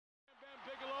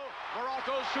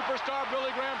Bronco's superstar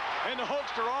Billy Graham and the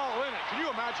Hulkster all in it. Can you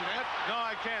imagine that? No,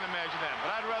 I can't imagine that.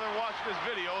 But I'd rather watch this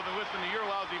video than listen to your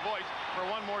lousy voice for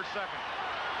one more second.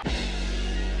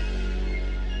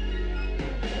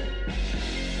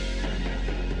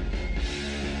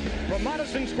 From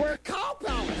Madison Square Cow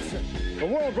Palace, the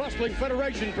World Wrestling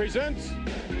Federation presents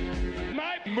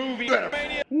My Movie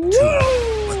Mania. What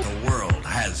the world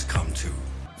has come to.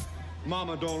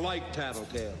 Mama don't like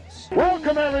tattletales.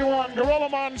 Welcome everyone, Gorilla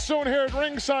Monsoon here at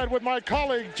ringside with my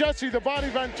colleague Jesse the Body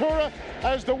Ventura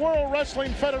as the World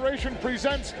Wrestling Federation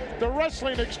presents the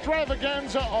wrestling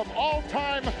extravaganza of all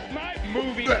time, My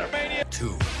Movie Mania.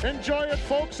 2. Enjoy it,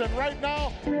 folks, and right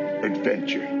now,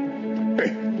 adventure,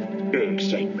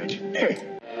 excitement.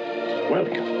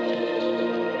 Welcome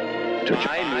to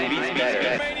My Movie's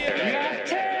Better. Mania.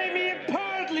 Tear me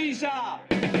apart, Lisa!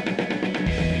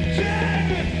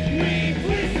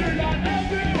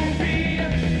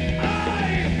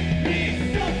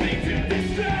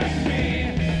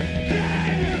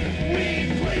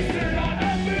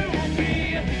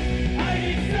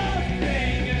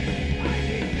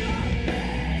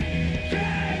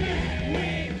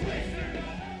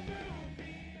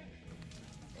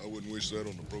 That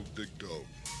on the broke dick dog.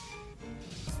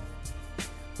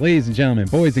 Ladies and gentlemen,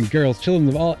 boys and girls, children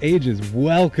of all ages,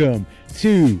 welcome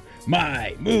to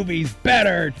My Movie's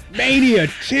Better Mania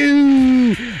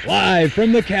 2, live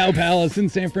from the Cow Palace in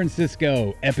San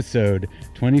Francisco, episode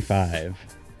 25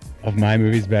 of My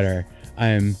Movie's Better.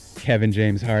 I'm Kevin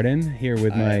James Harden, here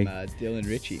with my... Dylan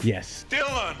Ritchie. Yes.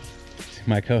 Dylan!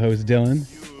 My co-host Dylan.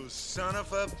 You son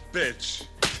of a bitch.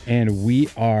 And we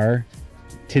are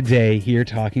today here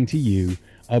talking to you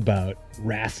about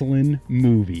wrestling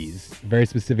movies, very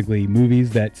specifically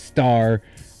movies that star,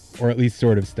 or at least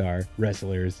sort of star,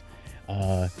 wrestlers.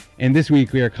 And this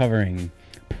week we are covering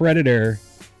Predator,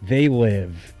 They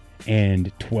Live,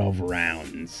 and 12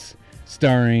 Rounds,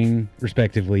 starring,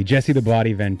 respectively, Jesse the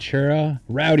Body Ventura,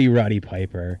 Rowdy Roddy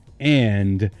Piper,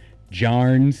 and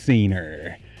John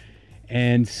Cena.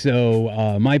 And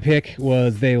so my pick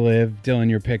was They Live. Dylan,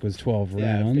 your pick was 12 Rounds.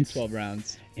 Yeah, I picked 12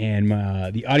 Rounds. And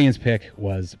the audience pick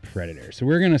was Predator. So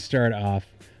we're going to start off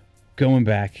going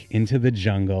back into the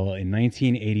jungle in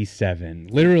 1987.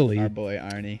 Literally. Our boy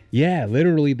Arnie. Yeah,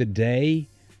 literally the day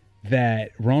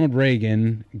that Ronald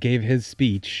Reagan gave his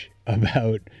speech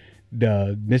about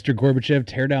Mr. Gorbachev,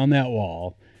 tear down that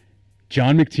wall.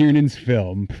 John McTiernan's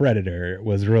film, Predator,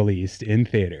 was released in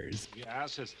theaters. Yeah,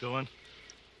 assets, Dylan.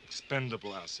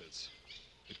 Expendable assets.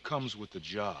 It comes with the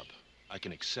job. I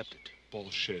can accept it.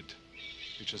 Bullshit.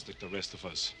 You're just like the rest of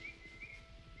us.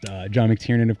 John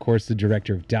McTiernan, of course, the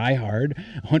director of Die Hard,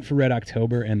 Hunt for Red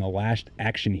October, and The Last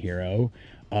Action Hero.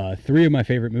 3 of my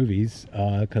favorite movies,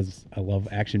 because I love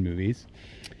action movies.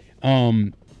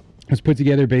 It was put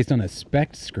together based on a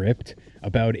spec script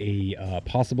about a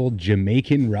possible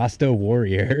Jamaican Rasta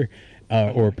warrior,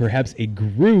 or perhaps a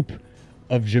group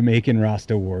of Jamaican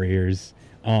Rasta warriors.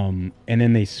 And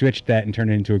then they switched that and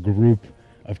turned it into a group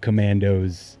of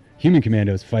commandos, human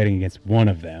commandos, fighting against one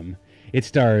of them. It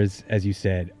stars, as you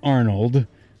said, Arnold,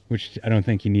 which I don't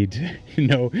think you need to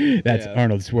know. That's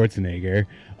Arnold Schwarzenegger.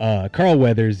 Carl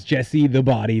Weathers, Jesse the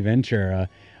Body Ventura,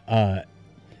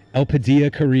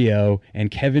 Elpidia Carrillo, and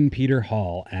Kevin Peter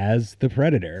Hall as the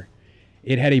Predator.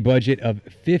 It had a budget of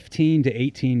 15 to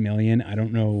 18 million. I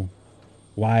don't know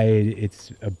why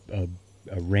it's a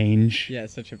range. Yeah,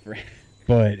 it's such a range.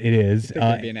 But it is.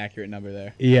 That would be an accurate number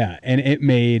there. Yeah, and it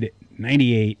made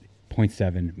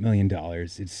 $98.7 million.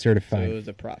 It's certified. So it was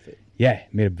a profit. Yeah, it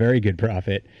made a very good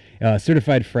profit.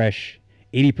 Certified fresh,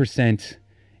 80%,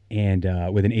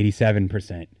 and with an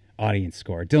 87% audience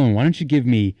score. Dylan, why don't you give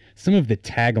me some of the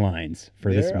taglines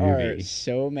for this movie? There are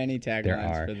so many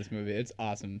taglines for this movie. It's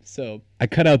awesome. So I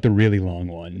cut out the really long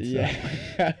ones. So.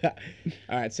 Yeah.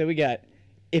 All right, so we got,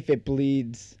 if it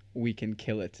bleeds, we can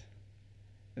kill it.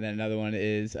 And then another one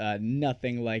is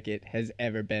nothing like it has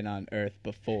ever been on Earth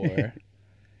before.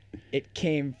 It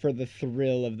came for the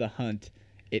thrill of the hunt.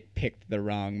 It picked the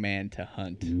wrong man to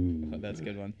hunt. Oh, that's a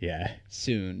good one. Yeah.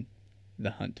 Soon,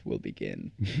 the hunt will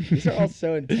begin. These are all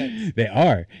so intense. They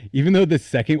are. Even though the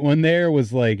second one there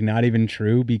was like not even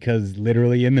true, because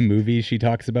literally in the movie she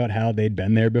talks about how they'd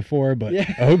been there before, but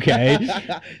okay.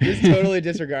 Just totally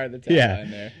disregard the tagline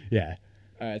there. Yeah.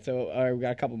 All right, so we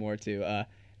got a couple more too.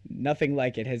 Nothing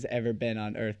like it has ever been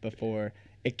on Earth before.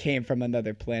 It came from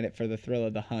another planet for the thrill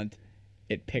of the hunt.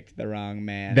 It picked the wrong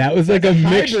man. That was like a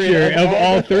mixture of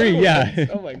all three. Yeah.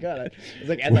 Oh my god! It's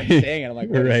like as I'm saying it, I'm like,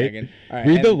 wait a second. All right,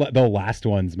 read the last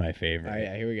one's my favorite. Oh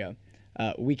yeah, here we go.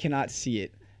 We cannot see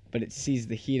it, but it sees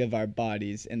the heat of our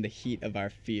bodies and the heat of our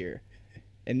fear.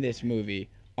 In this movie,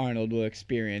 Arnold will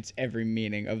experience every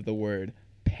meaning of the word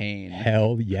pain.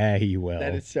 Hell yeah, he will.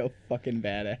 That is so fucking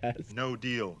badass. No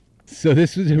deal. So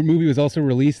this movie was also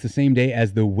released the same day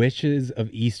as The Witches of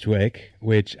Eastwick,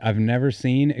 which I've never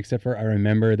seen, except for I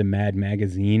remember the Mad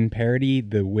Magazine parody,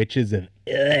 The Witches of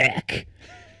Ick.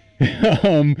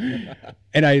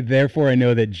 And I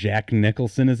know that Jack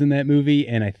Nicholson is in that movie,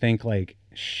 and I think like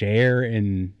Cher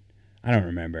and I don't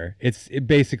remember. It's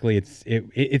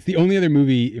the only other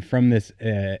movie from this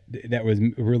that was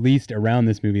released around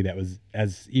this movie that was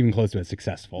as even close to as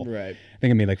successful. Right. I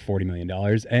think it made like $40 million.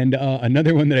 And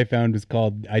another one that I found was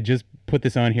called, I just put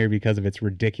this on here because of its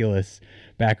ridiculous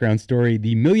background story,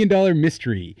 The $1 Million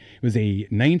Mystery. It was a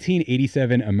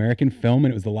 1987 American film,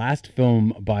 and it was the last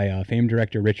film by famed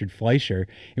director Richard Fleischer.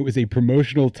 It was a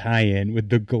promotional tie-in with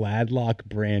the Gladlock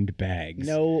brand bags.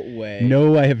 No way.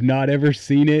 No, I have not ever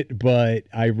seen it, but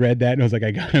I read that and I was like,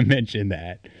 I gotta mention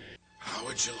that. How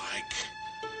would you like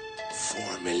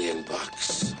 $4 million?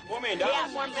 $4 million? Yeah,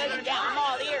 $4 million. I'm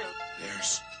all ears.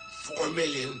 There's 4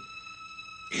 million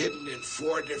hidden in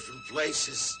 4 different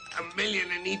places. $1 million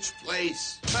in each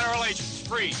place. Federal agents,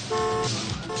 freeze. A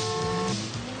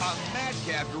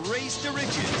madcap race to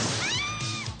riches.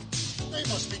 They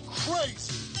must be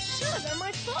crazy. Sure, they're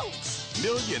my folks. $1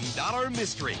 Million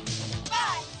Mystery. 5,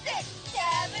 6,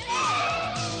 7, 8.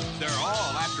 They're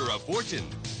all after a fortune,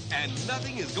 and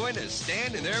nothing is going to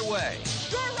stand in their way.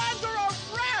 You're under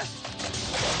arrest!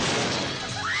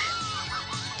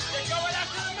 They're going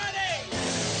after the money!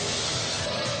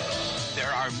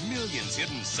 There are millions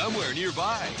hidden somewhere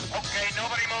nearby. Okay,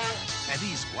 nobody move. And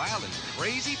these wild and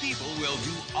crazy people will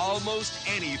do almost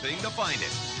anything to find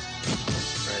it.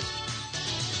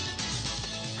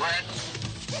 Brett.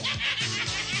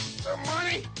 The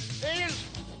money is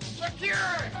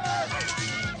secure.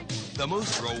 The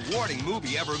most rewarding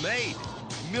movie ever made.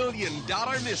 $1 Million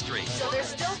Mystery. So there's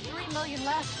still 3 million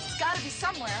left. It's gotta be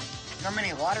somewhere. You know how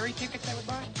many lottery tickets I would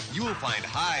buy? You'll find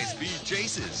high-speed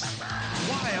chases,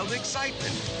 wild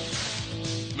excitement,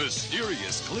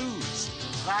 mysterious clues,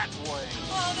 That way.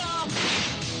 Oh no!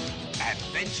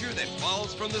 adventure that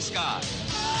falls from the sky.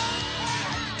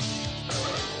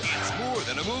 It's more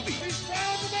than a movie.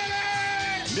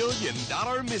 $1 Million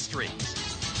Mystery.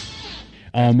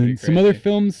 And some other crazy.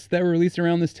 films that were released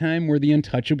around this time were The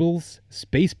Untouchables,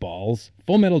 Spaceballs,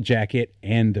 Full Metal Jacket,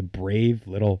 and The Brave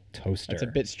Little Toaster. That's a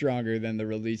bit stronger than the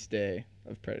release day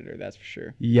of Predator, that's for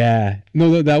sure. Yeah.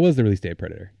 No, that was the release day of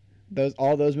Predator.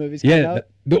 All those movies came Yeah. out?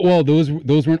 Well, those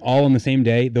weren't all on the same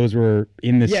day. Those were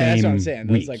in the Yeah, same that's what I'm saying.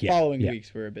 Those week. following Yeah.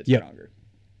 weeks were a bit Yep. stronger.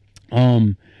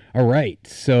 All right.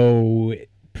 So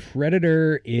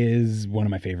Predator is one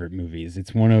of my favorite movies.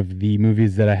 It's one of the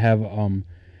movies that I have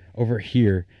over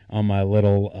here on my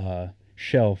little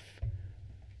shelf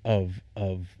of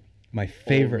my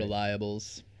favorite. Old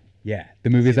reliables. Yeah, the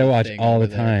movies See I the watch thing all the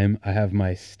over there. time. I have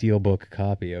my steelbook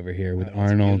copy over here with that's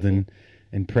Arnold beautiful.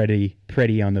 and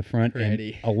Preddy on the front.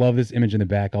 Preddy. And I love this image in the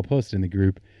back. I'll post it in the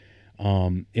group.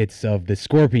 It's of the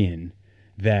scorpion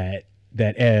that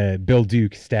Bill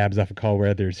Duke stabs off of Carl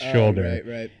Weathers' shoulder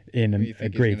Right. in You a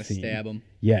think great he's scene. gonna stab him?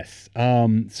 Yes.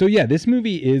 So yeah, this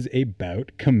movie is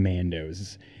about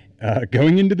commandos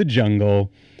going into the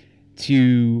jungle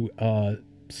to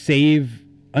save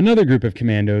another group of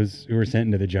commandos who were sent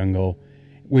into the jungle,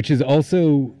 which is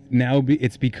also now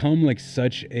it's become like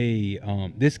such a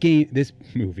this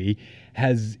movie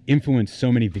has influenced so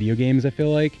many video games. I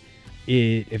feel like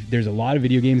if there's a lot of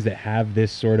video games that have this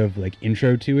sort of like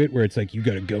intro to it, where it's like you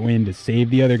got to go in to save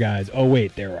the other guys. Oh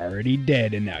wait, they're already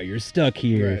dead, and now you're stuck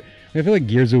here. Right. I feel like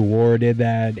Gears of War did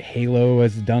that. Halo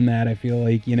has done that. I feel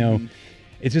like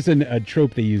it's just a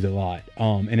trope they use a lot,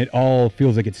 and it all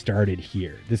feels like it started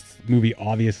here. This movie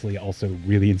obviously also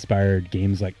really inspired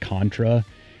games like Contra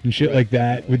and shit like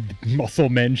that, with muscle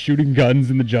men shooting guns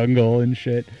in the jungle and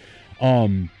shit.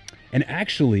 And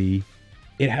actually,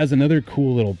 it has another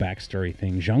cool little backstory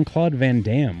thing. Jean-Claude Van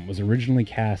Damme was originally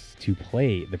cast to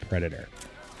play the Predator.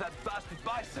 That bastard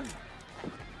bison.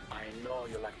 I know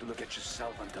you like to look at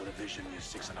yourself on television, you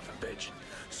sick son of a bitch.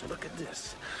 So look at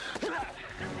this.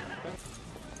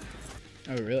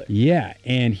 Oh, really? Yeah,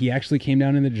 and he actually came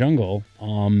down in the jungle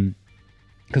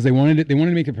because they wanted to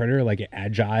make the Predator like an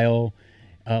agile,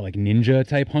 like ninja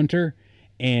type hunter,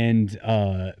 and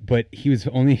but he's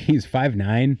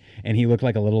 5'9", and he looked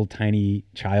like a little tiny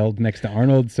child next to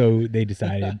Arnold, so they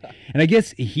decided. And I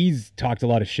guess he's talked a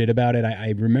lot of shit about it.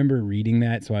 I remember reading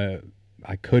that, so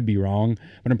I could be wrong,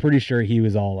 but I'm pretty sure he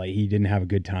was all like, he didn't have a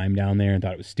good time down there and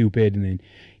thought it was stupid. And then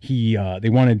they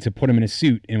wanted to put him in a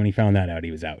suit. And when he found that out, he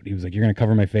was out. He was like, you're going to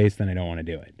cover my face, then I don't want to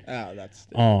do it. Oh, that's...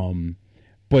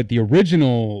 But the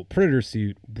original Predator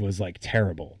suit was like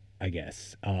terrible, I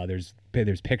guess. There's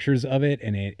pictures of it,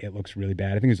 and it looks really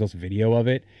bad. I think there's also video of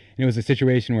it. And it was a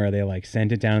situation where they like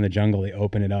sent it down in the jungle, they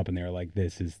opened it up, and they were like,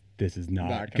 this is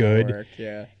not good. Work,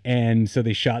 yeah. And so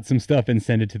they shot some stuff and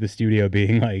sent it to the studio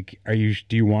being like,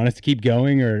 do you want us to keep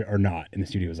going or not? And the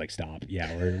studio was like, stop.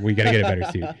 Yeah, we got to get a better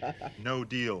suit. No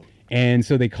deal. And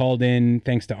so they called in,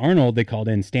 thanks to Arnold, they called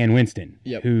in Stan Winston,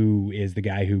 Yep. who is the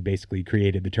guy who basically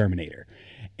created the Terminator.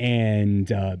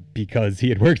 And because he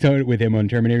had worked with him on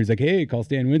Terminator, he's like, hey, call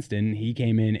Stan Winston. He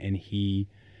came in and he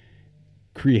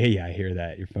created, yeah, I hear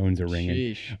that. Your phones are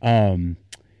ringing. Sheesh.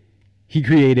 He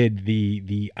created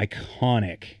the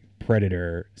iconic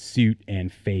Predator suit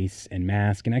and face and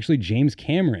mask. And actually, James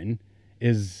Cameron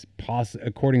is,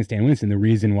 according to Stan Winston, the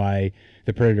reason why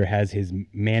the Predator has his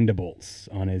mandibles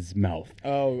on his mouth.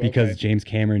 Oh, okay. Because James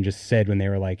Cameron just said when they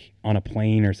were like on a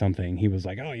plane or something, he was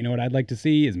like, oh, you know what I'd like to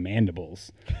see is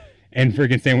mandibles. And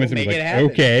freaking Stan Winston was like,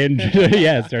 okay. And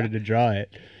yeah, started to draw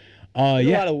it. A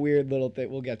lot of weird little things.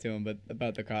 We'll get to them, but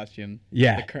about the costume.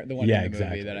 Yeah. The one in the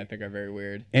movie that I think are very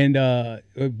weird. And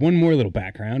one more little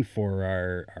background for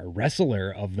our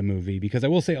wrestler of the movie, because I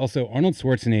will say also Arnold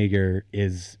Schwarzenegger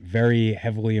is very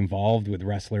heavily involved with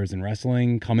wrestlers and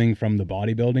wrestling, coming from the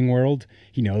bodybuilding world.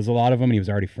 He knows a lot of them, and he was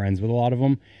already friends with a lot of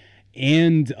them.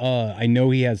 And I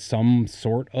know he has some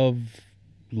sort of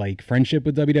like friendship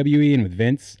with WWE and with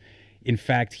Vince. In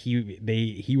fact, he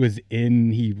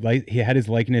had his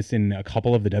likeness in a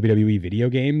couple of the WWE video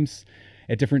games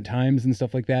at different times and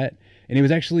stuff like that. And it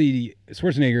was actually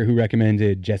Schwarzenegger who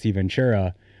recommended Jesse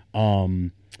Ventura.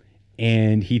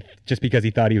 And he, just because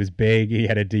he thought he was big, he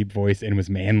had a deep voice and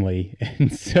was manly.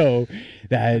 And so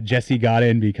that Jesse got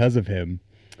in because of him.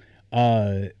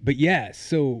 But yeah,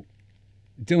 so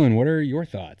Dylan, what are your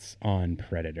thoughts on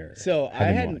Predator? So I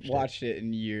hadn't watched it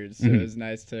in years, so it was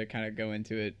nice to kind of go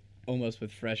into it almost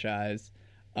with fresh eyes.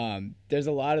 There's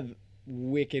a lot of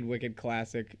wicked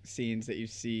classic scenes that you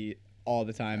see all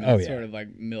the time in sort of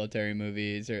like military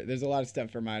movies, or there's a lot of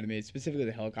stuff reminded me, specifically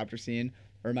the helicopter scene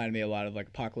reminded me a lot of like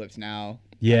Apocalypse Now.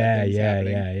 Yeah.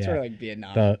 Sort of like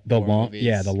Vietnam.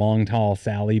 The long tall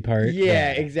Sally part.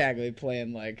 Yeah, exactly.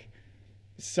 Playing like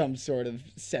some sort of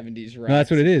 70s rock. No, that's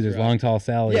what it is. There's Long Tall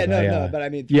Sally. Yeah, no, but I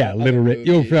mean, yeah,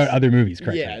 throughout other movies,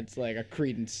 correct? Yeah, it's like a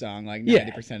Creedence song, like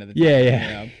 90% of the time. Yeah.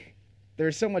 You know?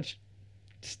 There's so much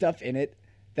stuff in it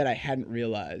that I hadn't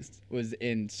realized was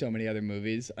in so many other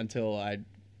movies until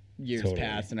years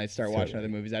passed and I start watching other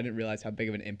movies. I didn't realize how big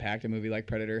of an impact a movie like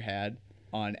Predator had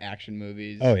on action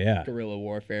movies. Oh yeah, guerrilla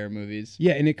warfare movies.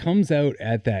 Yeah, and it comes out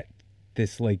at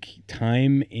this like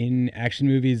time in action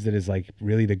movies that is like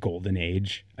really the golden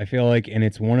age, I feel like, and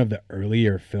it's one of the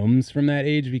earlier films from that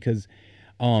age because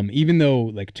even though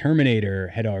like Terminator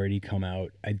had already come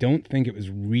out, I don't think it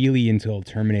was really until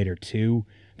Terminator 2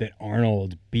 that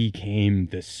Arnold became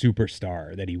the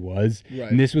superstar that he was.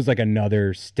 Right. And this was like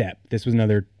another step. This was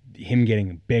another him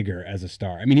getting bigger as a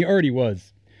star. I mean, he already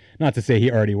was, not to say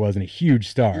he already wasn't a huge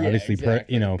star. Yeah, obviously,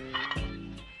 exactly.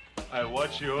 I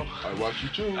watch you. I watch you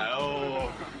too.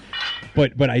 Oh.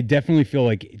 But I definitely feel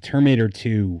like Terminator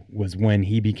 2 was when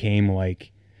he became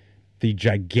like the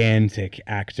gigantic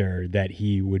actor that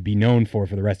he would be known for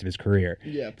the rest of his career.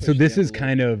 Yeah. So this is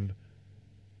kind of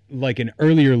like an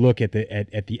earlier look at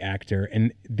the actor,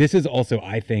 and this is also,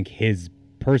 I think, his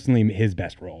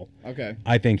best role. Okay.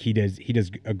 I think he does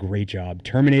a great job.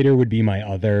 Terminator would be my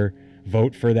other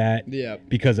vote for that. Yeah.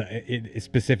 Because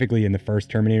specifically in the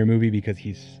first Terminator movie, because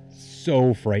he's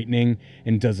so frightening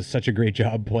and does such a great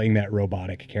job playing that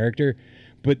robotic character.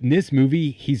 But in this movie,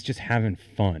 he's just having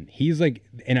fun. He's like,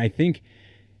 and I think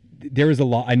there was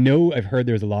I've heard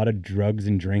there was a lot of drugs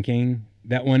and drinking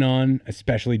that went on,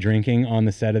 especially drinking on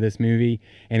the set of this movie,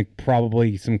 and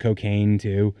probably some cocaine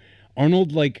too.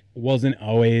 Arnold wasn't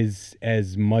always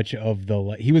as much of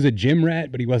he was a gym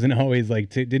rat, but he wasn't always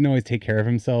didn't always take care of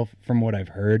himself from what I've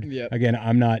heard. Yep. Again,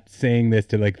 I'm not saying this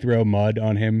to throw mud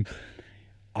on him.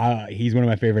 He's one of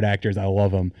my favorite actors. I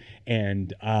love him.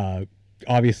 And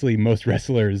obviously most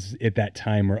wrestlers at that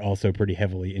time were also pretty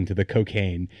heavily into the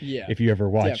cocaine. Yeah. If you ever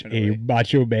watch definitely. a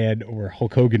Macho Man or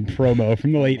Hulk Hogan promo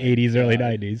from the late 80s, early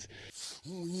 90s.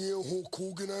 Oh, yeah, Hulk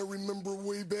Hogan, I remember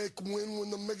way back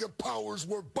when the mega powers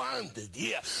were bonded,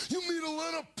 yeah. You made a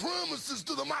lot of promises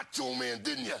to the Macho Man,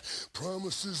 didn't you?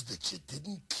 Promises that you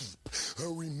didn't keep. I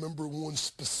remember one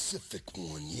specific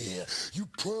one, yeah. You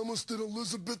promised that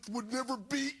Elizabeth would never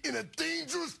be in a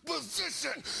dangerous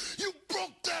position. You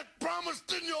broke that promise,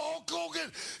 didn't you, Hulk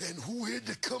Hogan? And who had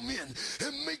to come in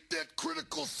and make that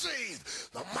critical save?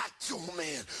 The Macho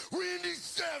Man, Randy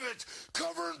Savage,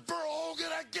 covering for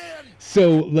Hogan again.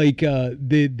 So like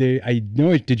I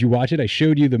know it. Did you watch it? I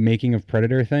showed you the making of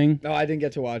Predator thing. No, I didn't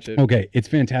get to watch it. Okay, it's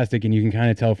fantastic, and you can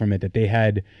kind of tell from it that they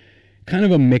had kind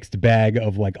of a mixed bag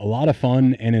of like a lot of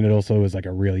fun, and then it also was like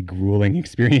a really grueling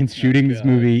experience shooting this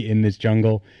movie in this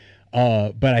jungle.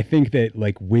 But I think that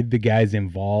like with the guys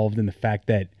involved and the fact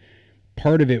that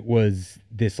part of it was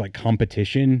this like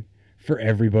competition for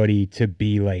everybody to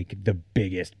be like the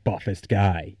biggest, buffest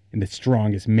guy and the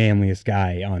strongest, manliest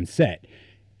guy on set.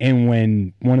 And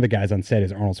when one of the guys on set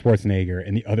is Arnold Schwarzenegger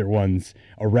and the other one's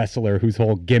a wrestler whose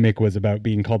whole gimmick was about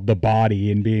being called the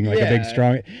Body and being like a big,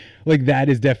 strong, like that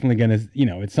is definitely going to, you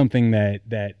know, it's something that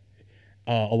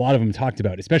a lot of them talked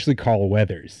about, especially Carl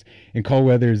Weathers. And Carl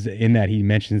Weathers, in that, he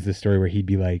mentions this story where he'd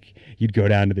be like, you'd go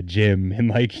down to the gym and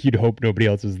like you'd hope nobody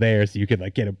else was there so you could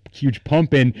like get a huge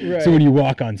pump in. Right. So when you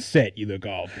walk on set, you look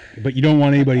all, but you don't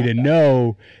want anybody to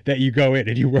know that you go in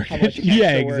and you work.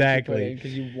 Yeah, exactly.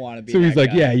 Because you want to be. So he's like,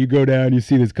 guy. yeah, you go down, you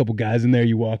see there's a couple guys in there,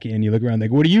 you walk in, you look around,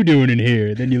 like, what are you doing in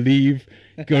here? Then you leave,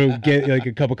 go get like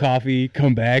a cup of coffee,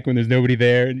 come back when there's nobody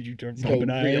there, and you start pumping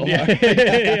iron. Yeah.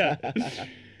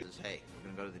 Hey, we're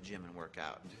gonna go to the gym and work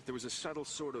out. There was a subtle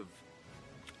sort of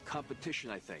competition,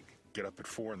 I think. Get up at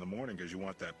 4 in the morning because you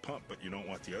want that pump, but you don't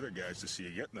want the other guys to see you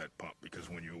getting that pump because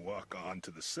when you walk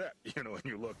onto the set, you know, and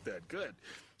you look that good,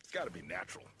 it's got to be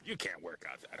natural. You can't work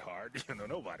out that hard. You know,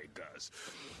 nobody does.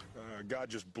 God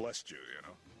just blessed you, you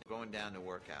know. Going down to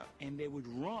work out. And they would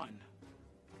run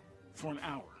for an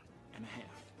hour and a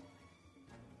half.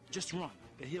 Just run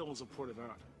the hills of Puerto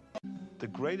Vallarta. The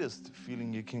greatest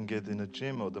feeling you can get in a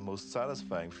gym, or the most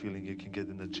satisfying feeling you can get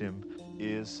in a gym,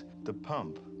 is the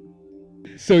pump.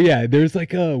 So yeah, there's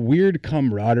like a weird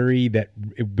camaraderie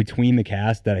that between the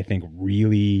cast that I think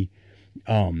really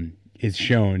is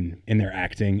shown in their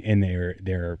acting and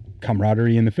their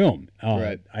camaraderie in the film.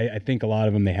 Right. I think a lot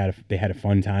of them they had a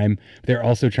fun time. They're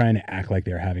also trying to act like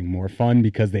they're having more fun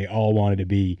because they all wanted to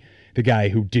be the guy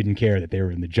who didn't care that they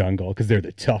were in the jungle because they're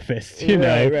the toughest, you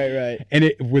know? Right.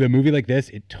 And with a movie like this,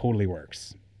 it totally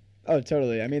works. Oh,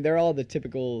 totally. I mean, they're all the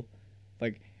typical,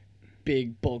 like,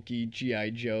 big, bulky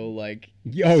G.I. Joe, like,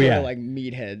 sort of like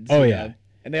meatheads. Oh, you yeah. know?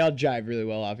 And they all jive really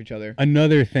well off each other.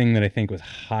 Another thing that I think was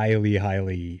highly,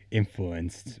 highly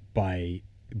influenced by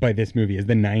this movie is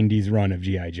the 90s run of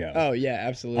G.I. Joe. Oh, yeah,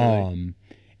 absolutely.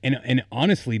 And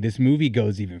honestly, this movie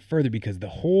goes even further because the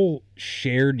whole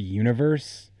shared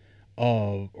universe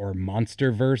or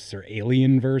monsterverse or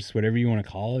alienverse, whatever you want to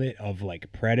call it, of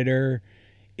like Predator.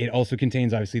 It also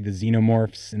contains obviously the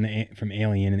xenomorphs from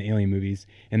Alien and the Alien movies,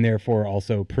 and therefore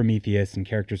also Prometheus and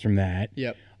characters from that.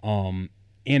 Yep.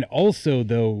 And also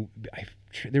though,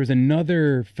 there was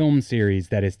another film series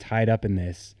that is tied up in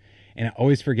this, and I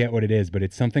always forget what it is, but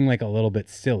it's something like a little bit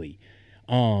silly.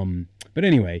 But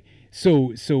anyway,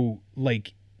 so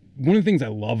like one of the things I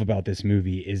love about this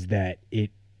movie is that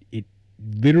it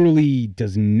literally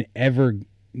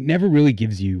never really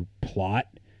gives you plot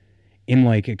in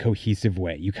like a cohesive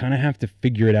way. You kind of have to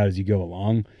figure it out as you go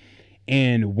along.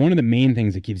 And one of the main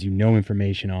things it gives you no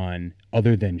information on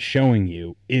other than showing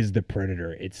you is the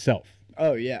Predator itself.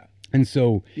 Oh, yeah. And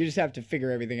so you just have to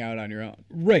figure everything out on your own.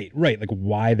 Right. Like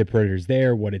why the Predator's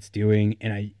there, what it's doing.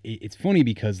 And it's funny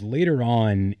because later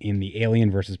on in the Alien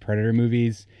versus Predator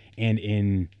movies and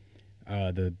in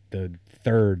the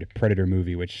third Predator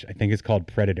movie, which I think is called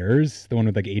Predators, the one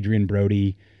with like Adrian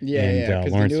Brody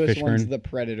and Lawrence the newest Fishburne. one's the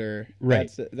Predator. Right.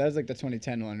 That was like the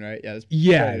 2010 one, right?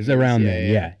 Yeah, it was around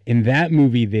then. Yeah. In that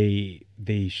movie,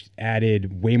 they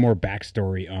added way more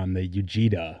backstory on the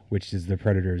Ujida, which is the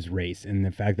Predator's race, and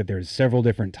the fact that there's several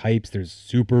different types. There's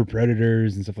super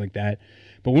Predators and stuff like that.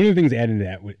 But one of the things added to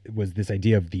that was this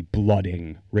idea of the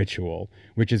blooding ritual,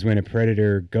 which is when a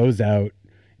Predator goes out,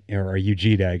 or a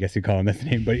Ujida, I guess you call him, that's the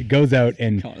name, but it goes out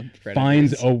and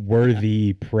finds a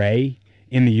worthy prey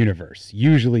in the universe.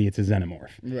 Usually it's a xenomorph.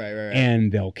 Right.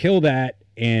 And they'll kill that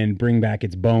and bring back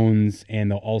its bones,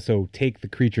 and they'll also take the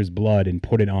creature's blood and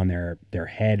put it on their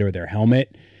head or their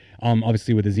helmet.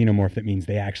 Obviously with a xenomorph, that means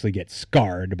they actually get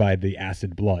scarred by the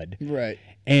acid blood. Right.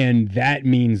 And that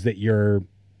means that you're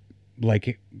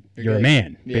a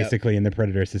man, basically, in the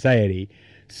Predator society.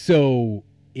 So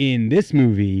in this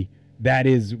movie, that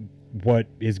is what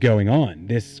is going on.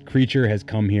 This creature has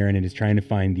come here and it is trying to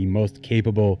find the most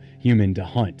capable human to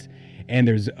hunt. And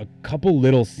there's a couple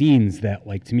little scenes that,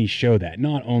 like, to me show that.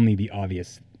 Not only the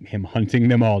obvious him hunting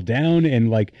them all down and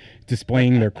like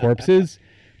displaying their corpses,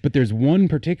 but there's one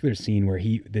particular scene where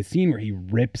he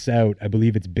rips out, I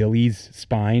believe it's Billy's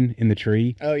spine in the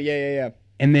tree. Oh, yeah.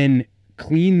 And then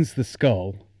cleans the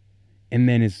skull and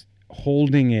then is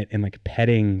holding it and like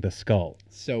petting the skull.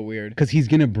 So weird. Because he's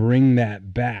going to bring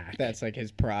that back. That's like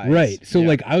his prize. Right. So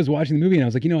like I was watching the movie and I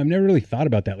was like, I've never really thought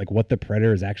about that, like what the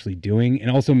Predator is actually doing,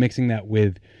 and also mixing that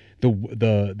with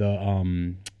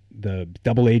the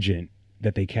double agent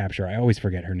that they capture. I always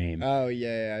forget her name. Oh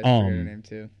yeah, I forget her name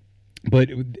too. But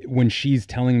when she's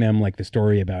telling them like the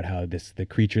story about how the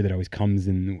creature that always comes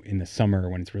in the summer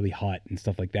when it's really hot and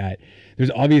stuff like that,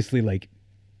 there's obviously like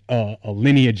a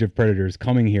lineage of predators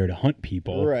coming here to hunt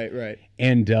people. Right.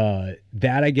 And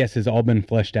that, I guess, has all been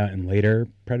fleshed out in later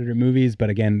Predator movies. But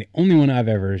again, the only one I've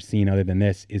ever seen other than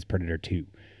this is Predator 2,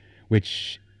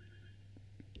 which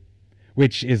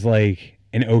is like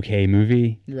an okay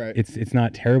movie. Right. It's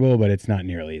not terrible, but it's not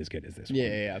nearly as good as this one.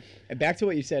 Yeah. And back to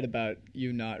what you said about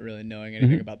you not really knowing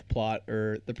anything about the plot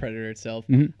or the Predator itself.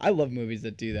 I love movies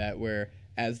that do that, where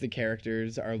as the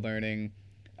characters are learning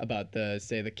about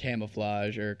the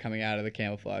camouflage or coming out of the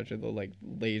camouflage or the like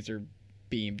laser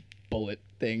beam bullet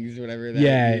things, whatever.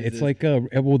 It's like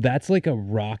that's like a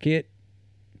rocket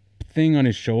thing on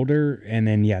his shoulder, and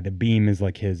then the beam is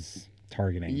like his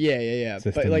targeting. Yeah.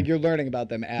 System. But like you're learning about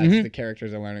them as the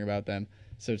characters are learning about them.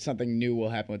 So something new will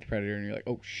happen with the Predator, and you're like,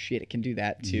 oh shit, it can do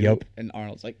that too. Yep. And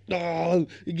Arnold's like, oh,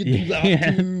 it can do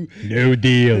that too. No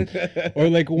deal. Or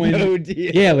like when no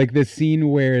deal. Yeah, like the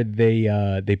scene where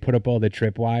they put up all the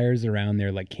tripwires around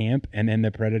their like camp, and then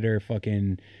the Predator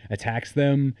fucking attacks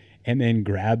them and then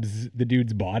grabs the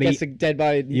dude's body. That's a dead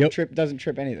body. Doesn't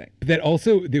trip anything. But that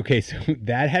also, okay, so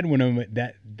that had one of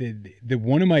my,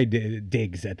 one of my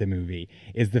digs at the movie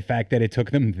is the fact that it took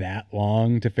them that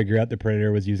long to figure out the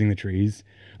Predator was using the trees.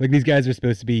 Like, these guys are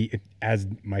supposed to be, as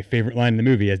my favorite line in the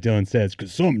movie, as Dylan says,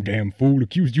 because some damn fool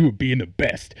accused you of being the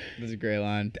best. That's a great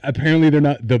line. Apparently they're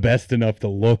not the best enough to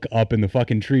look up in the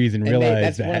fucking trees and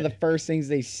realize that's one of the first things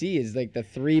they see is like the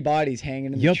three bodies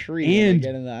hanging in the tree when they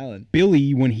get in the island.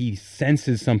 Billy, when he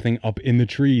senses something up in the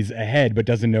trees ahead but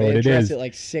doesn't know what it is. They address it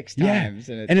like 6 times,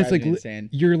 and it's like insane.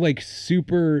 You're like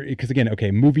super, because again,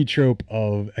 okay, movie trope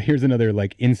of, here's another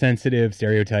like insensitive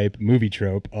stereotype movie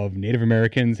trope of Native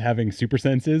Americans having super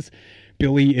senses.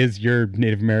 Billy is your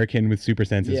Native American with super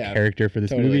senses character for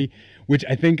this movie, which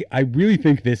I really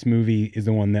think this movie is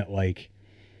the one that like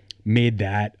made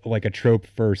that like a trope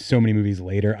for so many movies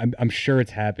later. I'm sure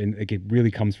it's happened. Like, it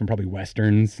really comes from probably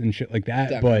Westerns and shit like that.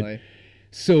 Definitely. But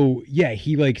so yeah,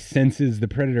 he like senses the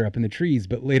Predator up in the trees,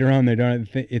 but later on they don't.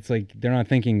 It's like they're not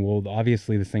thinking, well,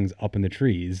 obviously this thing's up in the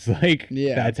trees. Like,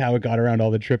 that's how it got around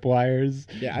all the tripwires.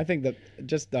 Yeah, I think that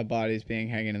just the bodies being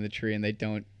hanging in the tree, and they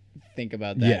don't think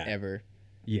about that ever.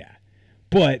 Yeah.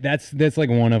 But that's like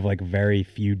one of like very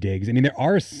few digs. I mean, there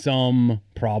are some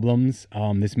problems.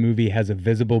 This movie has a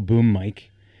visible boom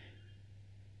mic.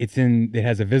 It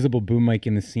has a visible boom mic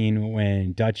in the scene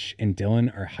when Dutch and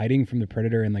Dylan are hiding from the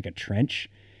Predator in like a trench.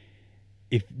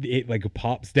 If it like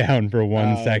pops down for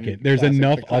 1 second, there's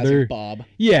enough other Bob.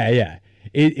 Yeah.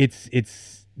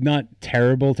 It's not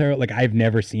terrible. Like, I've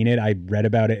never seen it. I read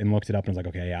about it and looked it up and was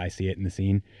like, okay, yeah, I see it in the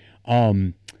scene.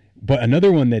 But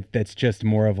another one that's just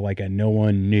more of like a no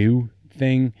one knew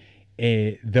thing,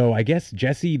 though I guess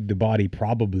Jesse the Body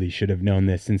probably should have known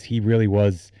this since he really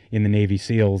was in the Navy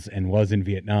SEALs and was in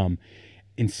Vietnam.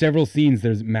 In several scenes,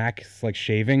 there's Max like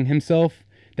shaving himself.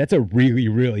 That's a really,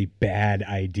 really bad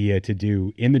idea to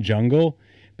do in the jungle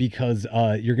because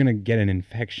you're going to get an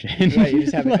infection. Right, you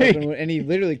just have it open, and he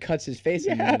literally cuts his face.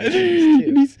 Yeah,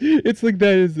 it's like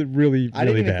that is really, really bad. I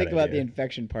didn't even think about the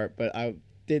infection part, but I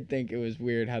did think it was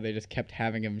weird how they just kept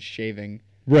having him shaving.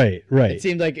 Right. It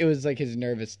seemed like it was like his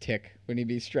nervous tick. When he'd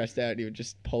be stressed out, he would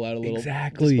just pull out a little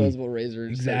disposable razor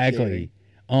and start shaving.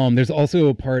 There's also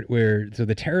a part where, so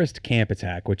the terrorist camp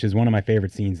attack, which is one of my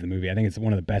favorite scenes in the movie. I think it's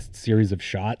one of the best series of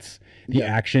shots. The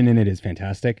action in it is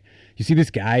fantastic. You see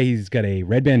this guy, he's got a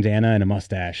red bandana and a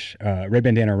mustache, red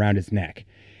bandana around his neck.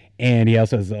 And he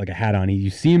also has like a hat on. You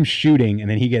see him shooting, and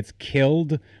then he gets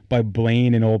killed by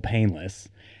Blaine and Old Painless.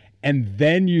 And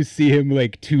then you see him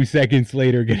like 2 seconds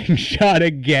later getting shot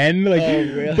again. Like,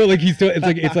 really? But like he's still,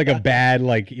 it's like a bad,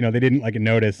 like, they didn't like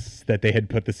notice that they had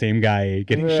put the same guy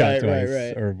getting shot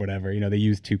twice or whatever. They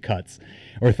used 2 cuts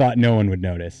or thought no one would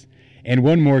notice. And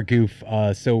one more goof.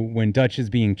 So when Dutch is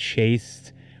being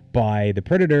chased by the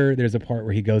Predator, there's a part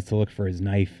where he goes to look for his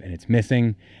knife and it's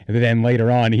missing. And then later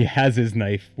on, he has his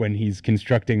knife when he's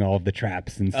constructing all of the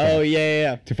traps and stuff. Oh,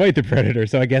 yeah. To fight the Predator.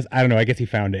 So I guess he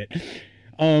found it.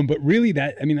 But really,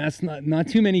 that's not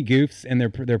too many goofs, and they're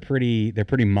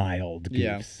pretty mild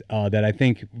goofs. That I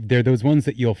think they're those ones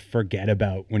that you'll forget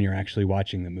about when you're actually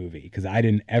watching the movie, because I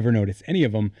didn't ever notice any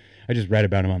of them. I just read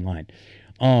about them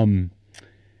online.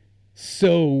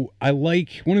 So I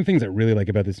like, one of the things I really like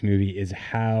about this movie is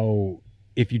how,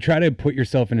 if you try to put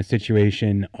yourself in a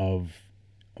situation of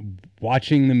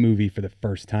watching the movie for the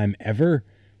first time ever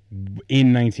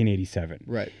in 1987.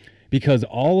 Right. Because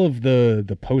all of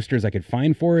the posters I could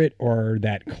find for it are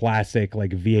that classic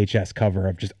like VHS cover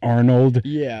of just Arnold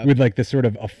with like this sort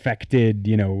of affected,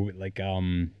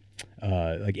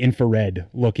 like infrared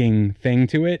looking thing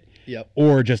to it. Yep.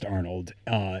 Or just Arnold.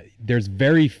 There's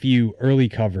very few early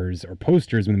covers or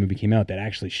posters when the movie came out that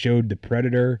actually showed the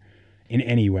Predator in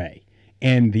any way.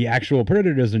 And the actual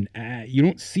Predator doesn't. You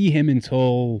don't see him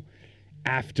until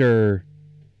after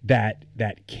that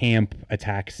camp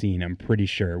attack scene. I'm pretty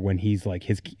sure when he's like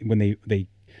when they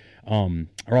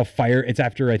are all fire. It's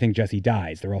after I think Jesse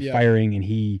dies. They're all firing and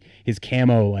his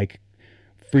camo like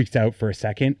freaks out for a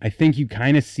second. I think you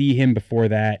kind of see him before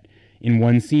that in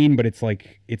one scene, but it's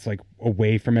like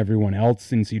away from everyone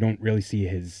else, and so you don't really see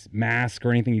his mask or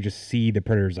anything. You just see the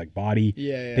Predator's like body.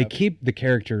 They keep the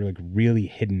character like really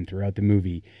hidden throughout the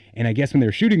movie, and I guess when they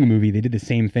were shooting the movie, they did the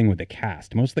same thing with the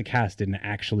cast. Most of the cast didn't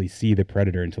actually see the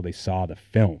Predator until they saw the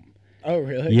film. Oh,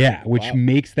 really? Yeah, which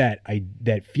makes that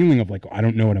feeling of like, I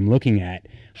don't know what I'm looking at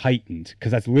heightened,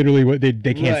 because that's literally what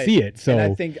they can't see it. So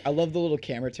and I love the little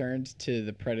camera turns to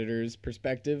the Predator's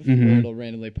perspective, where it'll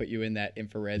randomly put you in that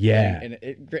infrared thing.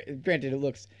 And granted, it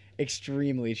looks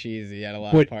extremely cheesy at a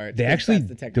lot of parts. They actually,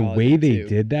 the way they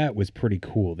did that was pretty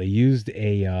cool. They used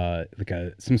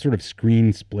some sort of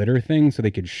screen splitter thing so they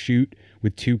could shoot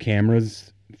with two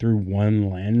cameras through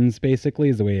one lens, basically,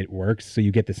 is the way it works. So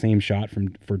you get the same shot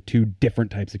for two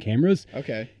different types of cameras.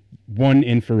 Okay. One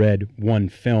infrared, one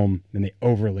film, then they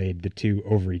overlaid the two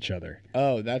over each other.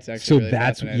 Oh, that's actually really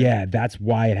fascinating. That's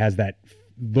why it has that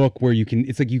look where you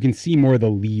can see more of the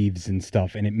leaves and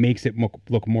stuff, and it makes it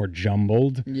look more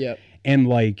jumbled. Yep. And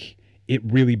like it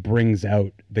really brings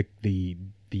out the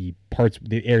parts,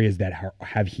 the areas that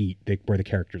have heat, where the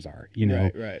characters are.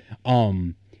 Right.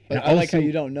 But I like how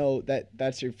you don't know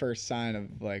that's your first sign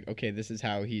of like, okay, this is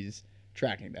how he's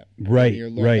tracking them. Right.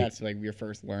 That's like your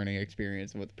first learning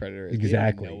experience of what the Predator is.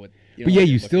 Exactly.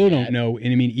 You still don't know.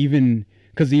 And I mean, even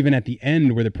at the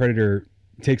end where the Predator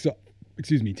takes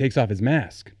off his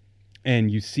mask, and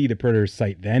you see the Predator's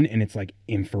sight then, and it's like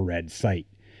infrared sight.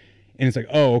 And it's like,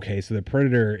 oh, okay, so the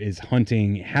Predator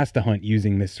has to hunt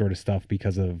using this sort of stuff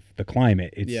because of the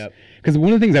climate. Because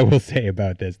one of the things I will say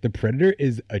about this, the Predator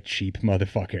is a cheap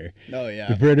motherfucker. Oh, yeah.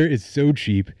 The Predator is so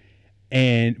cheap,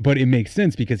 but it makes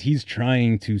sense because he's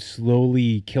trying to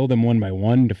slowly kill them one by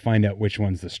one to find out which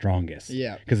one's the strongest.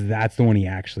 Yeah. Because that's the one he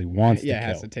actually wants to kill. Yeah,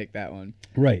 has to take that one.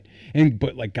 Right.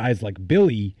 But like guys like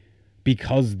Billy,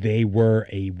 because they were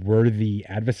a worthy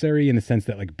adversary in the sense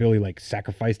that like Billy like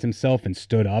sacrificed himself and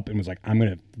stood up and was like, I'm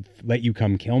going to let you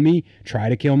come try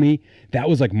to kill me. That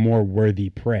was like more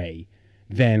worthy prey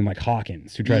than like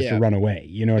Hawkins, who tries to run away.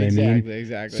 You know what I mean?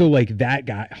 Exactly. So like that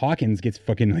guy, Hawkins, gets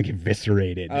fucking like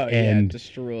eviscerated. Oh, and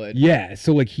destroyed. Yeah.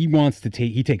 So like he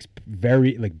takes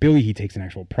Billy, he takes an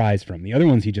actual prize from. The other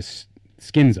ones, he just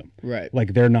skins them. Right.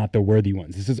 Like they're not the worthy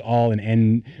ones. This is all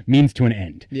means to an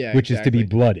end. Yeah. Which is to be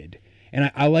blooded. And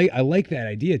I like that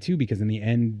idea too, because in the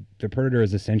end, the Predator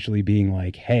is essentially being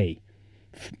like, "Hey,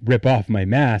 rip off my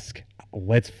mask.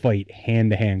 Let's fight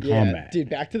hand-to-hand combat." Dude,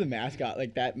 back to the mask off,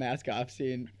 like that mask off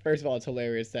scene. First of all, it's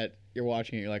hilarious that you're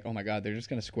watching it. You're like, "Oh my god, they're just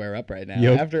gonna square up right now."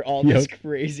 After all this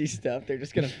crazy stuff, they're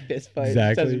just gonna fist fight.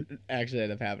 Exactly. It doesn't actually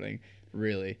end up happening,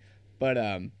 really. But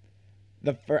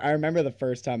I remember the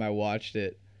first time I watched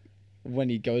it, when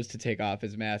he goes to take off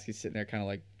his mask, he's sitting there kind of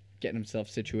like getting himself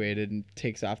situated and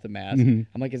takes off the mask. I'm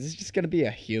like, is this just gonna be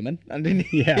a human underneath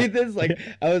this? Like,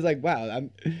 I was like, wow,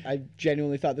 I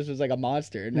genuinely thought this was like a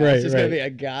monster. Now it's just gonna be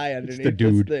a guy underneath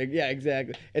this thing. Yeah,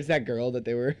 exactly. It's that girl that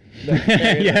they were the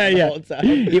whole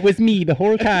time. It was me the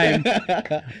whole time.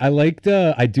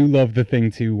 I do love the thing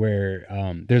too where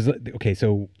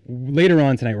so later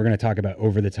on tonight we're gonna talk about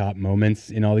over the top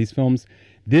moments in all these films.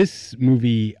 This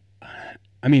movie,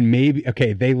 I mean, maybe,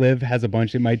 They Live has a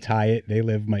bunch that might tie it. They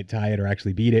Live might tie it or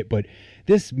actually beat it. But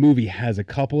this movie has a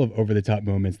couple of over-the-top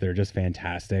moments that are just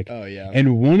fantastic. Oh, yeah.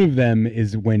 And one of them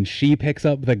is when she picks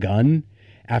up the gun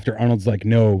after Arnold's like,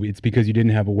 no, it's because you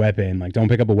didn't have a weapon. Like, don't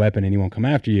pick up a weapon and he won't come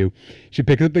after you. She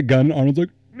picks up the gun. Arnold's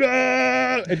like, ah!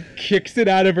 And kicks it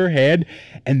out of her hand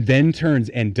and then turns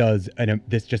and does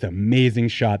this just amazing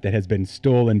shot that has been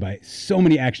stolen by so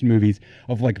many action movies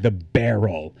of like the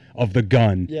barrel of the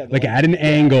gun, like at an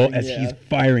angle as he's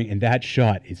firing. And that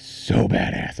shot is so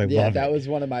badass. I love it. That was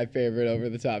one of my favorite over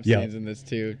the top scenes in this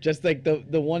too. Just like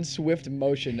the one swift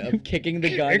motion of kicking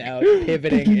the gun out,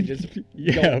 pivoting and just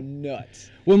going nuts.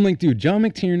 Well, I'm like, dude, John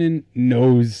McTiernan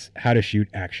knows how to shoot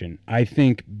action. I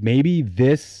think maybe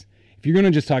this, if you're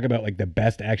gonna just talk about like the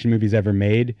best action movies ever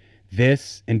made,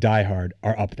 this and Die Hard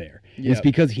are up there. Yep. It's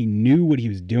because he knew what he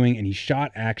was doing and he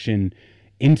shot action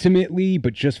intimately,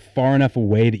 but just far enough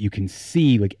away that you can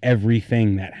see like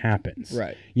everything that happens.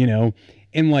 Right. You know?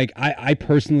 And like I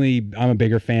personally, I'm a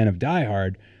bigger fan of Die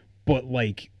Hard, but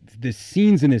like the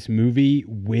scenes in this movie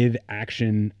with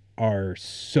action are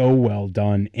so well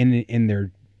done, and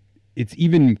they're, it's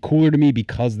even cooler to me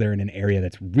because they're in an area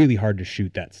that's really hard to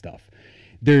shoot that stuff.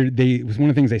 It was one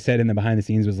of the things they said in the behind the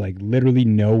scenes was like literally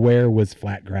nowhere was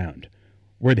flat ground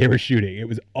where they were shooting. It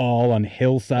was all on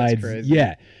hillsides. That's crazy.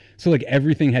 Yeah. So like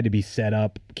everything had to be set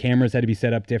up. Cameras had to be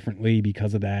set up differently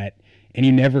because of that. And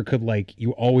you never could like,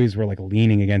 you always were like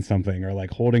leaning against something or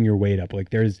like holding your weight up. Like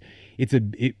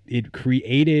it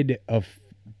created a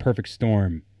perfect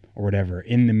storm or whatever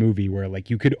in the movie where like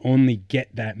you could only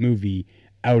get that movie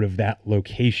out of that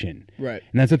location. Right.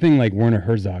 And that's the thing like Werner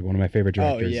Herzog, one of my favorite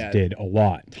directors, did a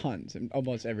lot. Tons.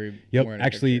 Almost every Yep. Werner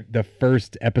Actually, picture. the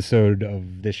first episode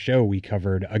of this show, we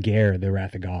covered Aguirre, The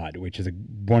Wrath of God, which is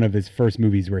one of his first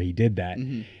movies where he did that.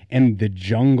 Mm-hmm. And the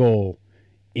jungle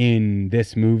in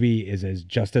this movie is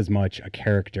just as much a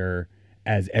character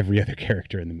as every other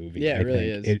character in the movie. Yeah, it really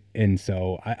is. And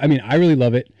so, I mean, I really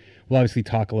love it. We'll obviously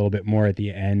talk a little bit more at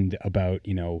the end about,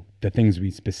 you know, the things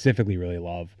we specifically really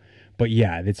love. But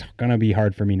yeah, it's going to be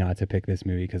hard for me not to pick this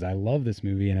movie because I love this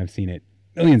movie and I've seen it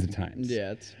millions of times.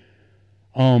 Yeah, it's...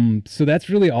 So that's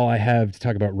really all I have to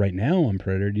talk about right now on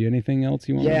Predator. Do you have anything else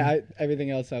you want? Yeah, everything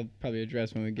else I'll probably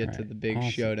address when we get to the big awesome.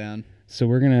 showdown. So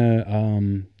we're going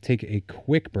to take a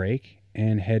quick break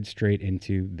and head straight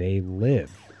into They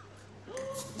Live.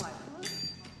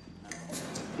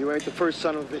 You ain't the first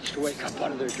son of a bitch to wake up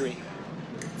out of their dream.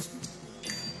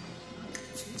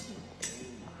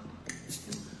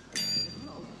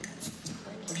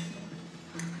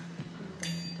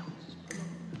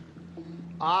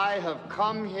 I have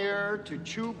come here to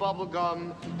chew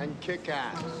bubblegum and kick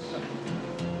ass.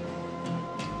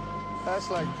 That's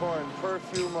like pouring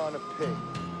perfume on a pig.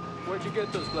 Where'd you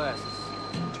get those glasses?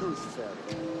 Tooth fairy.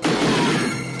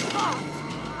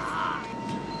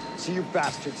 So you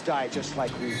bastards die just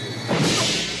like we do.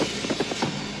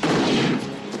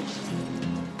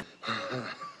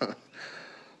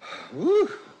 Woo!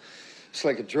 It's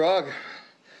like a drug.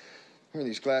 Wearing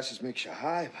these glasses makes you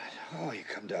high, but oh, you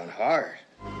come down hard.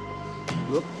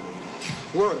 Look,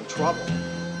 we're in trouble.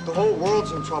 The whole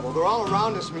world's in trouble. They're all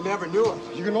around us and we never knew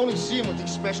it. You can only see them with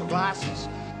these special glasses.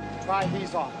 Try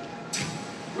these on.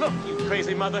 Look, you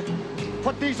crazy mother.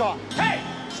 Put these on. Hey,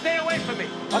 stay away from me.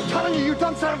 I'm telling you, you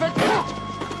dumb son of a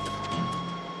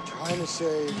bitch! Trying to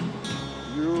save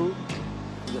you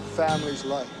and your family's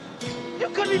life. You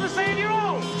couldn't even save your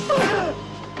own.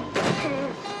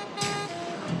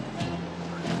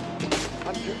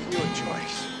 I'm giving you a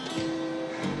choice.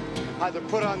 Either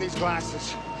put on these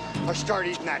glasses or start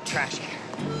eating that trash can.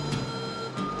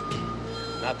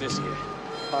 Not this year.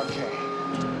 Okay.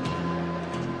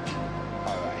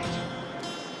 All right.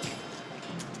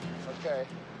 Okay.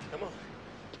 Come on.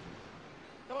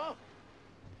 Come on.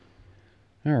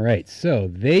 All right, so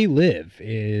They Live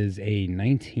is a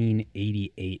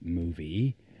 1988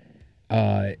 movie.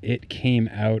 It came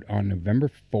out on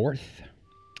November 4th,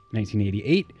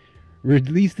 1988.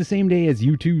 Released the same day as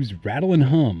U2's Rattle and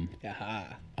Hum.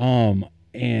 Aha.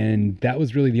 And that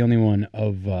was really the only one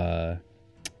of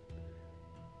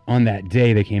on that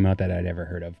day that came out that I'd ever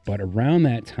heard of. But around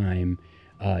that time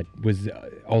was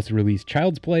also released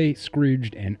Child's Play,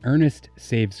 Scrooged, and Ernest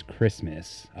Saves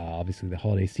Christmas. Obviously the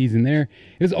holiday season there.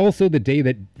 It was also the day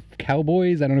that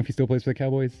Cowboys, I don't know if he still plays for the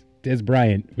Cowboys, Des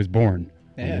Bryant was born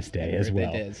on this day as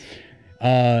well.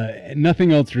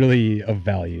 Nothing else really of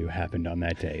value happened on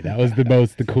that day. That was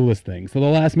the coolest thing. So the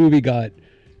last movie got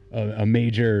a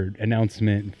major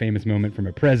announcement, famous moment from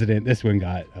a president. This one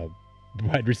got a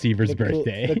wide receiver's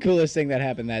birthday. The coolest thing that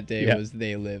happened that day Yep. was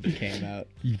They Live came out.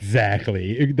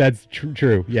 Exactly. That's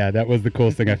true. Yeah, that was the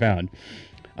coolest thing I found.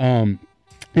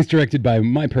 It's directed by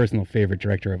my personal favorite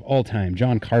director of all time,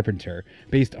 John Carpenter,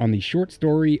 based on the short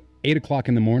story 8 o'clock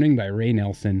in the Morning by Ray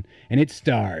Nelson, and it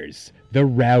stars the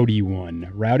Rowdy One,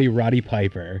 Rowdy Roddy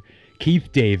Piper,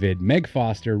 Keith David, Meg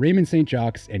Foster, Raymond St.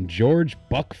 Jacques, and George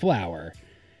Buck Flower.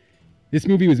 This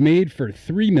movie was made for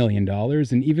 $3 million,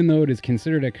 and even though it is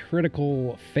considered a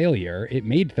critical failure, it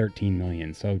made $13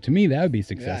 million. So to me, that would be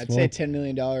successful. Yeah, I'd say $10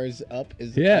 million up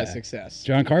is a success.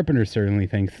 John Carpenter certainly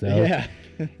thinks so. Yeah.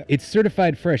 It's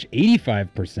certified fresh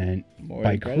 85%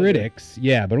 by critics.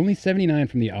 Yeah, but only 79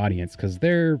 from the audience, because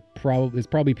there's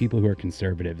probably people who are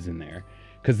conservatives in there.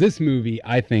 Because this movie,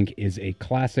 I think, is a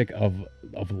classic of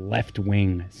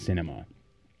left-wing cinema.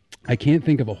 I can't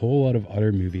think of a whole lot of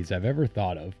other movies I've ever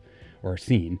thought of or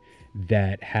scene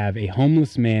that have a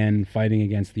homeless man fighting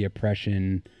against the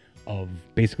oppression of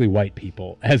basically white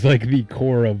people as like the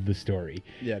core of the story.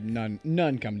 Yeah,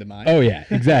 none come to mind. Oh yeah,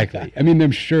 exactly. I mean,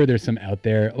 I'm sure there's some out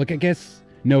there. Like, I guess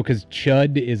no, because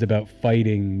Chud is about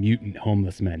fighting mutant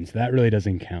homeless men, so that really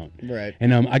doesn't count. Right.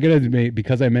 And I gotta admit,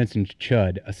 because I mentioned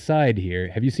Chud, aside here,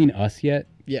 have you seen Us yet?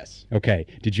 Yes. Okay.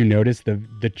 Did you notice the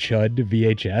Chud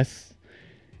VHS?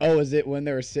 Oh, is it when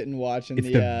they were sitting watching It's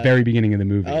the very beginning of the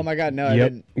movie. Oh my God, no! Yep. I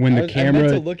didn't. When the camera, I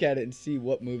meant to look at it and see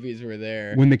what movies were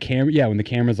there. When the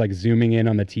camera's like zooming in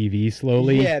on the TV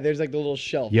slowly. Yeah, there's like the little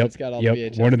shelf. Yep. That's got all the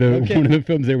VHS. One of the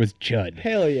films there was Chud.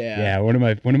 Hell yeah. Yeah, one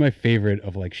of my favorite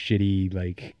of like shitty,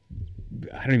 like,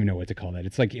 I don't even know what to call that.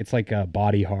 It's like a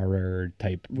body horror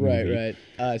type movie.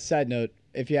 Right. Side note: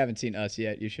 if you haven't seen Us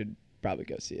yet, you should probably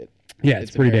go see it. Yeah, it's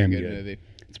pretty damn good. Movie.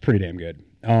 It's pretty damn good.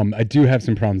 I do have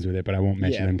some problems with it, but I won't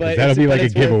mention them because but that'll be like a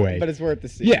giveaway. But it's worth the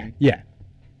seeing. Yeah.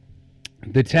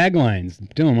 The taglines.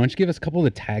 Dylan, why don't you give us a couple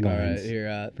of the taglines? All right,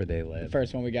 here, for They Live. The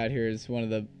first one we got here is one of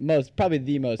the probably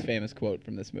the most famous quote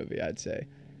from this movie, I'd say.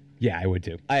 Yeah, I would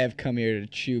too. I have come here to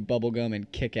chew bubblegum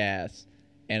and kick ass,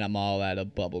 and I'm all out of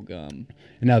bubblegum.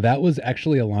 Now, that was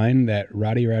actually a line that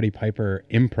Roddy Piper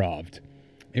improv'd.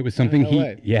 It was something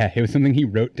it was something he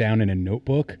wrote down in a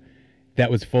notebook that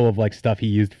was full of like stuff he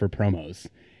used for promos.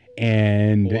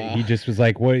 And he just was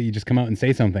like, "What? You just come out and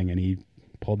say something." And he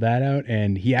pulled that out.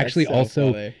 And he actually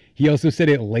funny. he also said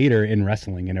it later in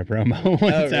wrestling in a promo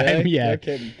one time. Really? Yeah. No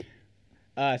kidding.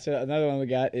 So another one we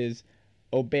got is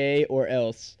obey or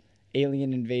else,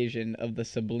 alien invasion of the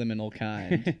subliminal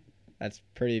kind. That's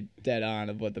pretty dead on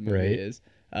of what the movie is.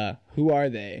 Who are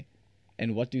they,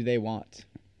 and what do they want?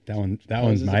 That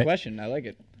one's my question. I like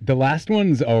it. The last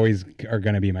ones always are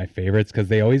going to be my favorites because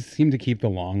they always seem to keep the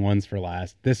long ones for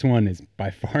last. This one is by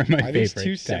far my favorite. Are these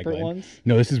two separate ones?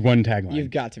 No, this is one tagline.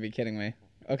 You've got to be kidding me.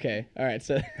 Okay, all right.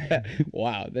 So,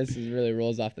 wow, really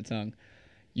rolls off the tongue.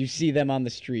 You see them on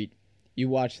the street. You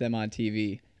watch them on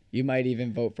TV. You might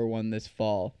even vote for one this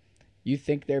fall. You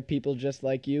think they're people just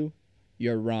like you?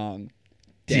 You're wrong.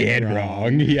 Dead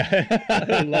wrong. Yeah.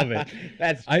 I love it.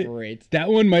 That's great. That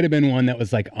one might have been one that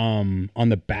was like on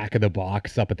the back of the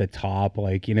box up at the top,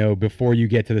 like, before you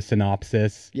get to the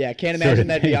synopsis. Yeah, can't imagine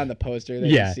that'd be on the poster that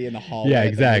you see in the hallway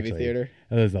at the movie theater.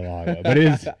 That is a long one, but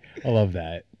I love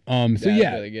that. That's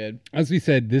really good. As we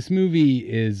said, this movie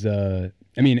is a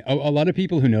lot of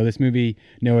people who know this movie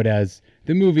know it as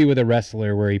the movie with a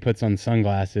wrestler where he puts on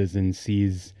sunglasses and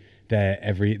sees that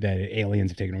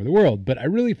aliens have taken over the world. But I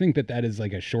really think that is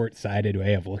like a short-sighted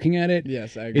way of looking at it.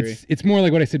 Yes, I agree. It's more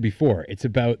like what I said before. It's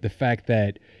about the fact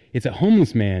that it's a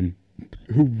homeless man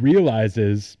who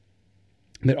realizes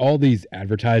that all these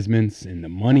advertisements and the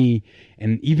money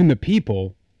and even the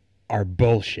people are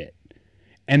bullshit.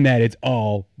 And that it's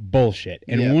all bullshit.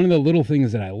 And one of the little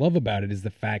things that I love about it is the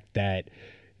fact that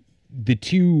the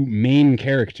two main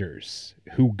characters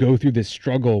who go through this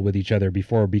struggle with each other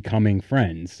before becoming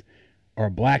friends are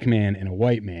a black man and a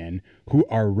white man who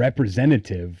are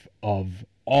representative of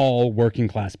all working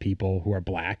class people who are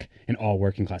black and all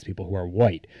working class people who are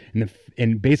white.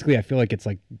 And basically I feel like it's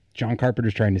like John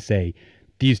Carpenter's trying to say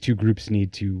these two groups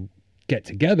need to get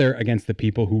together against the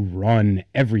people who run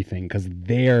everything because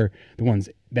they're the ones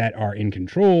that are in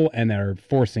control and that are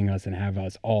forcing us and have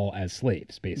us all as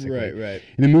slaves, basically. Right.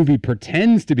 And the movie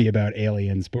pretends to be about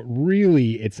aliens, but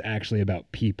really it's actually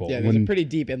about people. Yeah, there's a pretty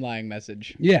deep inlying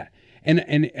message. Yeah.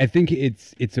 And I think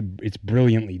it's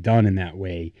brilliantly done in that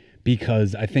way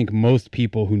because I think most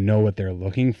people who know what they're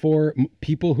looking for,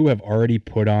 people who have already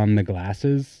put on the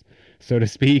glasses, so to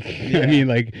speak. Yeah. I mean,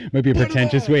 like, might be a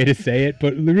pretentious way to say it,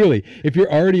 but really, if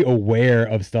you're already aware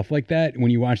of stuff like that,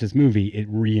 when you watch this movie, it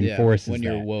reinforces when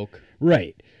you're woke.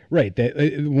 Right.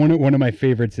 That one of my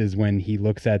favorites is when he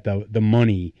looks at the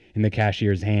money in the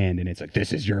cashier's hand, and it's like,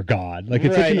 "This is your god." Like,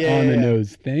 it's such an on the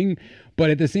nose thing,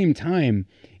 but at the same time,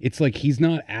 it's like he's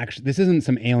not actually. This isn't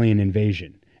some alien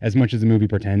invasion as much as the movie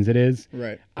pretends it is.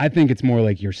 Right. I think it's more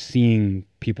like you're seeing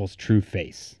people's true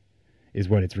face, is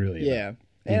what it's really about. Yeah.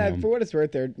 And for what it's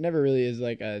worth, there never really is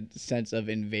like a sense of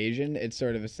invasion. It's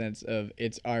sort of a sense of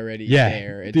it's already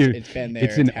there. It's been there.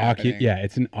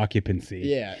 It's an occupancy.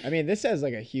 Yeah, I mean, this has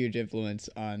like a huge influence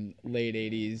on late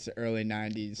 '80s, early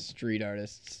 '90s street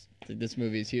artists. This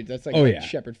movie is huge. That's like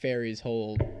Shepard Fairey's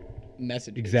whole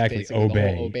message. Exactly.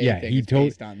 Obey. He told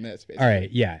based on this. Basically. All right.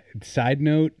 Yeah. Side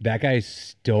note: that guy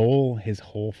stole his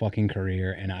whole fucking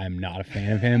career, and I'm not a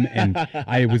fan of him. And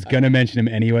I was gonna mention him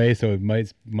anyway, so it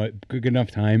might good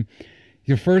enough time.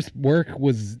 Your first work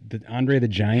was the Andre the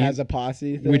Giant Has a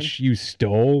Posse thing, which you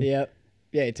stole. Yep.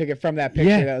 Yeah, he took it from that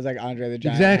picture that was like Andre the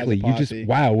Giant. Exactly. Has a posse. You just,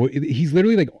 wow. He's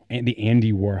literally like the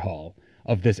Andy Warhol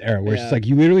of this era, where it's just like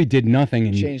you literally did nothing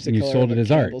and you sold it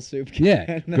as art. Soup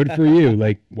Yeah, good for you.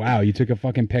 Like, wow, you took a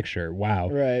fucking picture. Wow.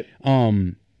 Right.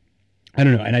 I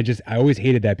don't know, and I always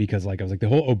hated that because like I was like the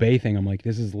whole Obey thing. I'm like,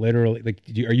 this is literally like,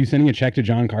 are you sending a check to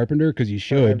John Carpenter? Because you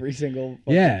should. For every single.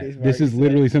 Yeah, this is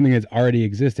literally something that's already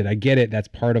existed. I get it. That's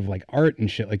part of like art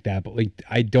and shit like that. But like,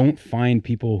 I don't find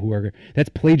people who are. That's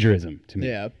plagiarism to me.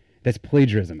 Yeah. That's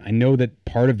plagiarism. I know that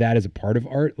part of that is a part of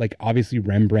art. Like obviously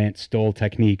Rembrandt stole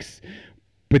techniques,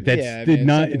 but that's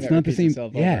not. It's not the same.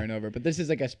 Over and over. But this is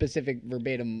like a specific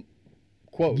verbatim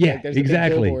quote. Yeah, like, there's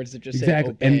exactly. Billboards that just say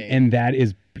Obey. And that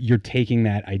is, you're taking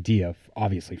that idea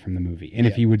obviously from the movie. And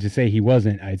if he would just say he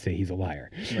wasn't, I'd say he's a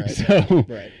liar. Right. So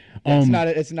right.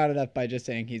 It's not enough by just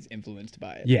saying he's influenced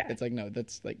by it. Yeah. It's like, no,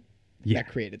 that's like that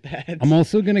created that. I'm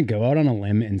also gonna go out on a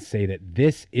limb and say that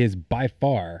this is by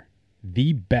far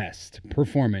the best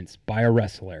performance by a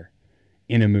wrestler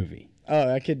in a movie.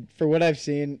 Oh, for what I've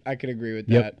seen, I could agree with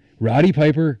that. Roddy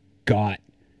Piper got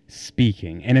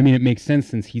speaking, and I mean it makes sense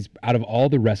since he's out of all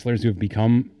the wrestlers who have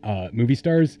become movie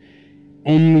stars,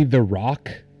 only The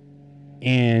Rock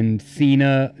and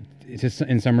Cena,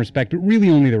 in some respect, but really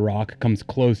only The Rock comes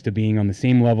close to being on the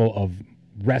same level of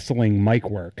wrestling mic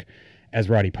work as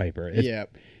Roddy Piper.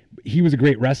 He was a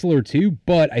great wrestler too,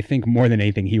 but I think more than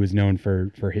anything he was known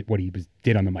for what he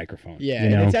did on the microphone. Yeah, you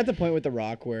know? And it's at the point with The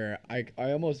Rock where I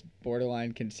almost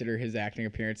borderline consider his acting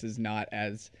appearances not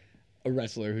as a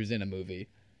wrestler who's in a movie.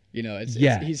 You know,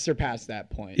 he's surpassed that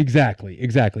point.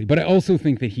 Exactly. But I also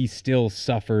think that he still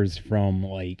suffers from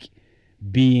like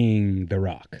being The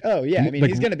Rock. Oh yeah, I mean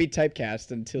he's gonna be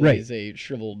typecast until he's a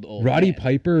shriveled old Roddy man.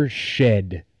 Piper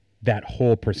shed that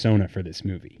whole persona for this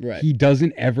movie. Right. He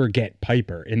doesn't ever get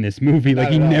Piper in this movie. Like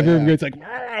he never gets like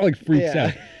freaks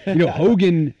out. You know,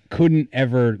 Hogan couldn't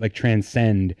ever like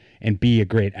transcend and be a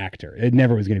great actor. It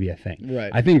never was going to be a thing.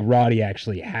 Right. I think Roddy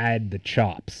actually had the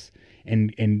chops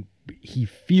and he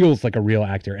feels like a real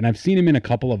actor. And I've seen him in a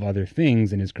couple of other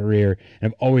things in his career,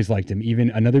 and I've always liked him.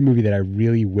 Even another movie that I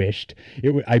really wished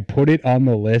I put it on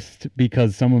the list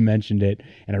because someone mentioned it,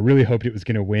 and I really hoped it was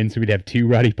going to win, so we'd have 2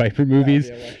 Roddy Piper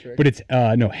movies. But it's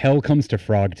Hell Comes to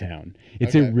Frogtown.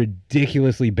 It's a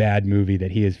ridiculously bad movie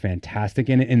that he is fantastic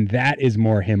in it, and that is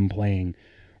more him playing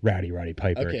Roddy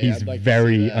Piper. Okay, He's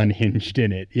very unhinged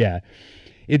in it. Yeah,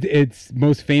 its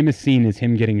most famous scene is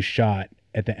him getting shot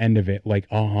at the end of it like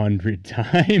 100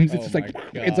 times. It's just like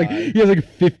it's like he has like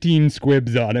 15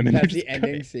 squibs on him, and that's the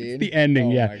ending scene. It's the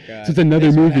ending, oh yeah. My God. So it's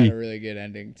another movie. Had a really good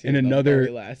ending too. And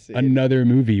another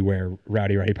movie where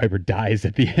Roddy Piper dies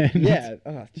at the end. Yeah.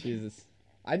 Oh Jesus.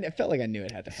 I felt like I knew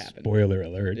it had to happen. Spoiler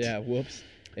alert. Yeah. Whoops.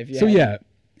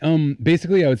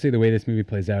 Basically, I would say the way this movie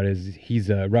plays out is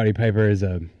Roddy Piper is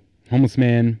a homeless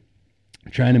man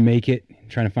trying to make it,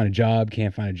 trying to find a job,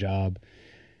 can't find a job.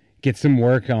 Gets some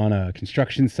work on a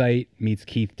construction site, meets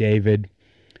Keith David.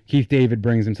 Keith David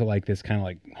brings him to like this kind of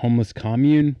like homeless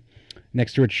commune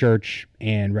next to a church,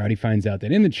 and Rowdy finds out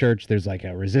that in the church there's like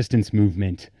a resistance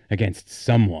movement against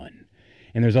someone.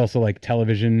 And there's also like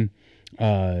television,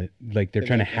 like they're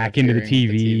trying to hack into the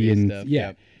TV and stuff,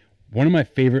 yeah. One of my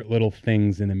favorite little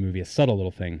things in the movie, a subtle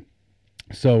little thing.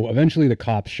 So eventually the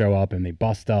cops show up and they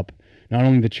bust up not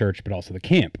only the church but also the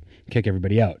camp, kick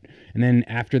everybody out. And then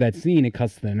after that scene, it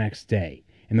cuts to the next day.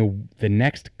 And the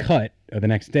next cut of the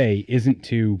next day isn't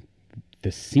to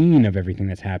the scene of everything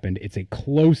that's happened. It's a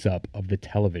close-up of the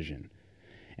television.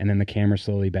 And then the camera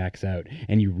slowly backs out.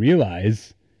 And you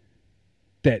realize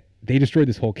that they destroyed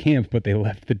this whole camp, but they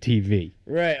left the TV.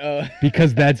 Right.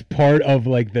 Because that's part of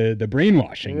like the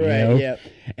brainwashing, right, you know? Yep.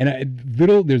 And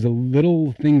there's a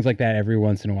little things like that every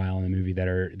once in a while in the movie that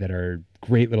are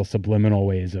great little subliminal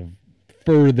ways of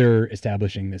further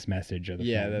establishing this message of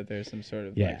the film. That there's some sort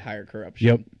of like higher corruption.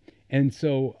 Yep. And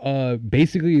so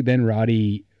basically then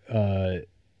Roddy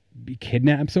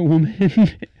kidnaps a woman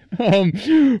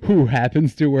who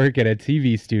happens to work at a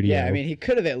TV studio. Yeah, I mean he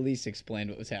could have at least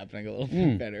explained what was happening a little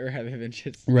bit better rather than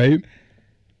just right.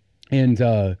 And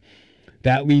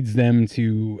that leads them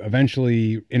to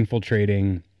eventually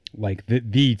infiltrating like the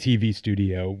TV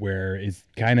studio, where is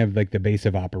kind of like the base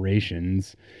of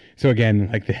operations. So again,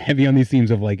 like the heavy on these themes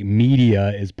of like media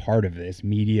is part of this.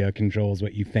 Media controls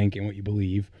what you think and what you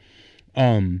believe.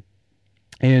 One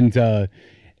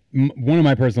of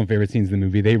my personal favorite scenes in the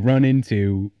movie, they run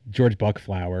into George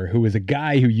Buckflower, who is a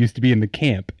guy who used to be in the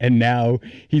camp, and now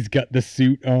he's got the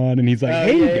suit on, and he's like,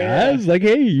 "Hey guys, like,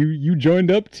 hey, you joined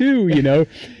up too," you know,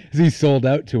 as he's sold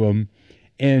out to him.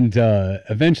 And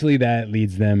eventually that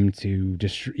leads them to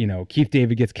just, Keith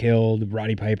David gets killed.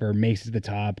 Roddy Piper makes it to the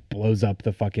top, blows up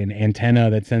the fucking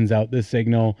antenna that sends out the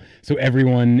signal. So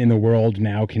everyone in the world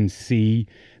now can see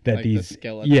that like these. The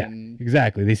skeleton. Yeah,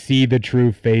 exactly. They see the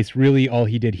true face. Really, all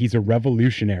he did, he's a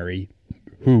revolutionary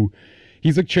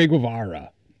he's like Che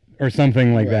Guevara or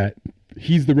something like that.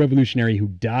 He's the revolutionary who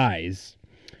dies,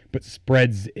 but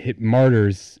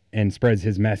martyrs and spreads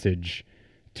his message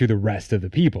to the rest of the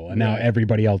people. And now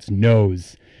everybody else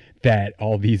knows that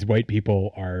all these white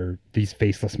people are these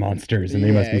faceless monsters and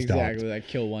they must be stopped. Exactly. Like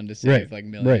kill one to save like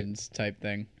millions type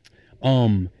thing.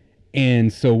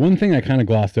 And so one thing I kind of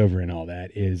glossed over in all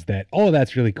that is that all of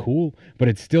that's really cool, but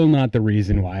it's still not the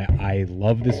reason why I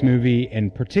love this movie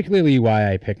and particularly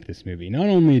why I picked this movie. Not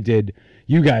only did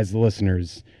you guys, the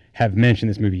listeners, have mentioned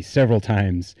this movie several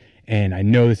times, and I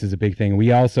know this is a big thing.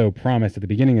 We also promised at the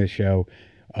beginning of the show,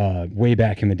 way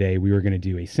back in the day, we were going to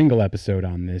do a single episode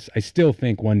on this. I still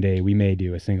think one day we may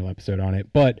do a single episode on it,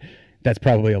 but that's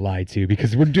probably a lie too,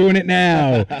 because we're doing it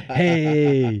now.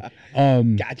 Hey.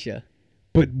 Gotcha.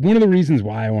 But one of the reasons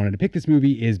why I wanted to pick this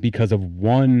movie is because of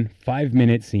one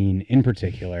 5-minute scene in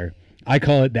particular. I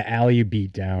call it the alley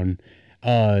beatdown.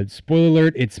 Spoiler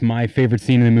alert, it's my favorite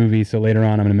scene in the movie, so later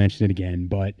on I'm going to mention it again.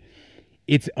 But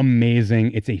it's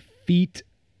amazing. It's a feat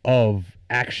of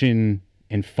action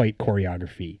and fight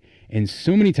choreography. And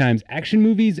so many times, action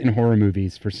movies and horror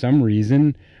movies, for some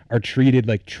reason, are treated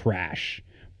like trash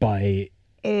by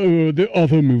the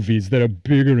other movies that are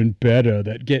bigger and better,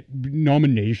 that get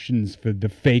nominations for the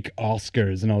fake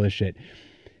Oscars and all this shit.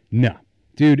 No.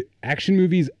 Dude, action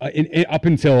movies, up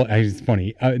until, it's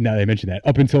funny, now that I mentioned that,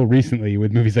 up until recently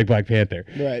with movies like Black Panther.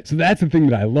 Right. So that's the thing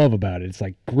that I love about it. It's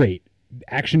like, great.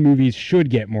 Action movies should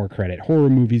get more credit. Horror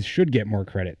movies should get more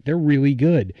credit. They're really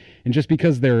good. And just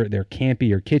because they're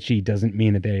campy or kitschy doesn't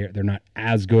mean that they're not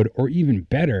as good or even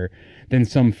better than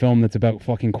some film that's about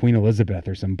fucking Queen Elizabeth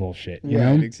or some bullshit. You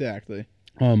know? Exactly.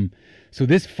 So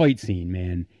this fight scene,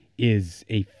 man, is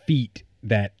a feat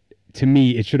that, to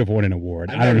me, it should have won an award.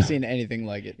 I've never seen anything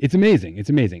like it. It's amazing. It's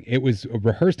amazing. It was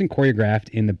rehearsed and choreographed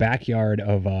in the backyard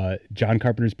of John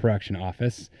Carpenter's production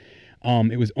office.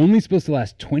 It was only supposed to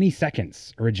last 20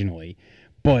 seconds originally,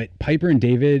 but Piper and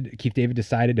Keith David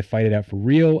decided to fight it out for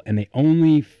real, and they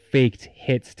only faked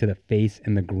hits to the face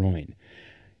and the groin.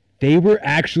 They were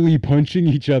actually punching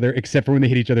each other, except for when they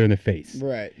hit each other in the face.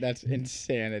 Right. That's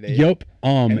insanity. Yep.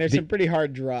 And there's some pretty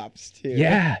hard drops, too.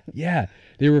 Yeah.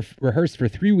 They were rehearsed for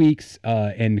 3 weeks,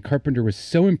 and Carpenter was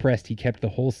so impressed he kept the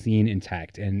whole scene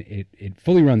intact, and it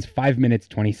fully runs 5 minutes,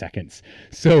 20 seconds.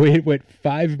 So it went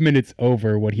 5 minutes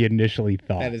over what he initially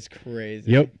thought. That is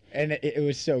crazy. Yep. And it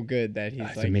was so good that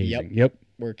he's like, amazing. Yep.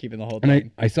 We're keeping the whole thing.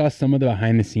 And I saw some of the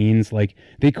behind the scenes, like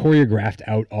they choreographed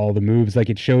out all the moves. Like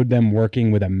it showed them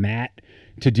working with a mat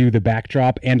to do the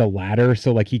backdrop and a ladder.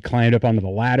 So like he climbed up onto the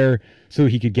ladder so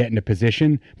he could get into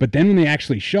position. But then when they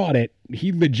actually shot it,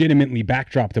 he legitimately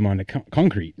backdropped him onto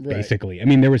concrete, basically. I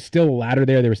mean, there was still a ladder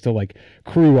there. There was still like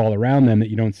crew all around them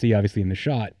that you don't see obviously in the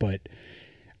shot. But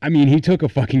I mean, he took a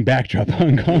fucking backdrop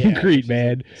on concrete,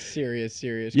 man. Serious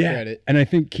credit. And I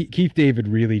think Keith David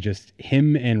really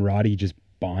him and Roddy just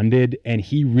bonded, and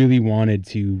he really wanted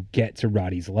to get to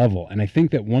Roddy's level. And I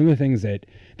think that one of the things that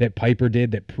Piper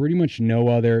did that pretty much no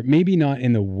other, maybe not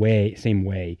in the same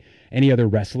way any other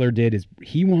wrestler did, is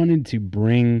he wanted to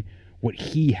bring what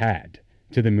he had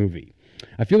to the movie.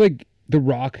 I feel like The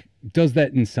Rock does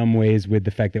that in some ways with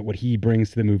the fact that what he brings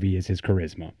to the movie is his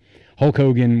charisma. Hulk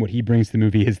Hogan, what he brings to the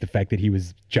movie is the fact that he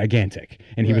was gigantic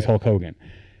and he was Hulk Hogan.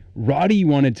 Roddy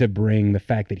wanted to bring the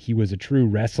fact that he was a true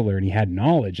wrestler and he had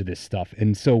knowledge of this stuff.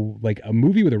 And so, like, a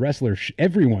movie with a wrestler,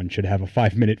 everyone should have a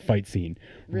 5-minute fight scene,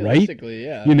 right? Realistically,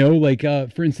 yeah. You know, like,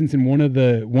 for instance, in one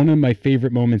of my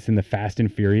favorite moments in the Fast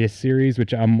and Furious series,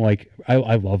 which I'm like,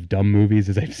 I love dumb movies,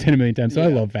 as I've said a million times, so I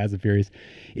love Fast and Furious,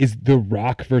 is The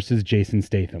Rock versus Jason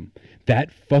Statham.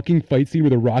 That fucking fight scene where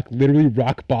The Rock literally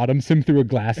rock bottoms him through a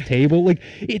glass table, like,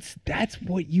 that's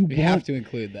what you want. You have to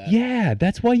include that. Yeah,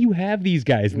 that's why you have these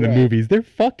guys in the movies. They're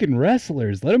fucking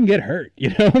wrestlers. Let them get hurt, you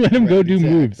know? Let them go do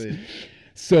moves.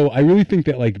 So I really think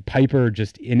that, like, Piper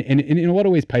just, in a lot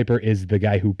of ways, Piper is the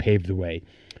guy who paved the way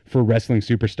for wrestling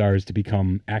superstars to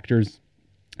become actors.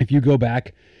 If you go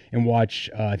back and watch,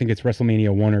 I think it's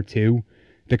WrestleMania 1 or 2,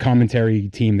 the commentary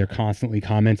team, they're constantly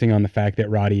commenting on the fact that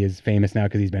Roddy is famous now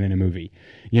because he's been in a movie,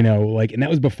 you know, like, and that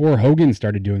was before Hogan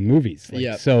started doing movies.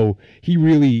 Like, so he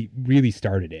really, really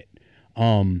started it.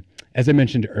 As I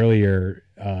mentioned earlier,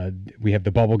 we have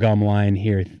the bubblegum line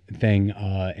here thing,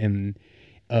 and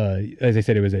as I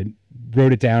said,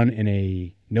 wrote it down in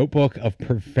a notebook of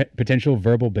potential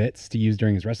verbal bits to use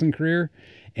during his wrestling career,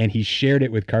 and he shared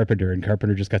it with Carpenter, and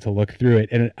Carpenter just got to look through it,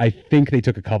 and I think they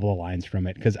took a couple of lines from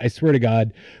it, because I swear to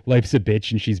God, Life's a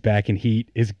Bitch and She's Back in Heat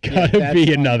is gotta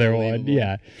be another one.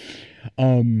 Yeah.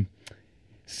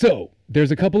 So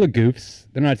there's a couple of goofs.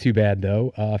 They're not too bad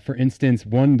though. For instance,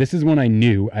 this is one I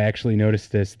knew. I actually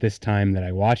noticed this time that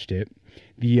I watched it.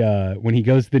 When he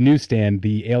goes to the newsstand,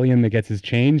 the alien that gets his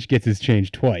change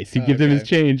twice. He gives him his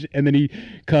change, and then he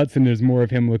cuts, and there's more of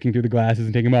him looking through the glasses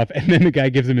and taking them off, and then the guy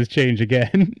gives him his change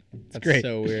again. That's great.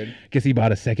 So weird. Guess he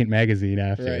bought a second magazine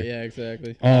after. Right, yeah,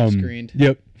 exactly. Off-screened.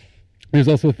 Yep. There's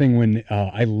also a thing when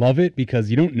I love it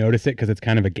because you don't notice it because it's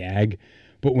kind of a gag.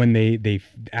 But when they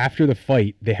after the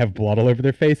fight, they have blood all over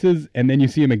their faces, and then you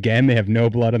see them again, they have no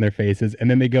blood on their faces,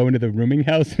 and then they go into the rooming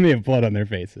house and they have blood on their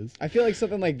faces. I feel like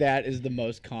something like that is the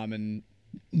most common,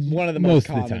 one of the most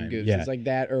common goofs. Yeah. It's like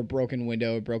that, or a broken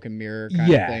window, a broken mirror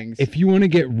kind of things. If you want to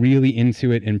get really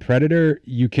into it in Predator,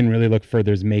 you can really look for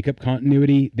there's makeup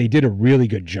continuity. They did a really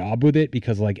good job with it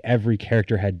because like every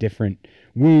character had different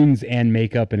wounds and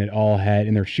makeup, and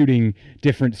and they're shooting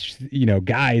different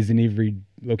guys in every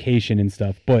location and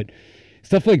stuff, but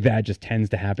stuff like that just tends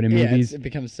to happen in movies. It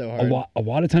becomes so hard. A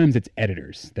lot of times it's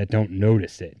editors that don't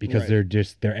notice it because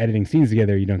they're editing scenes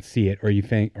together, you don't see it, or you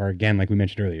think, or again, like we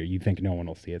mentioned earlier, you think no one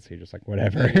will see it, so you're just like,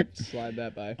 whatever. Slide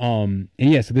that by. And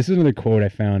yeah, so this is another quote I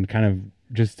found, kind of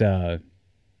just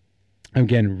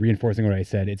again reinforcing what I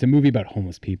said. It's a movie about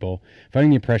homeless people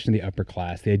fighting the oppression of the upper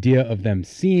class. The idea of them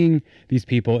seeing these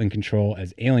people in control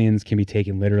as aliens can be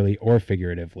taken literally or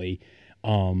figuratively.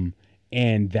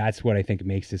 And that's what I think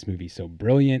makes this movie so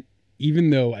brilliant, even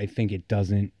though I think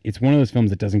it's one of those films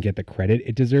that doesn't get the credit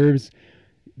it deserves,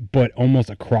 but almost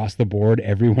across the board,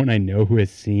 everyone I know who has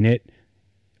seen it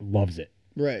loves it.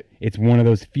 Right. It's one of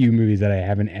those few movies that I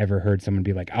haven't ever heard someone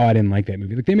be like, oh, I didn't like that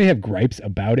movie. Like, they may have gripes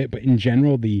about it, but in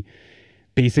general, the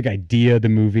basic idea of the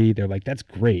movie, they're like, that's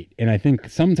great. And I think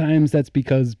sometimes that's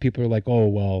because people are like, oh,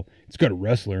 well, it's got a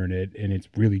wrestler in it and it's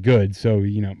really good. So,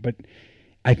 but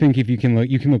I think if you can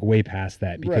look way past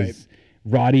that, because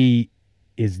Roddy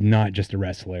is not just a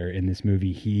wrestler in this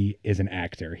movie. He is an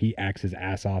actor. He acts his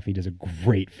ass off. He does a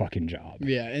great fucking job.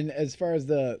 Yeah, and as far as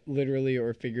the literally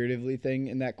or figuratively thing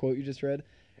in that quote you just read,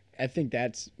 I think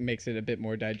that makes it a bit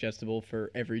more digestible for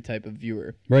every type of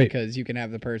viewer. Right. Because you can have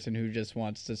the person who just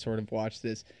wants to sort of watch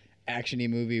this action-y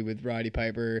movie with Roddy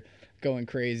Piper going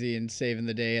crazy and saving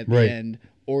the day at the end,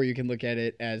 or you can look at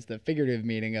it as the figurative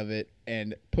meaning of it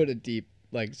and put a deep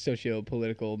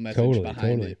socio-political message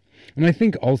behind it. And I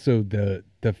think also the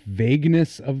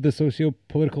vagueness of the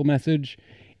socio-political message,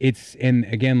 and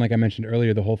again, like I mentioned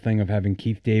earlier, the whole thing of having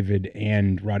Keith David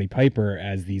and Roddy Piper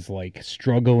as these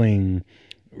struggling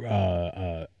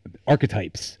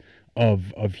archetypes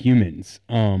of humans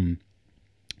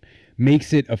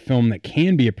makes it a film that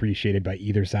can be appreciated by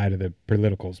either side of the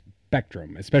political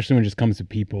spectrum, especially when it just comes to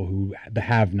people who the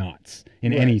have-nots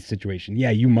in any situation. Yeah,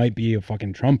 you might be a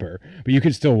fucking Trumper, but you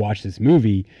could still watch this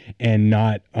movie and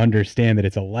not understand that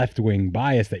it's a left-wing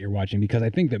bias that you're watching, because I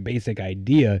think the basic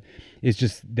idea is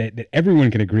just that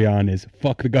everyone can agree on is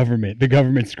fuck the government. The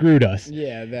government screwed us.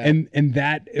 Yeah, that. And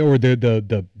that, or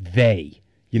the they.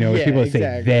 People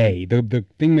say they, the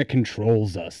thing that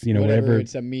controls us, whatever.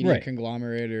 It's a media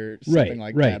conglomerate or something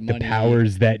like that. Money. The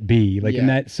powers that be. And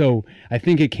that. So I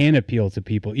think it can appeal to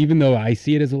people. Even though I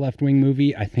see it as a left-wing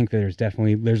movie, I think there's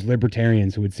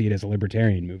libertarians who would see it as a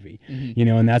libertarian movie. Mm-hmm.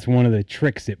 And that's one of the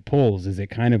tricks it pulls, is it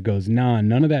kind of goes, nah,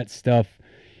 none of that stuff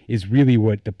is really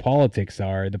what the politics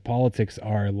are. The politics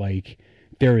are like,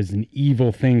 there is an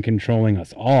evil thing controlling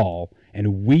us all,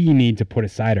 and we need to put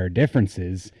aside our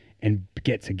differences and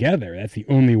get together. That's the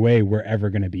only way we're ever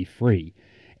going to be free.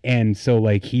 And so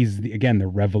he's again the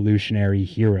revolutionary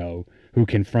hero who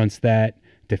confronts that,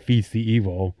 defeats the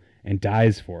evil, and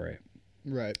dies for it.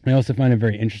 Right. I also find it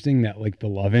very interesting that the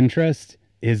love interest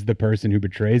is the person who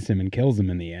betrays him and kills him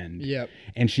in the end. Yep.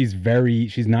 And she's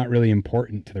not really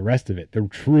important to the rest of it. The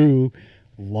true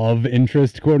love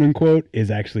interest, quote unquote,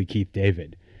 is actually Keith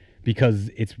David,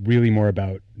 because it's really more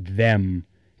about them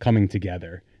coming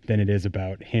together than it is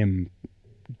about him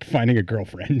finding a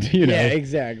girlfriend, Yeah,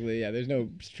 exactly. Yeah, there's no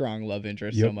strong love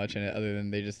interest so much in it, other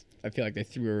than I feel like they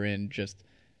threw her in just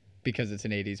because it's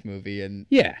an 80s movie, and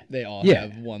they all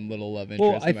have one little love interest.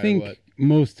 Well, I think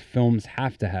most films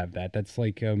have to have that. That's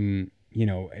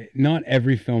not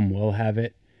every film will have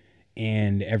it,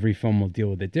 and every film will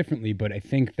deal with it differently, but I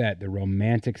think that the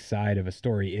romantic side of a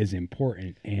story is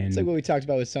important. And it's like what we talked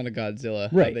about with Son of Godzilla.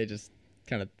 Right. How they just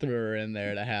kind of threw her in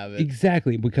there to have it.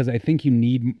 Exactly, because I think you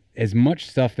need as much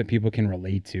stuff that people can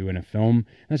relate to in a film.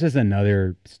 That's just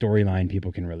another storyline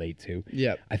people can relate to.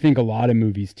 Yep. I think a lot of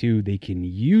movies too, they can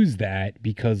use that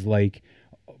because like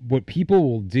what people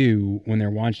will do when they're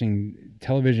watching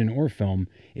television or film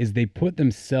is they put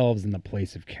themselves in the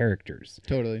place of characters.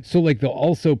 Totally. So like they'll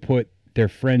also put their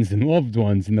friends and loved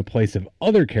ones in the place of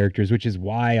other characters, which is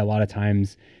why a lot of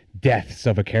times deaths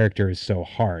of a character is so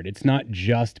hard. It's not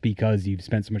just because you've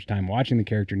spent so much time watching the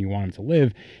character and you want him to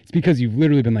live. It's because you've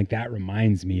literally been like, that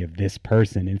reminds me of this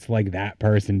person. It's like that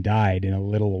person died in a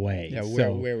little way. Yeah,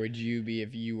 where would you be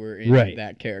if you were in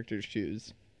that character's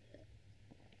shoes?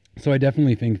 So I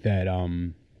definitely think that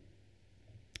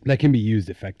that can be used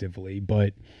effectively.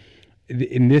 But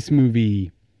in this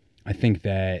movie, I think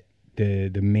that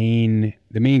the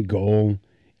main goal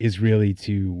is really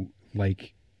to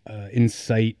like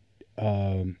incite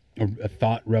a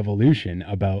thought revolution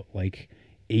about like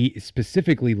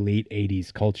specifically late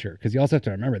 80s culture, because you also have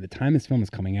to remember the time this film is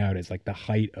coming out is like the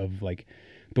height of like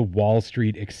the Wall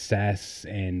Street excess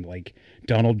and like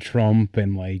Donald Trump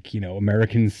and like, you know,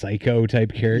 American Psycho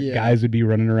type guys would be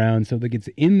running around. So like it's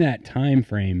in that time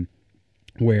frame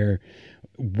where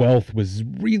wealth was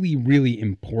really, really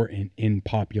important in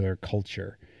popular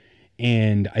culture.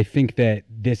 And I think that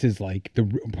this is like the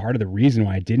part of the reason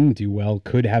why it didn't do well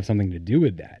could have something to do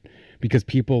with that, because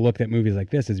people looked at movies like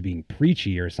this as being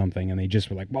preachy or something, and they just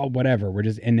were like, well, whatever.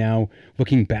 And now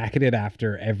looking back at it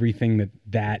after everything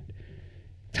that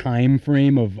time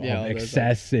frame of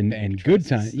excess and good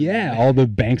time. Yeah, all the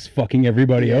banks fucking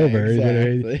everybody over.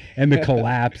 Exactly. And the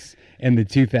collapse and the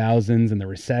 2000s and the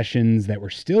recessions that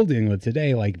we're still dealing with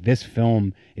today. Like this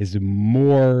film is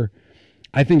more...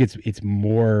 I think it's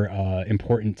more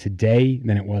important today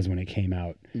than it was when it came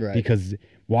out. Right. Because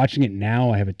watching it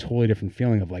now, I have a totally different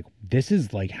feeling of like, this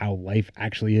is like how life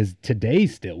actually is today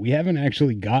still. We haven't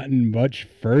actually gotten much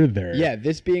further. Yeah,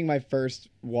 this being my first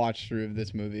watch through of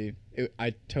this movie,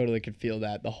 I totally could feel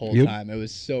that the whole time. It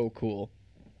was so cool.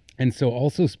 And so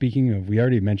also speaking of, we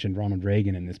already mentioned Ronald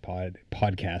Reagan in this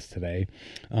podcast today.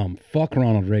 Fuck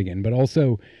Ronald Reagan. But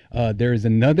also there is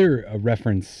another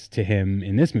reference to him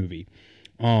in this movie.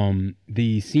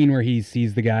 The scene where he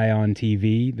sees the guy on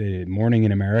TV, the Morning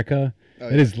in America,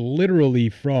 that is literally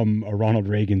from a Ronald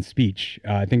Reagan speech.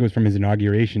 I think it was from his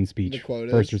inauguration speech, the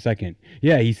quote first or second.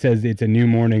 Yeah, he says it's a new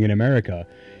morning in America.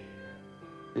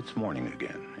 It's morning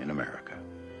again in America.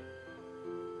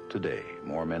 Today,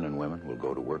 more men and women will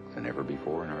go to work than ever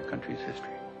before in our country's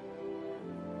history.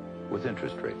 With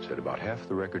interest rates at about half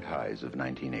the record highs of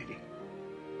 1980,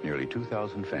 nearly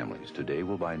 2,000 families today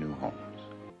will buy new homes.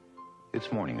 It's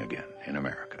morning again in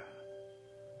America.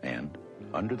 And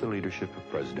under the leadership of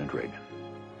President Reagan,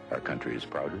 our country is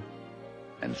prouder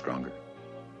and stronger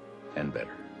and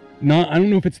better. I don't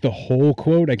know if it's the whole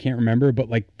quote, I can't remember, but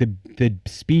like the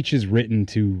speech is written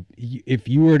to, if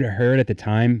you were to hear it at the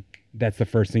time, that's the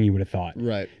first thing you would have thought.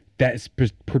 Right. That's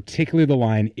particularly the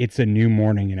line, "It's a new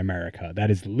morning in America." That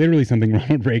is literally something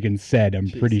Ronald Reagan said, I'm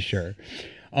pretty sure.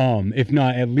 If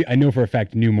not, at least I know for a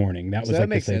fact, "New Morning." That was like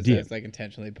makes this sense. idea. It's like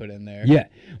intentionally put in there. Yeah,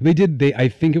 I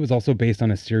think it was also based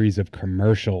on a series of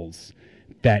commercials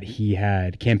that he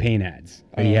had, campaign ads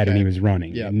that he had when he was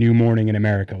running. Yep. "New Morning in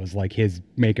America" was like his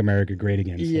 "Make America Great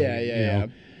Again" slogan, Yeah.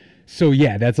 So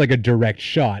yeah, that's like a direct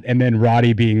shot. And then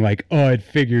Roddy being like, "Oh, it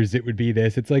figures it would be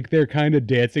this." It's like they're kind of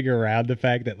dancing around the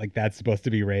fact that like that's supposed to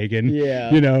be Reagan.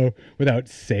 Yeah. Without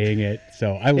saying it.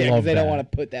 So I love that. They don't want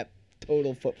to put that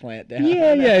total foot plant down.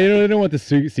 Yeah. They don't want the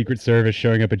Secret Service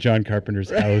showing up at John Carpenter's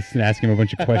house and asking him a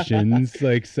bunch of questions.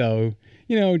 Like, so,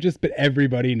 but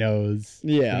everybody knows.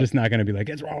 Yeah. They're just not going to be like,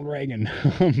 "It's Ronald Reagan."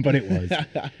 But it was.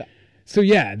 So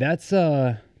yeah, that's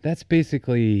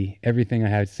basically everything I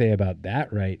have to say about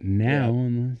that right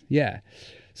now. Yeah.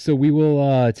 So we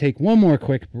will take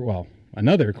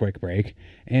another quick break,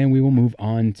 and we will move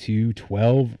on to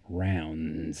 12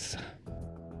 rounds.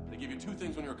 They give you two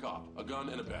things when you're a cop, a gun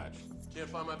and a badge. Can't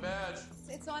find my badge.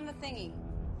 It's on the thingy.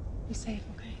 You safe,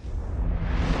 okay?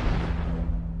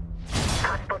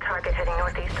 Possible target heading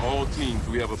northeast. All teams,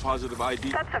 we have a positive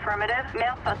ID. That's affirmative.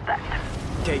 Male suspect.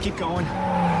 Okay, keep going.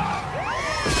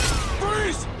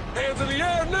 Freeze! Hands in the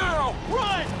air now!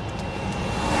 Run!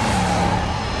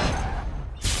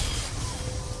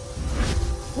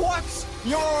 What's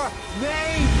your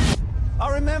name?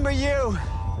 I'll remember you.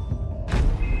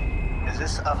 Is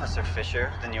this Officer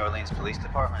Fisher, the New Orleans Police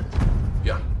Department?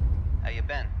 Yeah. How you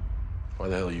been? Why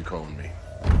the hell are you calling me?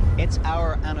 It's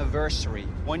our anniversary.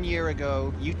 1 year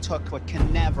ago, you took what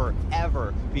can never,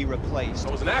 ever be replaced.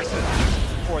 That was an accident.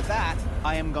 For that,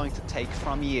 I am going to take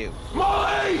from you.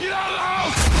 Molly! Get out of the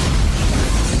house!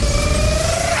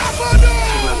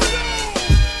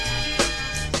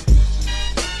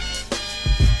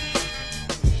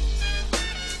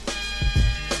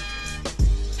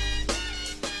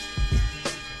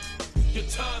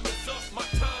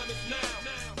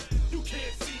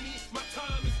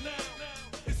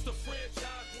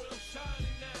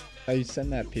 You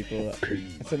send that people. I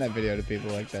send that video to people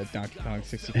like that. Donkey Kong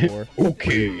 64.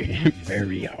 Okay,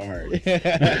 very hard.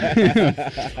 Yeah,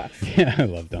 I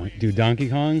love Donkey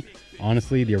Kong.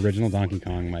 Honestly, the original Donkey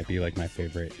Kong might be like my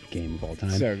favorite game of all time.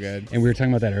 So good. And we were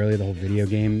talking about that earlier, the whole video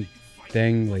game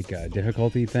thing, like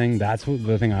difficulty thing. That's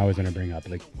the thing I was going to bring up.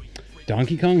 Like,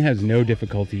 Donkey Kong has no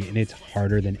difficulty, and it's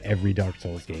harder than every Dark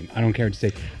Souls game. I don't care what to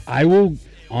say. I will,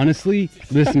 honestly,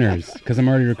 listeners, because I'm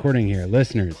already recording here,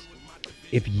 listeners,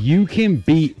 if you can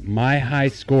beat my high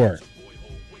score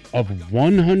of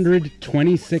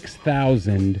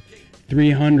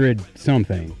 126,300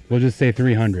 something, we'll just say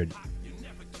 300,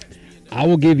 I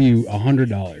will give you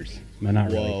 $100. No,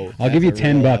 not really. I'll give you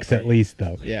 $10 at least,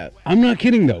 though. Yeah. I'm not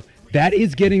kidding, though. That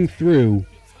is getting through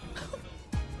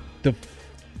the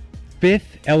 5th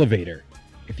elevator.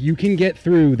 If you can get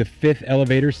through the 5th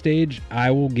elevator stage,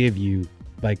 I will give you,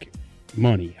 like,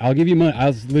 money. I'll give you money.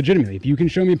 Legitimately, if you can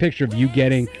show me a picture of you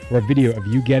getting, or a video of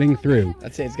you getting through.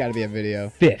 I'd say it's got to be a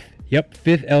video. 5th. Yep,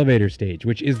 5th elevator stage,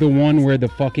 which is the one where the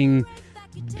fucking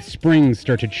springs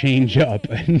start to change up.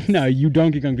 No, you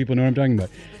Donkey Kong people know what I'm talking about.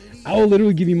 I will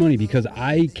literally give you money because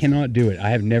I cannot do it. I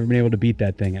have never been able to beat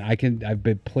that thing. And I've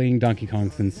been playing Donkey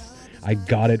Kong since I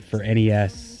got it for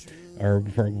NES or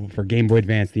for Game Boy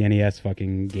Advance, the NES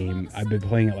fucking game. I've been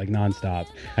playing it like nonstop.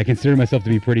 I consider myself to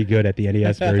be pretty good at the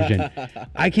NES version.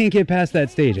 I can't get past that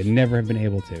stage. I never have been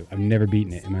able to. I've never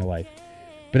beaten it in my life.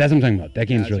 But that's what I'm talking about. That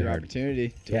game's really hard.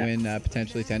 Opportunity to win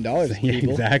potentially $10. Yeah,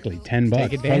 exactly. $10.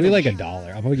 Probably like $1.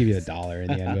 I'll probably give you $1 in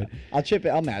the end. But I'll chip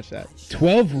it. I'll match that.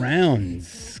 12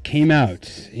 Rounds came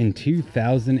out in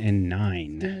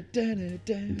 2009.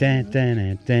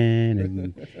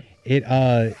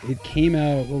 It came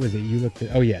out. What was it? You looked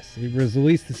at. Oh yes, it was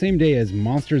released the same day as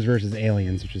Monsters vs.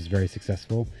 Aliens, which was very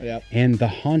successful. Yep. And The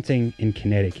Haunting in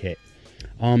Connecticut.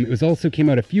 It was also came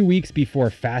out a few weeks before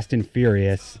Fast and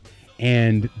Furious.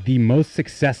 And the most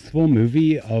successful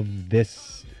movie of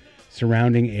this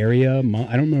surrounding area,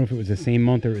 I don't know if it was the same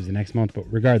month or it was the next month, but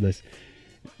regardless,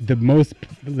 the most,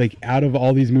 like, out of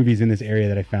all these movies in this area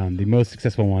that I found, the most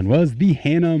successful one was the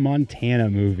Hannah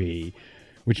Montana movie,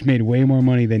 which made way more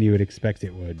money than you would expect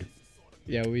it would.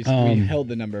 Yeah, we held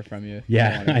the number from you.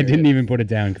 Yeah, I didn't even put it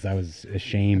down because I was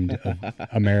ashamed of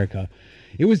America.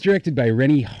 It was directed by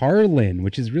Rennie Harlin,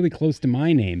 which is really close to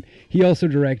my name. He also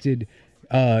directed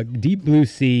Deep Blue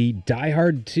Sea, Die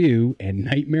Hard 2, and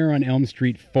Nightmare on Elm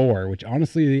Street 4, which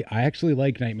honestly, I actually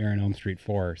like Nightmare on Elm Street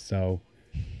 4, so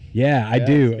yeah, I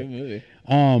do. It's a good movie.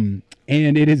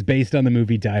 And it is based on the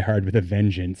movie Die Hard with a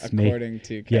Vengeance. According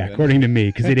to Kevin. Yeah, according to me,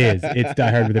 because it is. It's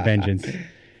Die Hard with a Vengeance.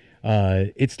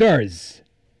 It stars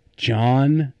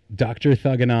John, Dr.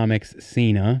 Thugonomics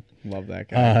Cena. Love that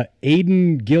guy.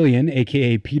 Aidan Gillian,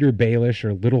 a.k.a. Peter Baelish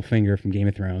or Littlefinger from Game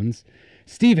of Thrones.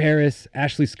 Steve Harris,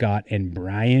 Ashley Scott, and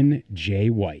Brian J.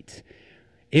 White.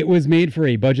 It was made for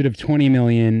a budget of $20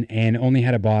 million and only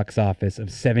had a box office of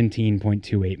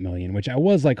 $17.28 million, which I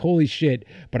was like, holy shit,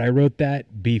 but I wrote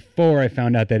that before I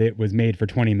found out that it was made for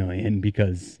 $20 million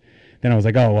because then I was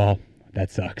like, oh, well, that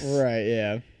sucks. Right,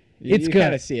 yeah. You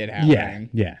gotta see it happening.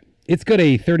 Yeah. It's got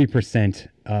a 30%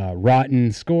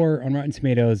 rotten score on Rotten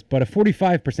Tomatoes, but a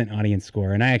 45% audience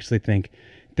score, and I actually think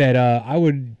that I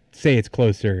would say it's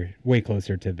way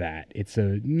closer to that. It's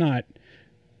not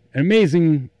an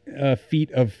amazing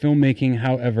feat of filmmaking.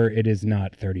 However, it is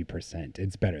not 30%.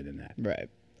 It's better than that. Right.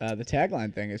 The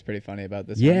tagline thing is pretty funny about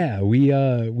this one. Yeah, we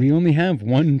only have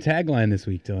one tagline this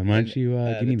week, Dylan. Why don't you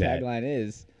give me that? The tagline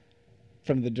is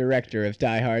from the director of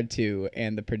Die Hard 2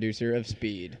 and the producer of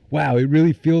Speed. Wow, it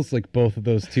really feels like both of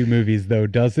those two movies, though,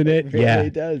 doesn't it? It really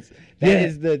does. That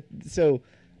is so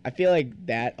I feel like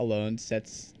that alone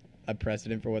sets a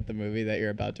precedent for what the movie that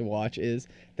you're about to watch is,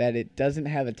 that it doesn't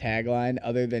have a tagline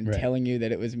other than telling you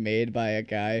that it was made by a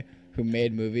guy who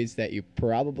made movies that you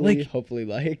probably hopefully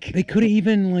like. They could have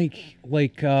even they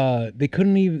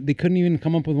couldn't even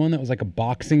come up with one that was like a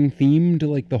boxing themed,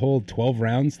 like the whole 12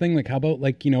 rounds thing. Like, how about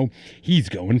he's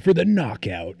going for the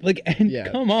knockout?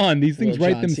 Come on, these things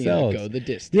write John themselves. Cena go the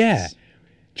distance. Yeah,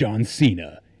 John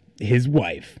Cena, his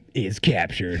wife is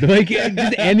captured.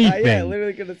 Just anything. Yeah, I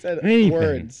literally could have said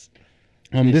words.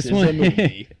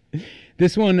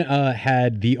 This one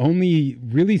had the only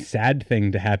really sad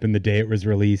thing to happen the day it was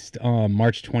released,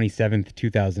 March 27th,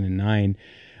 2009.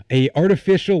 A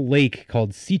artificial lake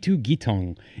called Situ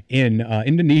Gitong in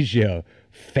Indonesia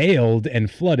failed and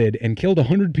flooded and killed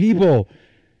 100 people.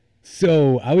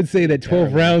 So I would say that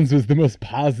 12 rounds was the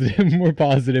more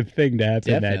positive thing to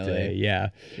happen that day. Yeah.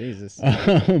 Jesus.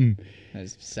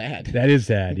 That's sad. That is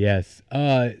sad, yes.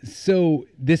 So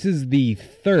this is the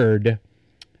third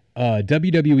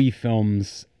WWE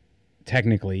Films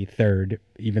technically third,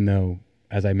 even though,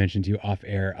 as I mentioned to you off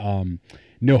air,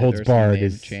 No Holds Barred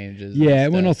is changes. Yeah,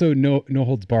 and also No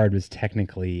Holds Barred was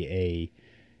technically a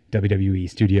WWE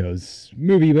Studios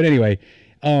movie, but anyway,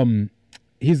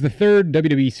 he's the third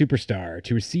WWE superstar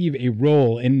to receive a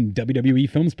role in WWE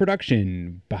Films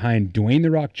production, behind Dwayne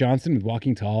 "The Rock" Johnson with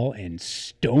Walking Tall and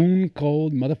Stone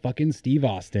Cold motherfucking Steve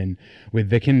Austin with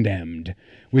The Condemned,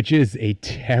 which is a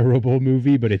terrible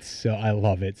movie, but I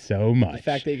love it so much. The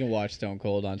fact that you can watch Stone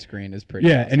Cold on screen is pretty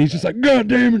Yeah, awesome, and he's just like, God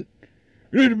damn it,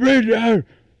 you need to bring it out.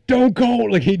 Stone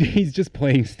Cold. Like he's just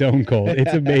playing Stone Cold.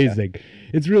 It's amazing.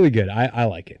 It's really good. I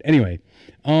like it. Anyway,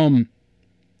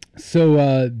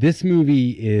 so this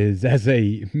movie is, as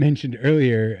I mentioned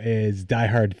earlier, is Die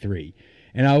Hard 3.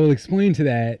 And I will explain to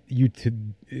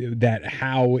that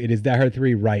how it is Die Hard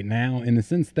 3 right now, in the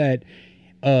sense that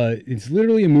it's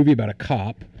literally a movie about a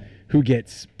cop who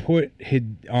gets put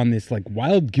on this like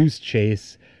wild goose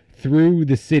chase through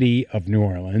the city of New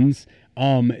Orleans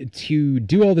to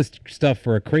do all this stuff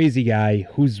for a crazy guy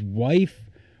whose wife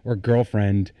or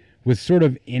girlfriend was sort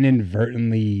of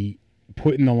inadvertently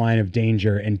put in the line of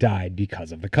danger and died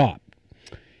because of the cop.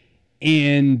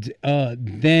 And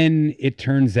then it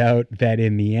turns out that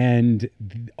in the end,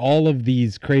 all of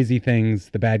these crazy things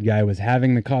the bad guy was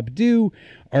having the cop do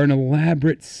are an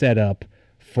elaborate setup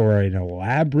for an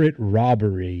elaborate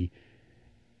robbery.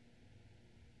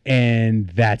 And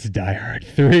that's Die Hard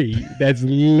 3. That's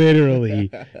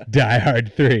literally Die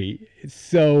Hard 3.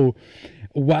 So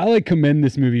while I commend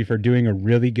this movie for doing a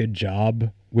really good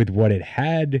job with what it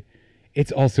had,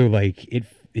 it's also like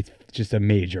it's just a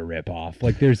major ripoff.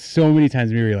 Like there's so many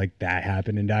times where you're like, that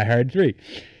happened in Die Hard 3.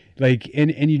 Like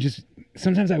and you just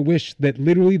sometimes I wish that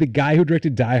literally the guy who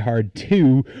directed Die Hard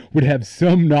 2 would have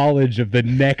some knowledge of the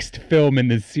next film in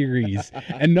the series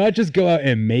and not just go out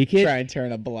and make it. Try and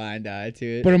turn a blind eye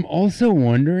to it. But I'm also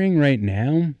wondering right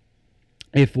now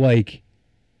if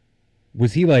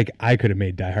was he like, I could have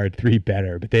made Die Hard 3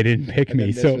 better, but they didn't pick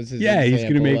me. So yeah, he's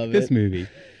going to make this movie.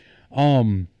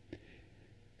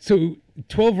 So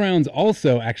 12 Rounds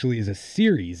also actually is a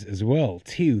series as well,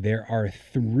 too. There are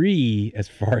 3, as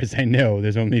far as I know.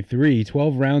 There's only 3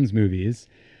 12 Rounds movies.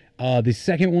 The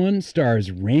second one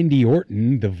stars Randy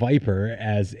Orton, the Viper,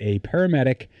 as a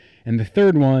paramedic. And the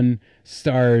third one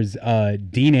stars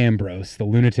Dean Ambrose, the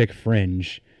lunatic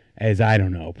fringe, as, I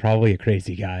don't know, probably a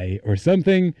crazy guy or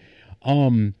something.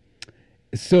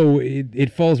 So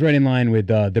it falls right in line with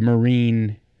The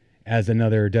Marine, as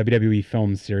another WWE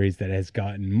film series that has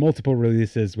gotten multiple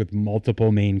releases with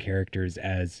multiple main characters,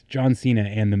 as John Cena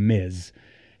and The Miz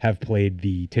have played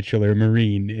the titular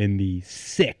Marine in the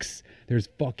 6. There's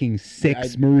fucking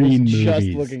 6 Marine movies. Just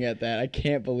looking at that, I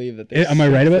can't believe that. Am I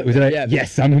right about it? Was it? Yeah,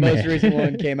 yes, I'm the most recent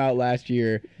one came out last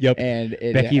year. Yep. And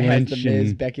it Becky has Lynch The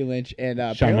Miz, Becky Lynch,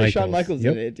 and Shawn Michaels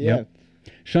yep. in it. Yeah. Yep.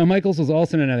 Shawn Michaels was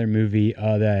also in another movie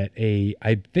that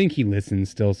I think he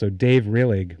listens still. So Dave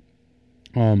Rillig,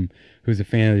 who's a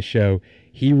fan of the show,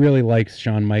 he really likes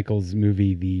Shawn Michaels'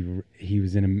 movie.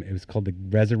 It was called The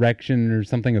Resurrection or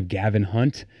something of Gavin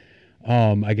Hunt.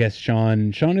 I guess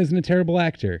Shawn isn't a terrible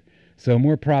actor, so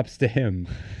more props to him.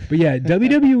 But yeah,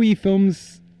 WWE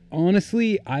films,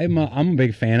 honestly, I'm a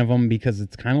big fan of them because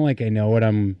it's kind of like I know what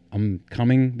I'm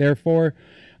coming there for.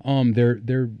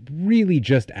 They're really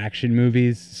just action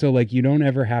movies, so like you don't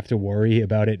ever have to worry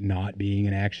about it not being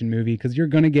an action movie because you're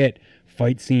gonna get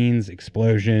fight scenes,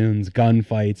 explosions,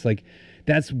 gunfights. Like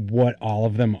that's what all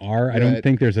of them are. Right. I don't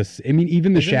think there's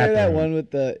even the Isn't Chaperone. There that one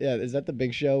with is that the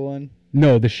Big Show one?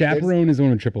 No, the Chaperone is the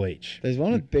one with Triple H. There's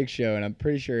one with Big Show, and I'm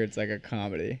pretty sure it's like a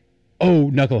comedy. Oh,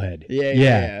 Knucklehead.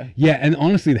 Yeah. And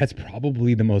honestly, that's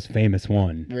probably the most famous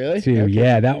one. Really? Too. Okay.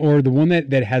 Yeah, that or the one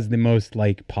that has the most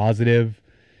like positive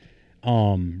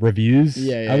reviews.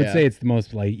 I would say it's the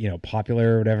most like,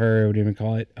 popular or whatever I would even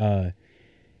call it.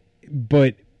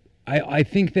 But I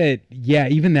think that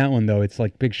even that one though, it's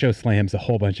like Big Show slams a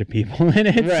whole bunch of people in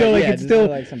it. Right, so like it's still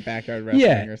like some backyard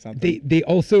wrestling or something. They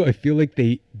also, I feel like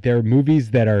they're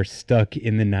movies that are stuck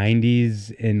in the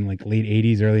 90s and like late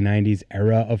 80s, early 90s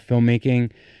era of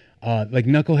filmmaking. Like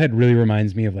Knucklehead really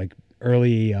reminds me of like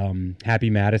early Happy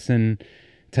Madison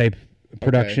type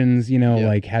productions,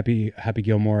 like Happy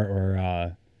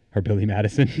Gilmore or Billy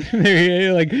Madison.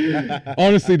 Like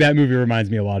honestly, that movie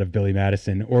reminds me a lot of Billy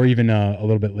Madison, or even a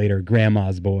little bit later,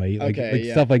 Grandma's Boy,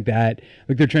 stuff like that.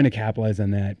 Like they're trying to capitalize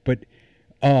on that, but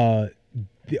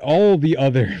all the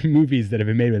other movies that have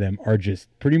been made with them are just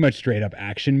pretty much straight up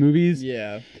action movies.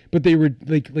 Yeah, but they were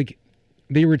like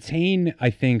they retain, I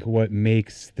think, what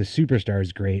makes the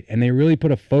superstars great, and they really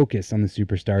put a focus on the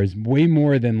superstars way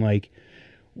more than like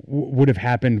would have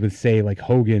happened with, say, like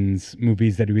Hogan's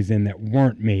movies that he was in that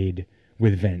weren't made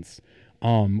with Vince,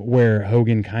 where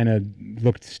Hogan kind of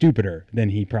looked stupider than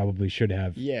he probably should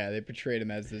have. Yeah, they portrayed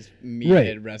him as this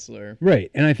meathead wrestler.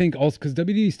 Right, and I think also because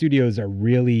WWE Studios are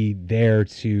really there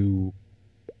to,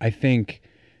 I think,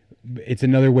 it's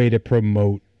another way to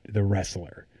promote the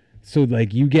wrestler. So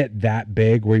like you get that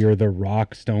big where you're The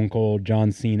Rock, Stone Cold,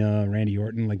 John Cena, Randy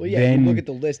Orton. Like well, yeah, then you look at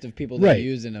the list of people they're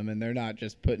using them, and they're not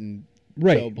just putting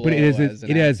Joe Blow but it is as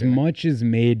an it as actor. much is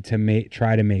made to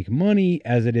try to make money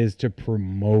as it is to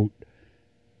promote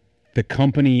the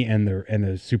company and the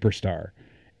superstar,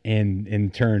 and in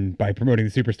turn by promoting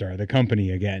the superstar, the company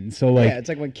again. So like yeah, it's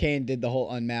like when Kane did the whole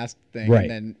unmasked thing, Right.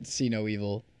 and then See No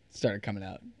Evil started coming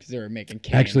out because they were making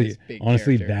Kane actually, this big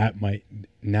honestly, character. that might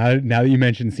now that you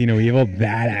mentioned See No Evil,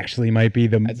 that actually might be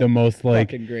the most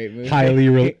like fucking great movie.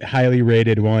 highly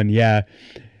rated one. Yeah,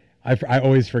 I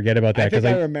always forget about that I think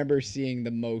because I remember seeing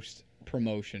the most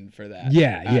promotion for that.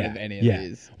 Out of any of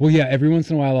these. Well, yeah. Every once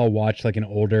in a while, I'll watch like an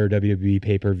older WWE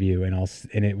pay-per-view,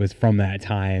 and it was from that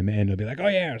time, and it'll be like, oh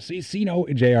yeah, see no.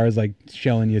 JR is like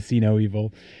shelling you, See No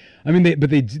Evil. I mean,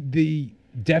 they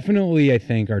definitely, I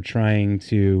think, are trying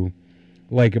to,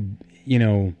 like, you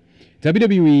know,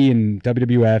 WWE and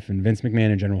WWF and Vince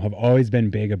McMahon in general have always been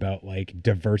big about like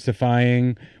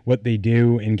diversifying what they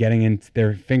do and getting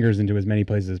their fingers into as many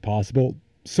places as possible.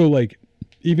 So like,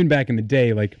 even back in the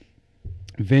day, like,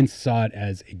 Vince saw it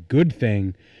as a good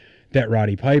thing that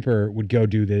Roddy Piper would go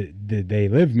do the They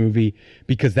Live movie,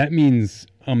 because that means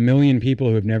a million people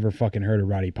who have never fucking heard of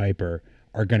Roddy Piper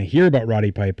are going to hear about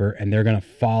Roddy Piper, and they're going to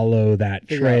follow that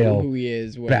Figure out trail who he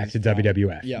is, where back he's to from.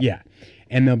 WWF. Yep. Yeah.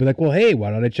 And they'll be like, well, hey, why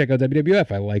don't I check out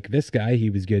WWF? I like this guy. He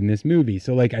was good in this movie.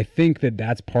 So like, I think that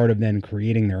that's part of then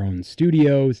creating their own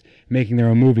studios, making their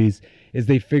own movies, is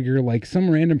they figure like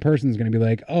some random person's going to be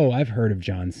like, oh, I've heard of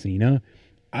John Cena.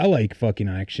 I like fucking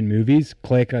action movies.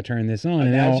 Click, I turn this on.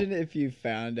 Imagine if you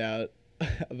found out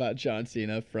about John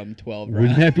Cena from 12 Rounds.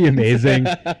 Wouldn't that be amazing?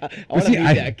 I want to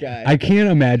meet that guy. I can't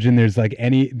imagine there's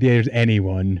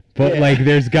anyone, but like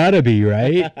there's gotta be,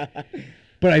 right?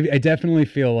 But I definitely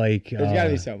feel like There's got to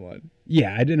be someone.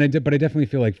 Yeah, but I definitely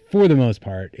feel like for the most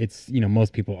part, it's, you know,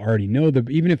 most people already know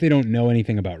even if they don't know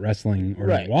anything about wrestling or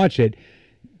don't watch it,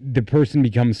 the person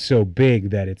becomes so big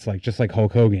that it's like, just like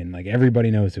Hulk Hogan, like everybody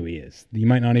knows who he is. You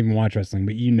might not even watch wrestling,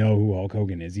 but you know who Hulk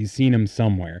Hogan is. You've seen him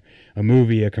somewhere, a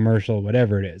movie, a commercial,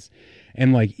 whatever it is.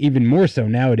 And like even more so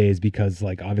nowadays, because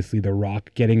like obviously The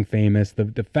Rock getting famous,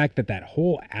 the fact that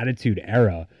whole Attitude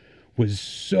Era was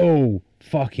so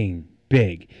fucking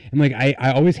big. And like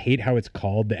I always hate how it's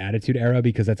called the Attitude Era,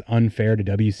 because that's unfair to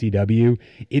WCW.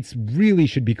 It's really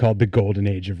should be called the Golden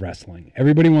Age of wrestling.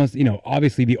 Everybody wants, you know,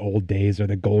 obviously the old days are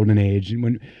the golden age,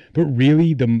 but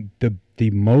really the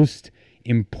most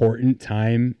important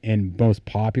time and most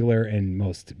popular and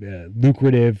most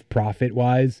lucrative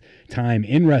profit-wise time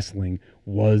in wrestling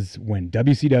was when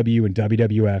WCW and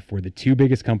WWF were the two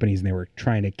biggest companies, and they were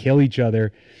trying to kill each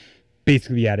other.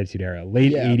 Basically the Attitude Era,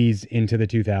 late 80s into the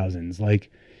 2000s,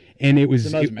 like, and it was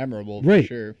the most memorable, right? For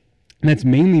sure. And that's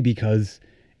mainly because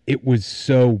it was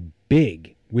so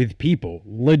big with people.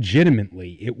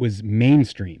 Legitimately, it was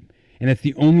mainstream, and that's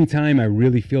the only time I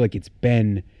really feel like it's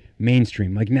been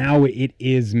mainstream. Like now, it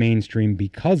is mainstream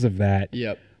because of that.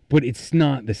 Yep. But it's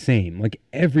not the same. Like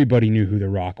everybody knew who The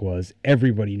Rock was.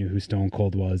 Everybody knew who Stone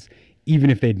Cold was,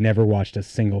 even if they'd never watched a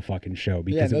single fucking show,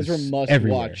 because those it was were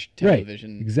everywhere. must-watch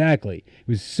television. Right, exactly. It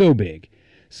was so big.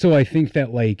 So I think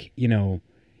that, like, you know,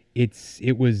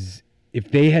 it was,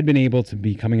 if they had been able to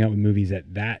be coming out with movies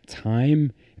at that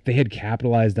time, if they had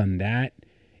capitalized on that,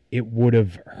 it would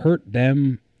have hurt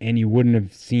them, and you wouldn't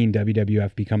have seen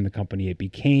WWF become the company it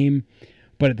became.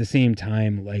 But at the same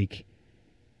time, like,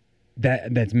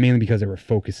 that's mainly because they were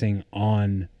focusing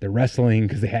on the wrestling,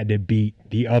 because they had to beat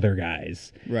the other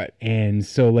guys. Right. And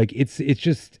so like it's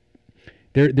just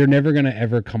they're never gonna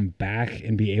ever come back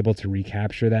and be able to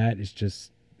recapture that.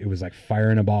 It was like fire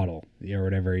in a bottle or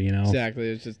whatever, you know. Exactly.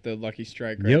 It's just the lucky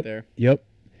strike right there. Yep.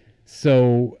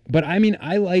 So, but I mean,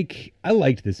 I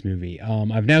liked this movie.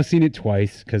 I've now seen it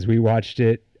twice because we watched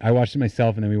it. I watched it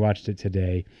myself, and then we watched it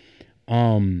today.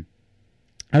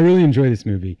 I really enjoy this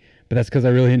movie, but that's because I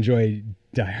really enjoy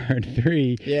Die Hard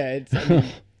 3. Yeah,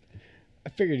 I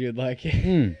figured you'd like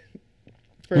it.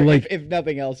 Well, like, if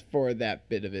nothing else, for that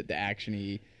bit of it, the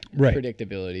action-y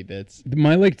predictability bits.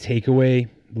 My like takeaway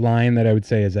line that I would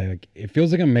say is that, like, it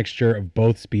feels like a mixture of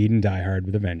both Speed and Die Hard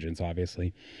with a Vengeance,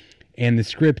 obviously. And the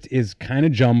script is kind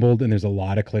of jumbled, and there's a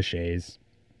lot of cliches.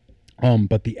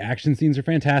 But the action scenes are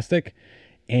fantastic.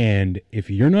 And if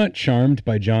you're not charmed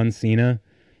by John Cena,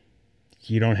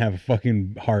 you don't have a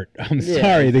fucking heart. I'm Yeah,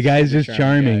 sorry. he's The guy's super just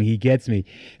charming charming. guy. He gets me.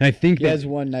 And I think He has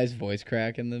one nice voice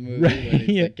crack in the movie Right, when he's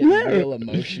yeah. like getting real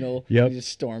emotional. Yep. He just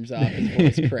storms off,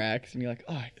 his voice cracks, and you're like,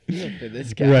 oh, I feel for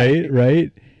this guy.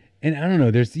 Right. And I don't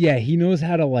know, he knows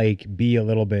how to like be a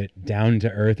little bit down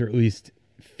to earth, or at least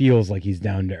feels like he's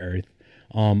down to earth.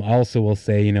 I also will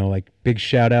say, like, big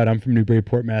shout out. I'm from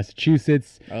Newburyport,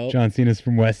 Massachusetts. Oh. John Cena's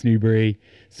from West Newbury.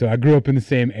 So I grew up in the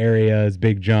same area as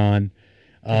Big John.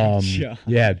 John.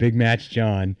 Yeah, Big Match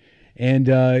John. And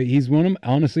he's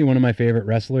honestly one of my favorite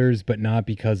wrestlers, but not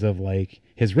because of like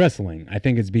his wrestling. I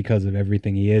think it's because of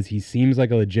everything he is. He seems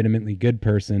like a legitimately good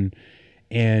person,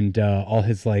 and all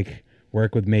his like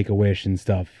work with Make-A-Wish and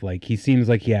stuff. Like, he seems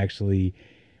like he actually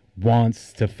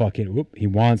wants to he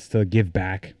wants to give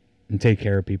back and take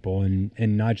care of people, and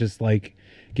not just like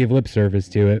give lip service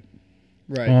to it.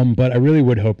 Right. But I really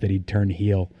would hope that he'd turn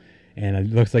heel, and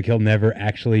it looks like he'll never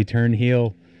actually turn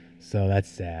heel, so that's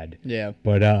sad. Yeah.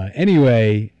 But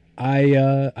anyway,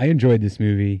 I enjoyed this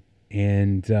movie,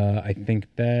 and I think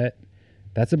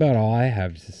that's about all I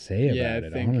have to say about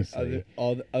it, honestly.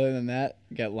 Other than that,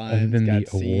 got lines, Other than got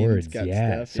the scenes, awards, got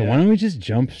yeah. stuff. So why don't we just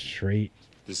jump straight?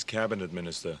 This cabinet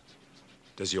minister,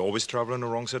 does he always travel on the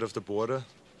wrong side of the border?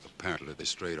 Apparently they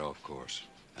strayed off course,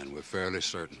 and we're fairly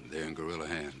certain they're in guerrilla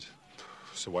hands.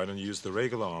 So why don't you use the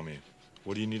regular army?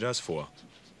 What do you need us for?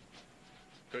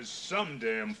 Because some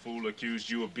damn fool accused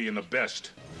you of being the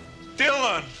best.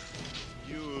 Dylan!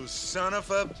 You son of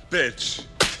a bitch!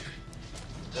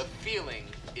 The feeling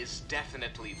is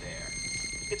definitely there.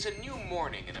 It's a new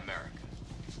morning in America.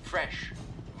 Fresh,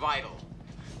 vital.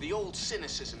 The old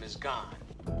cynicism is gone.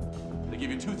 They give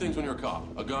you two things when you're a cop,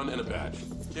 a gun and a badge.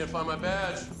 Can't find my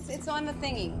badge. It's on the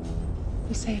thingy.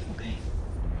 You safe, okay?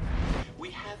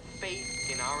 We have faith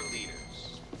in our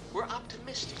leaders. We're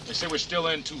optimistic. They say we're still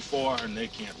in too far and they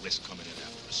can't risk coming in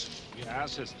after us. Your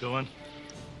assets, Dylan.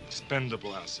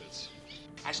 Expendable assets.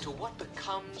 As to what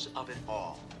becomes of it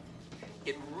all,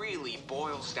 it really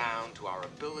boils down to our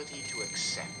ability to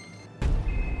accept.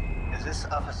 Is this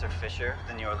Officer Fisher,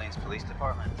 the New Orleans Police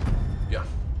Department? Yeah.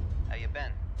 How you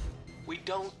been? We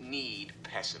don't need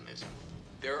pessimism.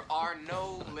 There are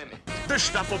no limits. This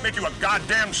stuff will make you a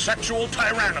goddamn sexual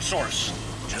tyrannosaurus.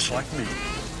 Just like me.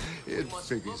 It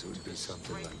figures it would be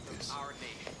something like this. Our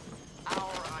nation,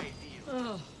 our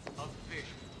ideal of vision.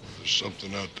 There's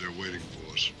something out there waiting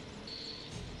for us.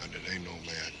 And it ain't no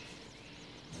man.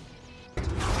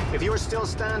 If you are still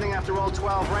standing after all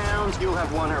 12 rounds, you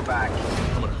have won her back.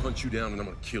 I'm gonna hunt you down and I'm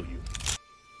gonna kill you.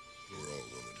 We're all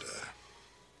gonna die.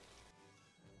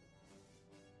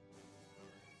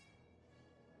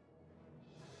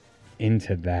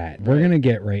 Into that, we're gonna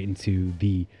get right into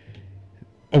the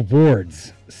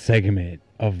awards segment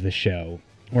of the show,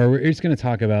 where we're just gonna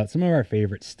talk about some of our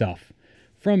favorite stuff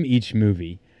from each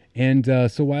movie. And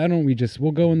so why don't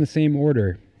we'll go in the same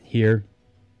order here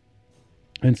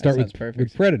and start with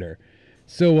Predator.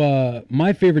 So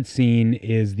my favorite scene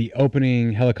is the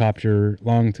opening helicopter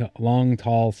long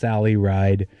tall Sally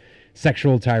ride,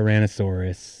 sexual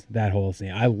Tyrannosaurus, that whole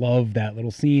scene. I love that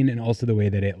little scene, and also the way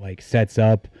that it like sets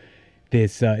up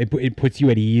this it puts you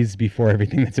at ease before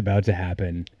everything that's about to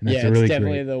happen. And that's it's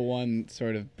definitely the one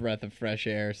sort of breath of fresh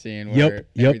air scene where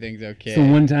everything's okay. So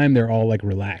one time they're all like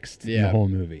relaxed in the whole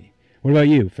movie. What about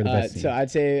you for the best scene? So I'd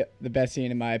say the best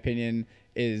scene in my opinion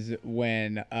is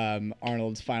when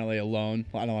Arnold's finally alone.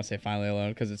 Well, I don't want to say finally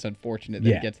alone because it's unfortunate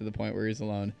that he gets to the point where he's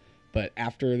alone. But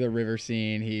after the river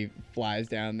scene, he flies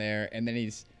down there and then he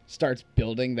starts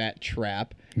building that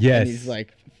trap. Yes. And he's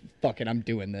like, fuck it, I'm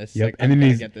doing this. Yep. Like, And I'm then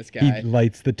gonna get this guy. he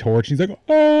lights the torch. And he's like,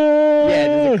 oh! Yeah,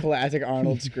 there's a classic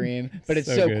Arnold scream. But it's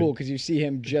so good. cool because you see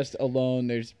him just alone.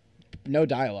 There's no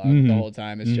dialogue the whole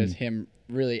time. It's just him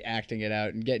really acting it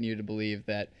out and getting you to believe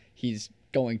that he's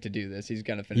going to do this. He's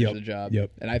going to finish the job. Yep.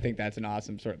 And I think that's an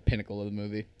awesome sort of pinnacle of the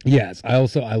movie. Yes. I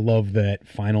love that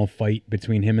final fight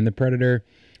between him and the Predator.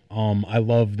 I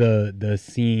love the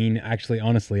scene. Actually,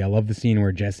 honestly, I love the scene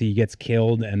where Jesse gets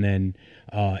killed and then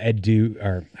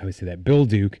Bill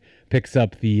Duke picks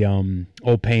up the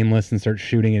old Painless and starts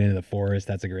shooting it into the forest.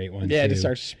 That's a great one. Yeah, too. just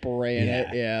starts spraying it.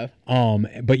 Yeah.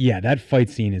 But yeah, that fight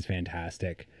scene is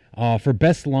fantastic. For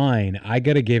best line, I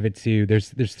gotta give it to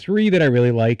there's three that I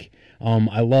really like.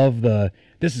 I love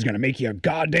this is gonna make you a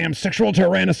goddamn sexual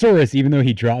Tyrannosaurus, even though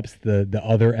he drops the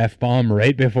other F-bomb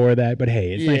right before that. But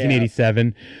hey, it's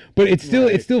 1987. But it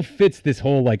still fits this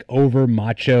whole like over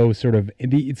macho sort of.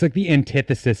 It's like the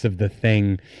antithesis of the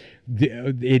Thing.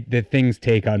 The Thing's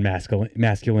take on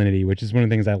masculinity, which is one of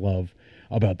the things I love.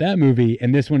 about that movie.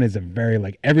 And this one is a very,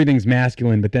 like, everything's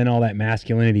masculine, but then all that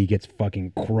masculinity gets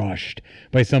fucking crushed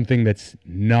by something that's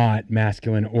not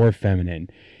masculine or feminine.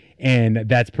 And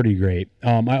that's pretty great.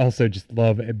 I also just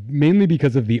love, mainly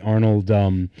because of the Arnold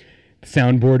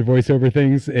soundboard voiceover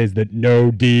things, is that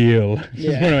no deal.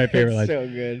 Yeah, It's one of my favorite lines. so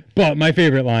good. But my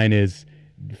favorite line is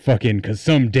fucking because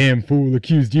some damn fool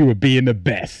accused you of being the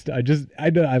best. I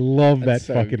love That's that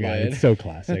so fucking line. good. It's so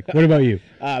classic. What about you?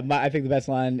 I think the best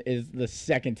line is the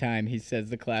second time he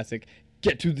says the classic,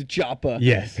 "Get to the chopper."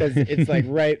 Yes. Because it's like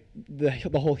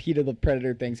the whole heat of the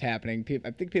Predator thing's happening.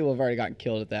 I think people have already gotten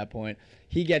killed at that point.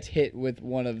 He gets hit with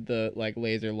one of the like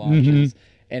laser launches,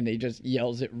 and he just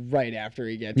yells it right after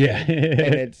he gets Yeah. hit.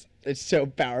 And it's so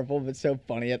powerful but so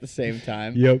funny at the same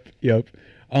time. Yep.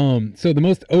 So the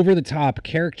most over-the-top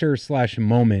character /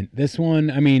 moment. This one,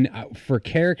 I mean, for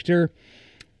character,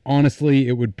 honestly,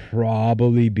 it would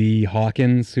probably be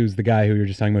Hawkins, who's the guy who you're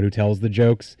just talking about, who tells the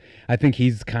jokes. I think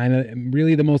he's kind of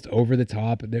really the most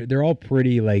over-the-top. They're all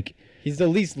pretty, like... He's the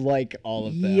least like all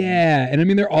of them. Yeah, and I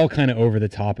mean, they're all kind of over the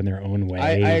top in their own way.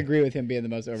 I agree with him being the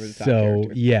most over the top So,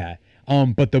 character. yeah.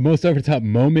 But the most over the top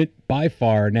moment by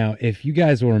far, now, if you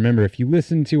guys will remember, if you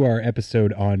listen to our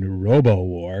episode on Robo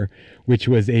War, which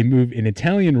was an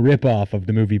Italian ripoff of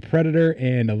the movie Predator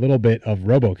and a little bit of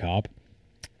RoboCop,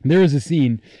 there was a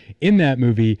scene in that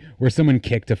movie where someone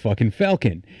kicked a fucking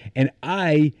falcon. And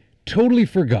I totally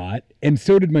forgot, and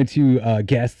so did my two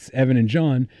guests, Evan and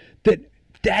John,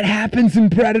 that happens in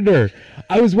Predator.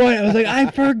 I was like, I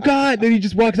forgot. Then he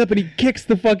just walks up and he kicks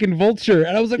the fucking vulture.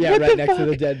 And I was like, what right the next fuck? to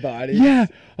the dead body. Yeah.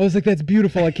 I was like, that's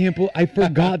beautiful. I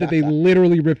forgot that they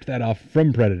literally ripped that off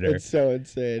from Predator. It's so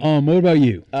insane. What about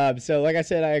you? So like I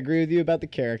said, I agree with you about the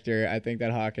character. I think that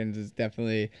Hawkins is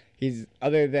definitely... He's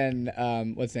other than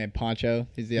what's his name, Poncho.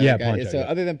 He's the other guy. Poncho, So yeah.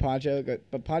 other than Poncho,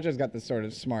 but Poncho's got the sort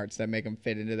of smarts that make him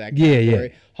fit into that Yeah, category.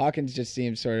 yeah. Hawkins just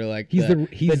seems sort of like He's the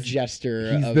the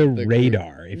jester. He's of the group.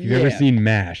 radar. If you've ever Yeah. seen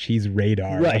MASH, he's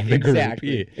radar Right, of the group.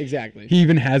 exactly, exactly. He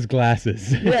even has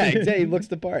glasses. Yeah, exactly. He looks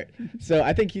the part. So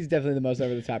I think he's definitely the most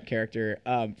over the top character.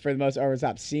 For the most over the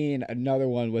top scene, another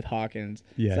one with Hawkins.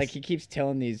 Yes. It's like he keeps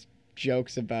telling these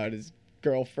jokes about his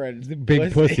girlfriend's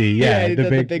big pussy, yeah, he the does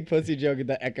the big- big pussy joke at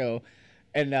the Echo.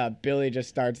 And Billy just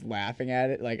starts laughing at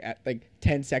it, like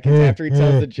 10 seconds after he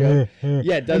tells the joke.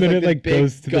 Yeah, it does And then like it, this like,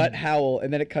 goes big to gut the- howl,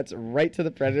 and then it cuts right to the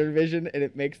Predator vision, and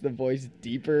it makes the voice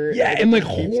deeper. Yeah, it and like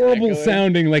just keeps horrible echoing.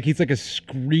 sounding, like he's like a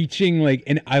screeching, like,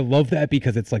 and I love that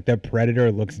because it's like the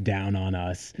Predator looks down on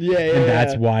us. Yeah, and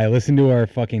that's yeah. why. Listen to our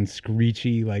fucking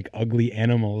screechy, like ugly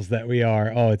animals that we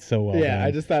are. Oh, it's so well Yeah, done.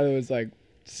 I just thought it was like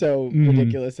so Mhm.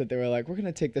 ridiculous that they were like, we're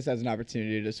gonna take this as an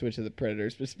opportunity to switch to the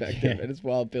Predator's perspective, Yeah. and it's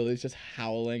while Billy's just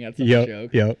howling at some joke.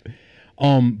 Yep.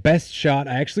 Best shot.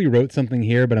 I actually wrote something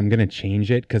here, but I'm gonna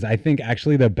change it because I think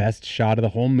actually the best shot of the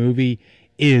whole movie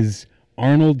is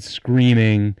Arnold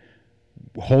screaming,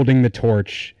 holding the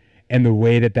torch, and the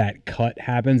way that cut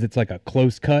happens. It's like a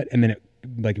close cut, and then it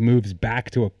like moves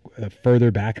back to a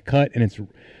further back cut, and it's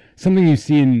something you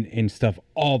see in stuff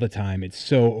all the time. It's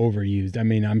so overused. I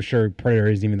mean, I'm sure Predator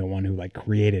isn't even the one who like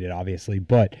created it, obviously,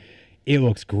 but it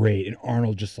looks great. And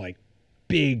Arnold just like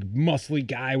big muscly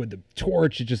guy with the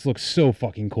torch. It just looks so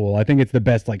fucking cool. I think it's the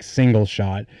best like single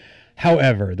shot.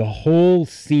 However, the whole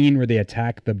scene where they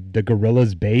attack the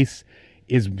gorilla's base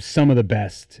is some of the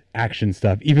best action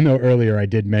stuff, even though earlier I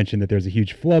did mention that there's a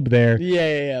huge flub there.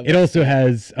 Yeah. It also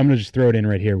has, I'm going to just throw it in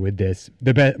right here with this,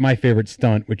 my favorite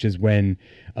stunt, which is when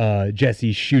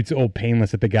Jesse shoots Old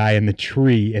Painless at the guy in the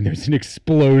tree, and there's an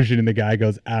explosion and the guy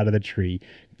goes out of the tree.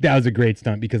 That was a great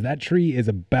stunt because that tree is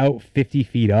about 50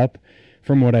 feet up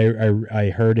from what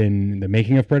I heard in the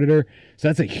making of Predator. So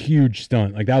that's a huge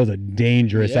stunt. Like that was a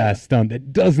dangerous ass stunt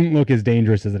that doesn't look as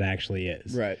dangerous as it actually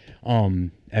is. Right.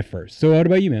 At first. So what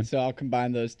about you, man? So I'll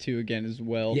combine those two again as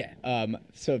well. Yeah.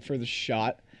 So for the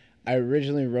shot, I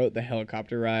originally wrote the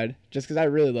helicopter ride just because I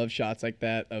really love shots like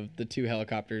that of the two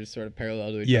helicopters sort of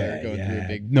parallel to each other going through a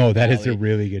big No, that is a valley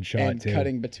really good shot and too.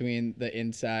 cutting between the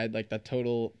inside, like the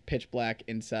total pitch black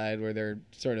inside where they're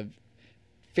sort of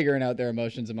figuring out their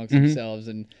emotions amongst Mhm. themselves,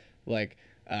 and like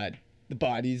the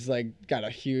body's like got a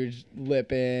huge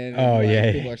lip in. And, Oh, like,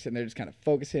 yeah. people are sitting there just kind of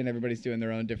focusing. Everybody's doing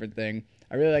their own different thing.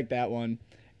 I really like that one.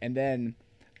 And then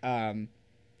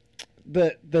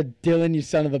the Dylan, you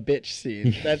son of a bitch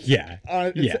scene. That's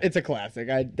it's a classic.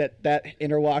 That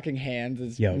interlocking hands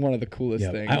is Yep. one of the coolest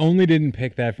Yep. things. I only didn't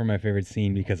pick that for my favorite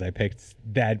scene because I picked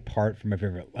that part for my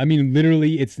favorite. I mean,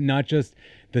 literally, it's not just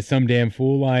the some damn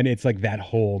fool line. It's like that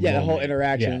whole the whole moment.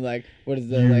 interaction. Yeah. Like, what is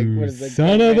the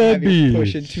son of a bitch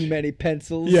pushing too many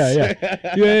pencils? Yeah.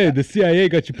 The CIA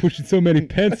got you pushing so many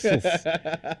pencils.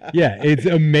 Yeah, it's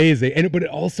amazing. But it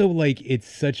also, like, it's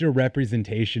such a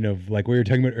representation of, like, we were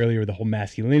talking about earlier, the whole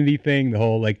masculinity thing, the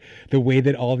whole, like, the way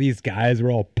that all these guys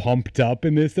were all pumped up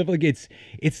and this stuff. Like, it's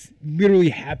literally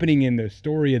happening in the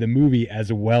story of the movie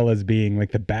as well as being,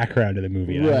 like, the background of the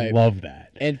movie. And I love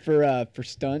that. And for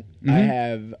stunt, I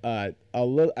have I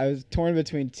was torn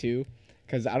between two.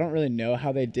 Because I don't really know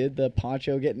how they did the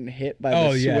Poncho getting hit by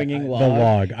the swinging log. The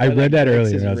log. I read that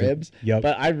earlier. His like, ribs. Yep.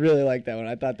 But I really liked that one.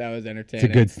 I thought that was entertaining.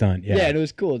 It's a good stunt. Yeah. Yeah, and it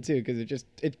was cool too because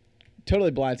it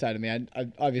totally blindsided me.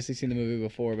 I've obviously seen the movie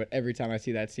before, but every time I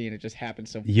see that scene, it just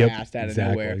happens so fast out of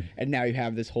nowhere. And now you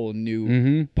have this whole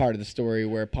new part of the story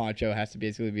where Poncho has to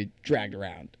basically be dragged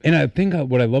around. And I think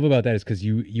what I love about that is because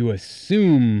you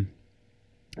assume,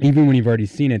 even when you've already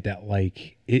seen it, that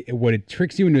like it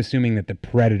tricks you into assuming that the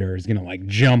predator is gonna like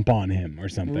jump on him or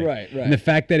something. Right. And the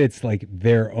fact that it's like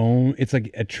their own, it's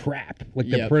like a trap. Like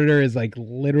the predator is like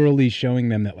literally showing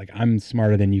them that like I'm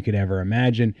smarter than you could ever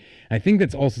imagine. And I think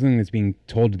that's also something that's being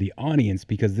told to the audience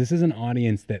because this is an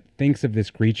audience that thinks of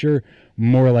this creature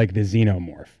more like the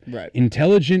xenomorph. Right.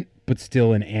 Intelligent, but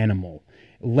still an animal.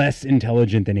 Less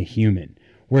intelligent than a human.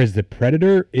 Whereas the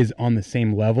predator is on the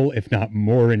same level, if not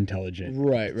more intelligent.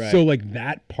 Right. So like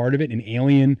that part of it, an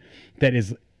alien that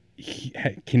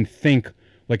can think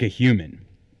like a human,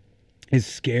 is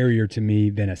scarier to me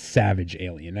than a savage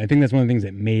alien. I think that's one of the things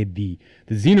that made the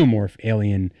xenomorph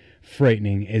alien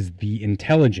frightening is the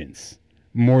intelligence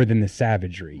more than the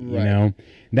savagery. You know,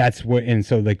 that's what. And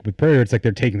so like with predator, it's like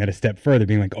they're taking that a step further,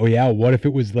 being like, oh yeah, what if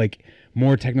it was like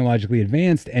more technologically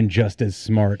advanced and just as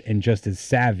smart and just as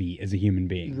savvy as a human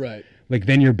being. Right. Like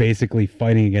then you're basically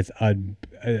fighting against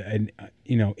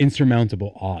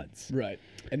insurmountable odds. Right.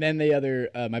 And then the other,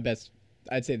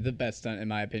 I'd say the best stunt in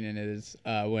my opinion is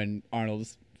when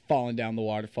Arnold's falling down the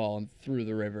waterfall and through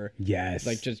the river. Yes.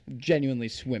 Like just genuinely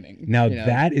swimming. Now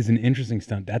that is an interesting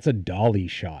stunt. That's a dolly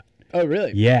shot. Oh,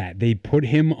 really? Yeah, they put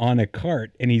him on a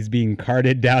cart and he's being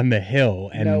carted down the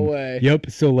hill. And, no way. Yep.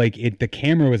 So like the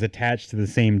camera was attached to the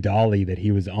same dolly that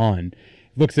he was on.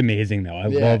 Looks amazing though. I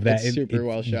love that. It's super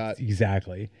well shot.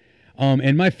 Exactly.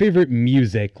 And my favorite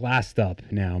music, last up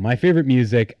now, my favorite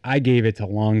music, I gave it to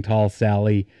Long Tall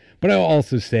Sally. But I'll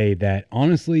also say that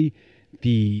honestly,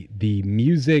 the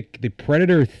music, the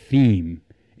Predator theme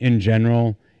in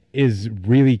general is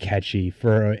really catchy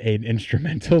for an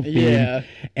instrumental theme. Yeah.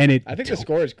 And I think the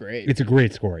score is great. It's a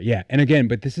great score. Yeah. And again,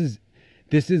 but these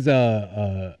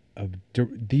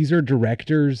are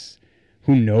directors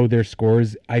who know their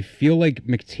scores. I feel like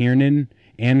McTiernan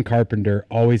and Carpenter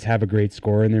always have a great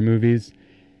score in their movies.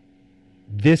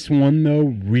 This one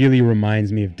though really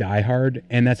reminds me of Die Hard,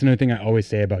 and that's another thing I always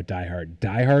say about Die Hard.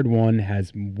 Die Hard 1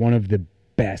 has one of the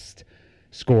best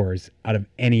scores out of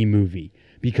any movie.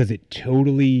 Because it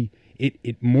totally,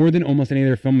 it more than almost any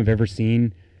other film I've ever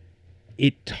seen,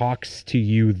 it talks to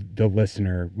you, the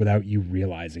listener, without you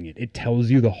realizing it. It tells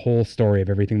you the whole story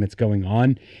of everything that's going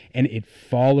on, and it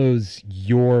follows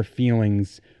your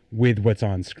feelings with what's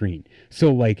on screen.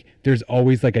 So, like, there's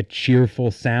always, like, a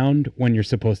cheerful sound when you're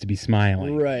supposed to be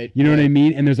smiling. Right. You know what I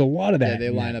mean? And there's a lot of that. Yeah, they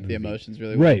line up the emotions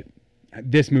really well. Right.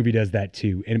 This movie does that,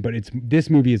 too. But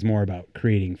this movie is more about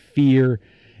creating fear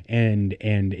and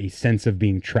a sense of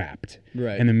being trapped.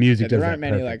 Right. And the music does that there aren't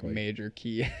many perfectly. like major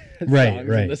key right, songs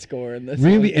right. in the score in this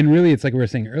really one. And really it's like we were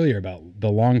saying earlier about the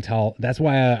Long Tall. That's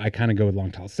why I kind of go with Long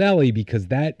Tall Sally, because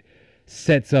that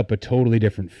sets up a totally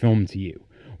different film to you,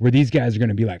 where these guys are going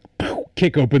to be like,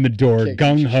 kick open the door,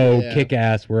 gung-ho, kick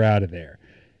ass, we're out of there.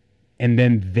 And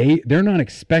then they're not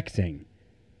expecting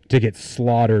to get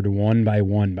slaughtered one by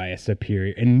one by a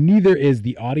superior, and neither is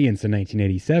the audience in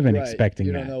 1987 expecting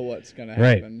that. You don't know what's going to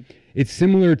happen. Right. It's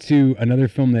similar to another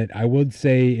film that I would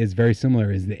say is very similar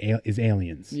is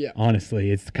Aliens. Yeah.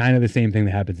 Honestly, it's kind of the same thing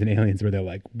that happens in Aliens, where they're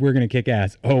like, we're going to kick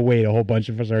ass. Oh, wait, a whole bunch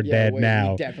of us are dead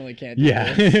now. We definitely can't do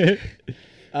this.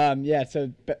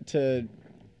 So to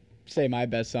say my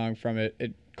best song from it,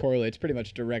 it correlates pretty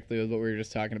much directly with what we were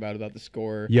just talking about the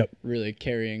score. Yep. Really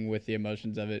carrying with the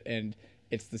emotions of it. And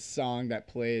it's the song that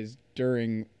plays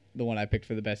during the one I picked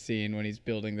for the best scene when he's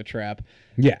building the trap.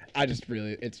 Yeah. It's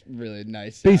really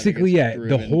nice. Basically,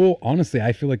 honestly,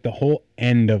 I feel like the whole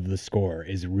end of the score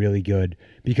is really good,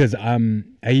 because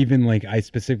I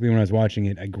specifically, when I was watching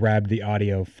it, I grabbed the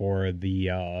audio for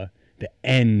the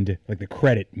end, like the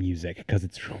credit music, because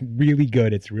it's really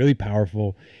good. It's really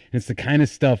powerful. And it's the kind of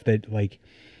stuff that, like,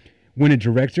 when a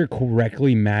director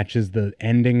correctly matches the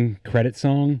ending credit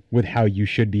song with how you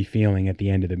should be feeling at the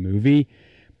end of the movie,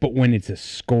 But when it's a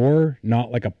score,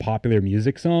 not like a popular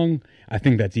music song, I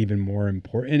think that's even more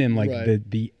important. And like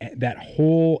the that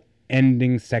whole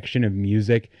ending section of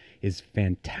music is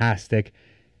fantastic.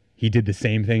 He did the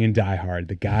same thing in Die Hard.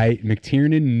 The guy,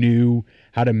 McTiernan, knew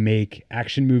how to make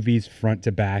action movies front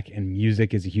to back, and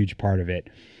music is a huge part of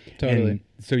it. Totally. And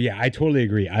so yeah, I totally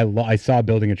agree. I saw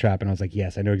Building a Trap, and I was like,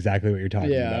 yes, I know exactly what you're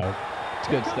talking about. It's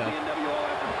good stuff.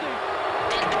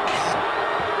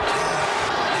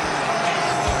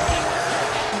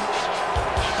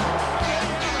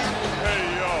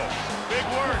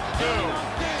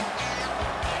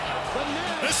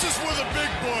 This is where the big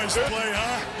boys play,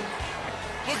 huh?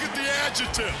 Look at the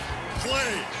adjective,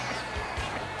 play.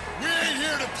 We ain't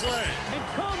here to play.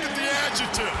 Look at the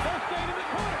adjective.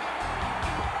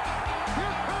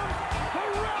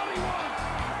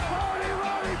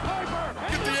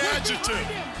 Look at the adjective.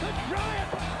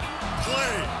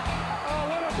 Play.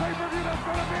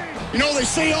 You know, they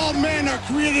say all men are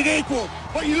created equal,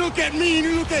 but you look at me and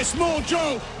you look at Small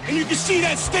Joe, and you can see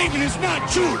that statement is not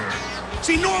true.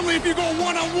 See, normally if you go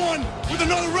one-on-one with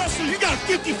another wrestler, you got a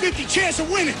 50-50 chance of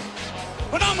winning.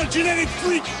 But I'm a genetic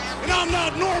freak, and I'm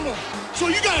not normal. So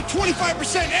you got a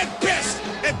 25% at best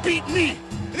at beating me.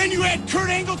 And then you add Kurt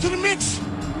Angle to the mix,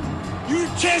 your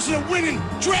chances of winning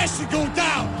drastically go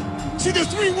down. See, the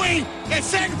three-way at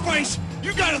sacrifice,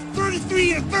 you got a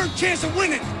 33 and a third chance of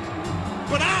winning.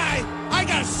 But I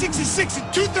got a 66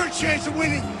 and two-thirds chance of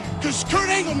winning, because Kurt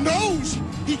Angle knows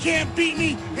he can't beat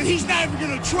me, and he's not even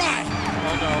gonna try.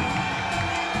 Oh no.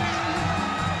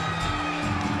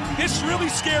 This really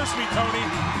scares me, Tony.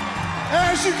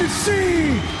 As you can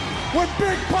see, when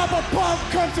Big Papa Pump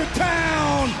comes to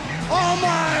town, all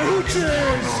my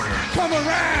hooches come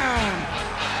around.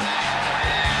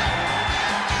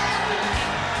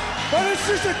 But it's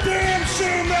just a damn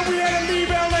shame that we had to leave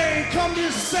LA and come to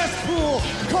this cesspool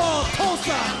called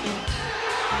Tulsa.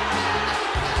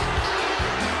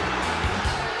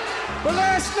 But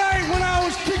last night when I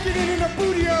was kicking it in the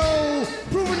booty-o,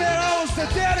 proving that I was the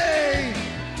daddy,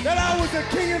 that I was the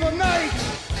king of the night.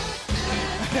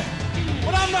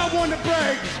 But I'm not one to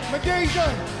brag. My day's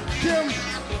done. Kim,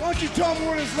 why don't you tell me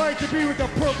what it's like to be with the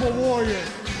Purple Warrior?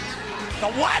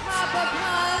 The what? Papa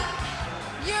Pump,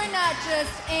 you're not just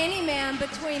any man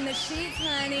between the sheets,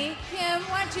 honey. Kim,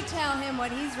 why don't you tell him what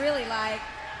he's really like?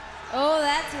 Oh,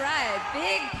 that's right.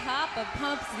 Big Papa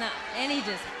Pump's not, and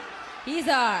he's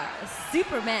our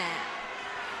Superman.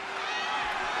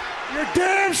 You're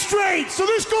damn straight. So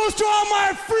this goes to all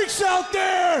my freaks out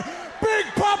there. Big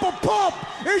Papa Pump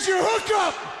is your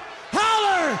hookup.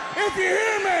 Holler if you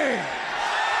hear me.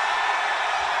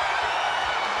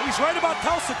 He's right about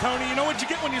Tulsa, Tony. You know what you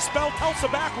get when you spell Tulsa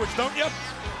backwards, don't you?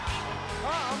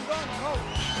 I'm done.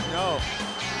 No,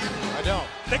 I don't.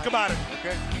 Think about it.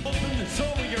 Okay. Open and so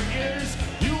were your ears.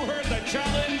 You heard the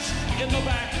challenge in the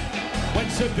back when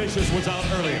Sid Vicious was out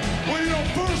earlier. Well, you know,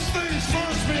 first things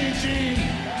first, Mean Gene,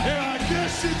 and I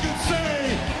guess you could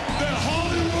say that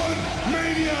Hollywood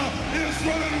Mania is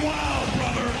running wild,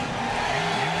 brother.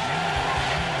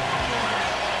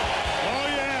 Oh,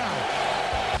 yeah.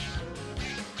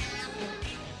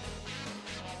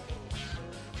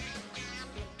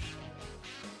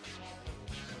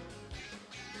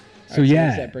 So What yeah,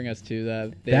 does that bring us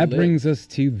to? That brings us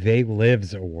to They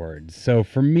Lives Awards. So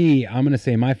for me, I'm going to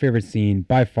say my favorite scene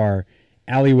by far,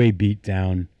 alleyway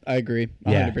beatdown. I agree,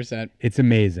 100%. It's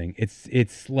amazing.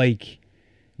 It's like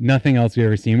nothing else we've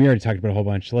ever seen. We already talked about a whole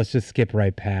bunch. Let's just skip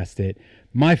right past it.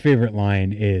 My favorite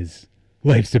line is,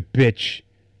 "Life's a bitch,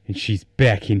 and she's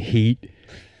back in heat,"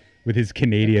 with his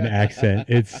Canadian accent.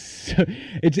 It's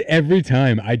every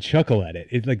time I chuckle at it.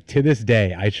 It's like, to this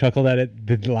day, I chuckled at it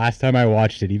the last time I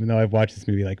watched it, even though I've watched this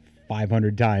movie like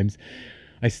 500 times.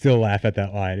 I still laugh at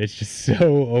that line. It's just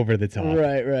so over the top.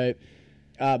 Right.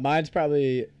 Mine's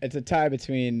probably, it's a tie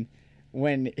between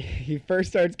when he first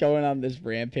starts going on this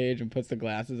rampage and puts the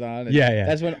glasses on. Yeah.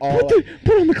 That's when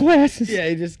put on the glasses. Yeah,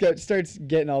 he just starts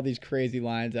getting all these crazy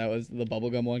lines out as the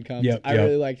bubblegum one comes. Yep.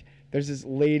 Really liked, there's this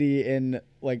lady in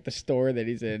like the store that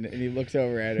he's in, and he looks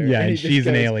over at her. Yeah, and he she's just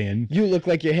an goes, alien. "You look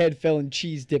like your head fell in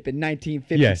cheese dip in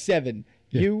 1957.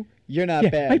 Yeah. You're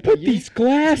not bad. I put these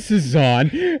glasses on,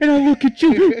 and I look at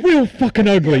you, real fucking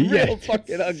ugly." Real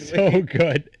fucking ugly. So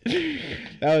good.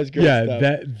 That was great. Yeah,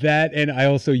 stuff. that, and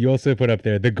you also put up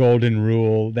there the golden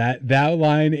rule. That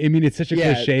line. I mean, it's such a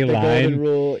cliche the line. Golden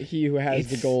rule. He who has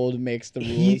the gold makes the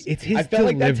rules. It's his I felt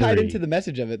like that tied delivery. into the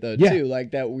message of it though Yeah. too.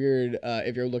 Like that weird.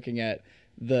 If you're looking at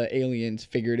the aliens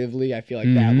figuratively, I feel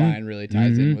like that line really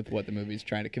ties in with what the movie's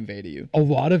trying to convey to you. A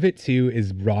lot of it too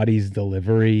is Roddy's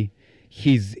delivery.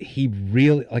 he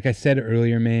really, like I said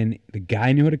earlier, man, the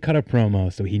guy knew how to cut a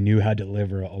promo, so he knew how to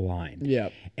deliver a line. Yeah.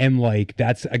 And like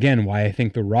that's again why I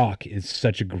think The Rock is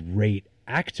such a great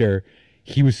actor.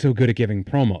 He was so good at giving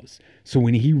promos. So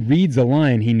when he reads a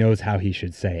line, he knows how he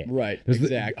should say it. Right, There's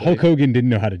exactly. Hulk Hogan didn't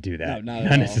know how to do that. No, not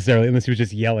at all. necessarily, unless he was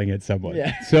just yelling at someone.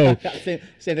 Yeah. So same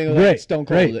thing with Right, like Stone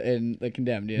Cold right. in The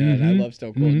Condemned. You know, and I Mhm, love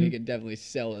Stone Cold, and he mhm. can definitely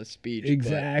sell a speech. but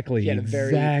Exactly, he had a very,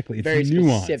 exactly. It's very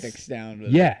nuance. specific sound.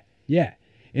 With Yeah, yeah,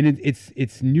 and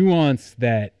it's nuance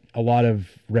that a lot of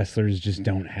wrestlers just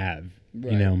don't have.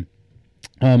 Right. You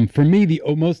know, for me, the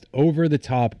most over the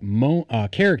top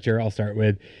character I'll start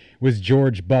with was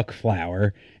George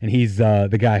Buckflower, and he's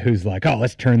the guy who's like, oh,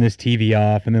 let's turn this TV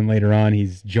off, and then later on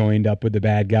he's joined up with the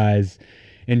bad guys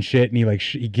and shit, and he like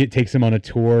takes him on a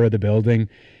tour of the building.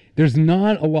 There's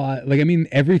not a lot, like, I mean,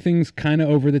 everything's kind of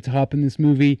over the top in this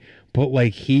movie, but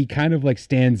like he kind of like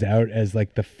stands out as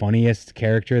like the funniest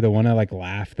character, the one I like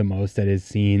laugh the most at his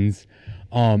scenes,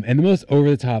 and the most over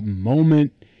the top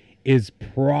moment is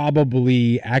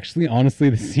probably actually honestly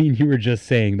the scene you were just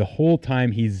saying. The whole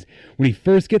time when he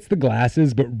first gets the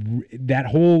glasses, but that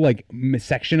whole like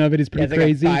section of it is pretty it's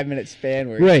crazy. Like a 5-minute span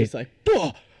where Right. it's just like,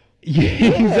 "Bah!" Yeah,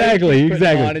 exactly, Putting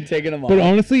them on and taking them But off.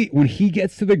 honestly, when he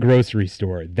gets to the grocery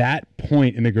store, that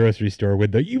point in the grocery store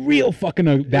with the "you real fucking,"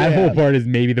 that whole part is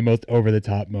maybe the most over the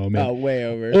top moment. Oh, way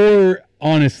over. Or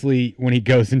honestly, when he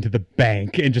goes into the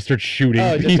bank and just starts shooting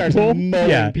Oh, it people, just starts mowing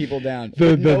yeah. people down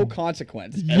The- with the- no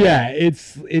consequence. at Yeah, all.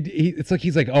 it's like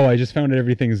he's like, oh, I just found out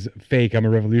everything's fake. I'm a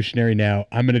revolutionary now.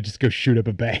 I'm gonna just go shoot up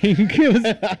a bank. It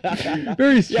was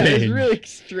very strange. Yeah, it's really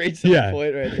straight to Yeah. the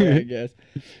point right there, I guess.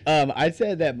 I'd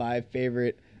say that my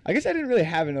favorite. I guess I didn't really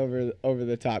have an over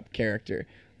the top character.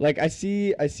 Like I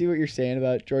see what you're saying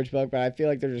about George Buck, but I feel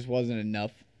like there just wasn't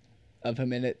enough of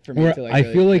him in it for me Or to like. I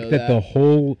really feel like feel that the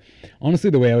whole, honestly,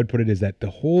 the way I would put it is that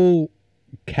the whole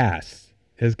cast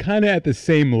is kind of at the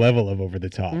same level of over the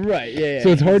top. Right, yeah. So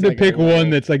it's hard to like a pick little-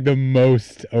 one that's like the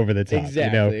most over the top. Exactly,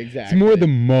 you know? exactly. It's more the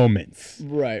moments.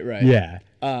 Right. Yeah.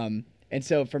 And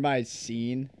so for my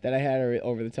scene that I had or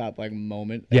over the top like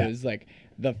moment, Yeah. it was like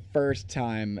the first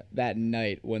time that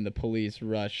night when the police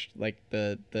rushed like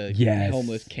the Yes.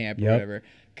 homeless camp or Yep. whatever,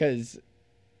 because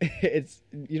it's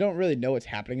you don't really know what's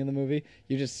happening in the movie.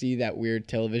 You just see that weird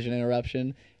television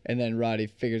interruption, and then Roddy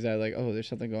figures out like, oh, there's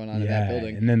something going on in that Yeah,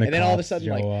 building, and then all of a cops sudden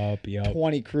show like up, yep.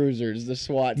 20 cruisers, the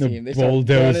SWAT The team, they start running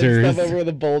bulldozers. stuff over with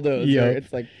a bulldozer. Yep.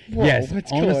 It's like, whoa, Yes,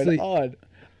 what's honestly, going on?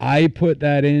 I put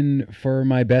that in for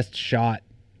my best shot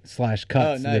 / cuts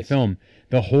Oh, of the nice. film.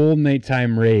 The whole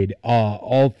nighttime raid,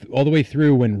 all the way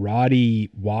through when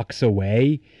Roddy walks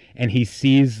away and he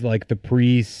sees like the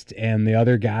priest and the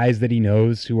other guys that he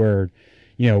knows who are,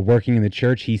 you know, working in the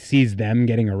church. He sees them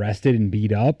getting arrested and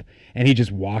beat up, and he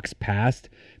just walks past.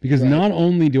 Because not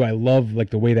only do I love like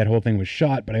the way that whole thing was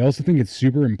shot, but I also think it's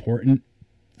super important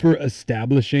for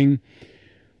establishing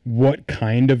what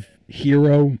kind of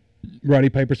hero Roddy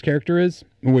Piper's character is,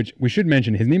 which we should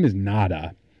mention. His name is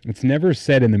Nada. It's never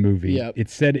said in the movie. Yep.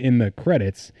 It's said in the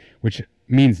credits, which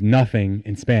means nothing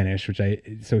in Spanish.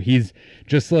 So he's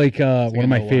just like one of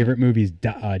my no one. favorite movies,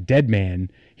 Dead Man.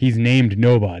 He's named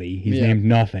nobody. He's Yeah. named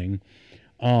nothing.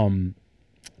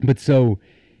 But so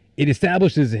it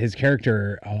establishes his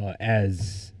character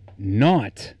as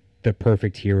not the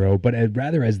perfect hero, but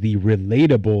rather as the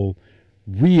relatable,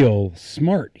 real,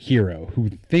 smart hero who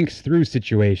thinks through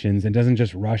situations and doesn't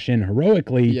just rush in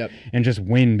heroically Yep. and just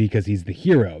win because he's the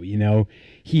hero. You know,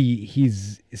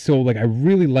 he's so like I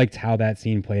really liked how that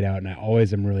scene played out, and I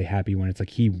always am really happy when it's like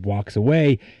he walks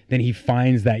away, then he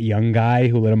finds that young guy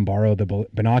who let him borrow the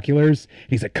binoculars, and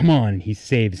he's like, "Come on!" and he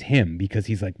saves him because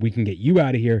he's like, "We can get you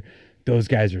out of here. Those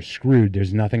guys are screwed.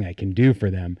 There's nothing I can do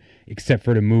for them except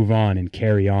for to move on and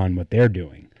carry on what they're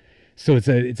doing." So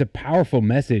it's a powerful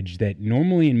message that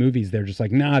normally in movies they're just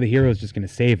like, nah, the hero's just going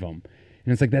to save them.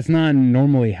 And it's like, that's not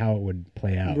normally how it would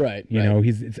play out. Right, You right. know,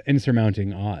 it's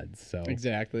insurmounting odds. So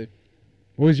Exactly.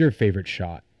 what was your favorite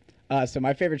shot? So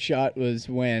my favorite shot was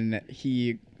when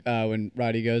when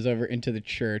Roddy goes over into the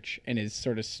church and is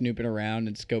sort of snooping around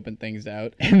and scoping things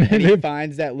out, and he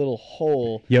finds that little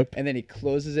hole. Yep. And then he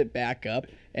closes it back up,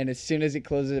 and as soon as he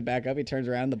closes it back up, he turns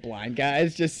around. And the blind guy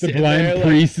is just The sitting blind there,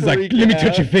 priest is like, freaking "Let me touch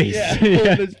out." your face. Yeah, Yeah.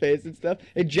 holding his face and stuff.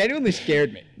 It genuinely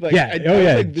scared me. Like, Yeah. I was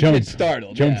like legit Jump.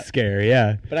 startled. Jump yeah. scare.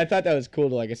 Yeah. But I thought that was cool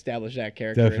to like establish that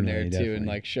character in there Definitely, too, definitely. and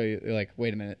like show you like,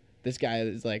 wait a minute, this guy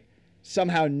is like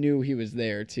somehow knew he was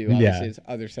there too. Yeah. Obviously, his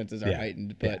other senses are Yeah.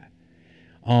 heightened, but. Yeah.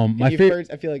 My you favorite.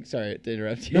 first, I feel like sorry to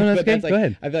interrupt you. No, that's but okay. that's like, Go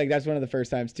ahead. I feel like that's one of the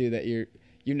first times too that you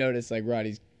notice like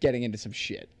Roddy's getting into some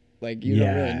shit. Like, you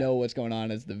don't really Yeah. know what's going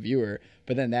on as the viewer.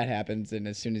 But then that happens, and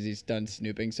as soon as he's done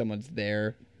snooping, someone's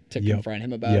there to Yep. confront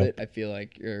him about Yep. it. I feel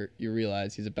like you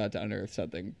realize he's about to unearth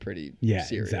something pretty Yeah,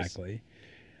 serious. exactly.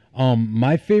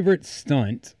 My favorite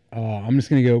stunt, I'm just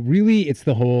going to go, really, it's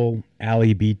the whole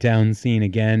alley beatdown scene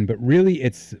again, but really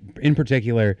it's, in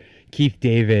particular, Keith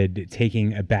David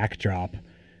taking a backdrop,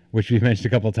 which we've mentioned a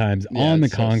couple times, Yeah, on the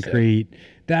it's so sick. concrete.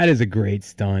 That is a great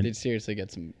stunt. They'd seriously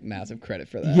get some massive credit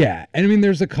for that. Yeah, and I mean,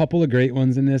 there's a couple of great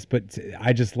ones in this, but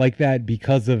I just like that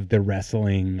because of the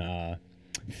wrestling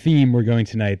theme we're going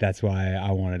tonight. That's why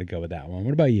I wanted to go with that one.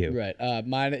 What about you? Right.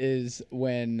 Mine is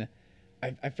when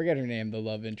I forget her name, the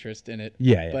love interest in it.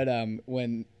 Yeah. But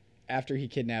when after he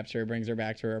kidnaps her, brings her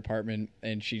back to her apartment,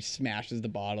 and she smashes the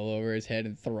bottle over his head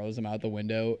and throws him out the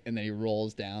window, and then he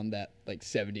rolls down that like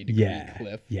 70-degree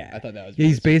cliff. Yeah, I thought that was. Yeah,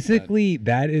 he's really sweet. basically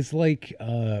that is like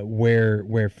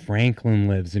where Franklin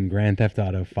lives in Grand Theft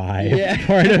Auto 5, Yeah.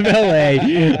 part of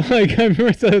LA. Like I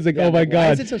remember, so I was like, Yeah, oh my why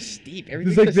god, is it so steep? It's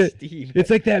Everything's like so that. steep. It's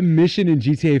like that mission in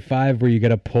GTA 5 where you got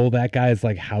to pull that guy's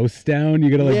like house down. You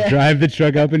got to like Yeah. drive the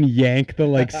truck up and yank the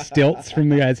like stilts from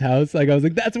the guy's house. Like I was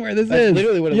like, that's where this That's is.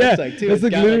 literally what it Yeah, looks like too. that's It's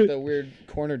got literally- like the weird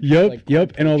corner. Yep, like,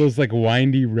 yep, and all those like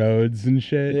windy roads and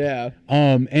shit. Yeah.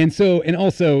 And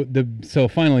also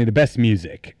finally the best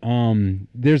music.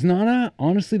 There's not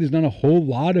a whole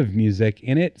lot of music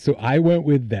in it, so I went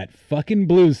with that fucking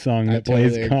blues song that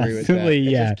plays totally agree with constantly. that.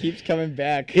 It Yeah, just keeps coming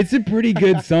back. it's a pretty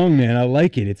good song, man. I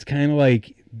like it. It's kind of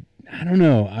like, I don't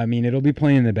know. I mean, it'll be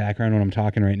playing in the background when I'm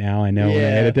talking right now. I know when I Yeah.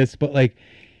 edit this, but like,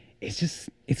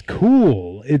 it's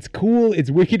cool. It's cool. It's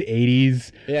wicked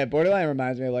 80s. Yeah, Borderline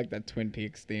reminds me of like that Twin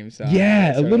Peaks theme song. Yeah,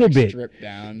 It's a sort of, little like, bit. stripped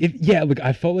down. Look,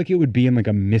 I felt like it would be in like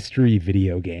a mystery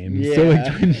video game. So like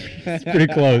Yeah. Twin Peaks is pretty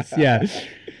close. Yeah.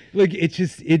 Like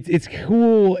it's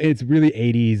cool. It's really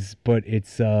 80s, but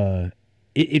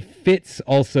it fits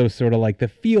also sort of like the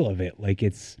feel of it. Like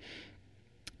it's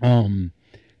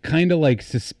kind of like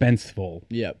suspenseful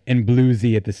Yep. and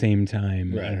bluesy at the same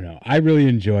time. I Right. don't know. I really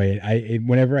enjoy it.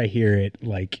 Whenever I hear it,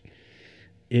 like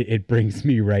it brings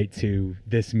me right to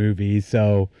this movie.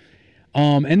 So,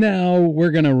 and now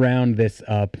we're gonna round this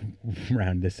up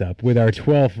with our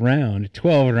 12th round.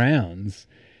 12 rounds.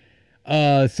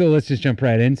 So let's just jump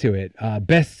right into it.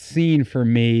 Best scene for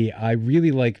me, I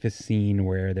really like the scene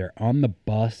where they're on the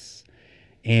bus.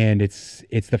 And it's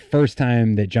the first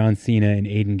time that John Cena and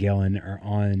Aidan Gillen are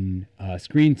on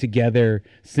screen together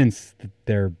since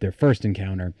their first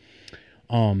encounter.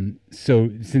 So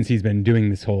since he's been doing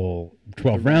this whole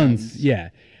 12 rounds, yeah.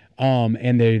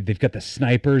 And they've got the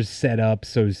snipers set up,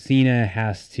 so Cena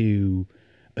has to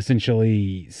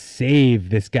essentially save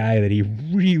this guy that he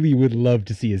really would love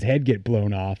to see his head get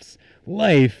blown off's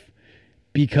life,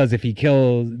 because if he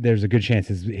kills, there's a good chance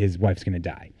his wife's going to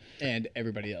die. And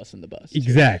everybody else in the bus.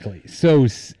 Exactly. So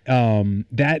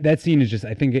that scene is just,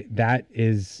 I think that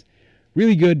is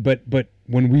really good. But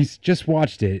when we just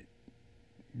watched it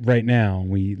right now,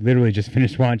 we literally just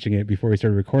finished watching it before we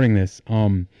started recording this.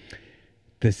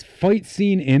 This fight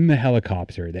scene in the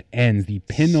helicopter that ends, the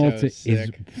penultimate,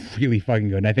 is really fucking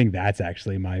good. And I think that's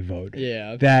actually my vote.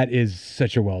 Yeah. That is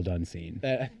such a well done scene.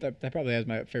 That probably has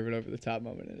my favorite over the top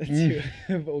moment in it too.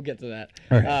 But we'll get to that.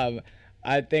 All right.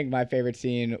 I think my favorite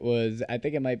scene was, I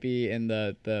think it might be in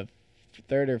the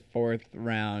third or fourth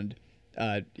round.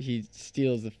 He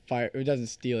steals the fire. He doesn't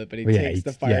steal it, but he takes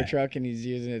the fire truck and he's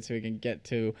using it so he can get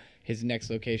to his next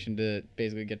location to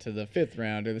basically get to the fifth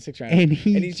round or the sixth round. And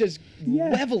he's just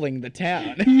leveling the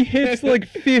town. He hits like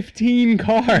 15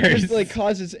 cars. Just like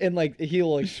causes, and like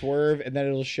he'll like swerve and then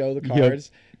it'll show the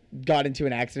cars got into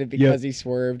an accident because he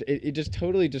swerved. It just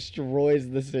totally destroys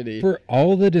the city. For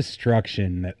all the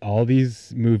destruction that all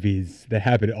these movies that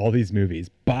happen in all these movies,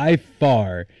 by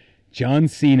far, John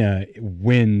Cena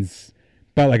wins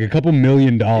by like a couple $1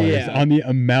 million on the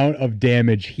amount of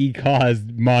damage he caused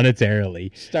monetarily.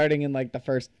 Starting in like the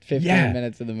first 15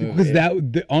 minutes of the movie.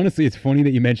 Because honestly, it's funny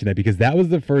that you mentioned that, because that was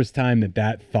the first time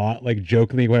that thought like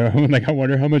jokingly went around, like, I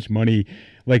wonder how much money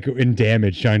like in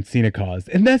damage John Cena caused,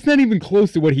 and that's not even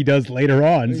close to what he does later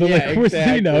on. So like, of course,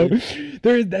 you know,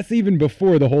 that's even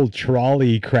before the whole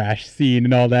trolley crash scene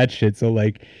and all that shit. So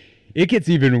like, it gets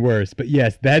even worse. But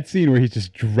yes, that scene where he's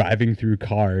just driving through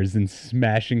cars and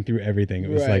smashing through everything, it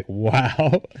was like,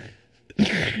 wow.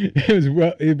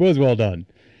 It was well done.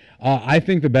 I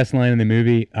think the best line in the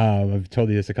movie, I've told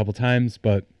you this a couple times,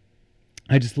 but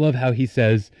I just love how he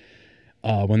says,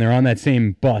 when they're on that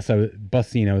same bus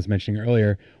scene I was mentioning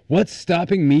earlier, what's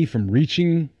stopping me from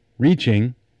reaching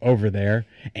over there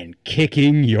and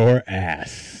kicking your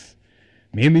ass?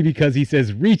 Mainly because he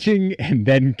says reaching and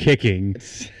then kicking,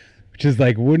 which is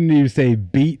like, wouldn't you say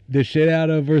beat the shit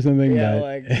out of or something? Yeah, But-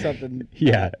 like something.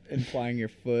 Implying your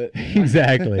foot.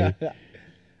 Exactly.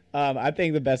 I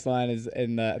think the best line is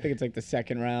in the. I think it's like the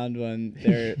second round when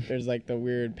there's like the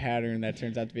weird pattern that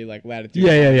turns out to be like latitude.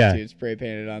 Yeah, yeah, yeah. longitude spray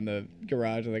painted on the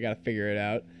garage, and they got to figure it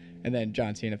out. And then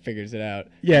John Cena figures it out.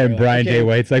 Yeah, and they're Brian J.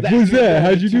 White's like, "Who's latitude, that?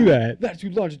 How'd you do longitude, that?"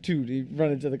 Latitude, longitude. He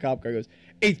run into the cop car, goes,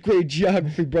 8th grade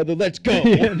geography, brother. Let's go.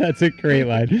 Yeah, that's a great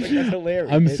line. Like, that's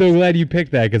hilarious. I'm so glad you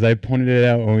picked that because I pointed it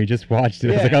out when we just watched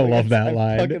it. I was like, I love that I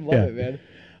line. fucking love it,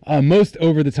 man. Most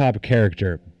over-the-top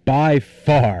character by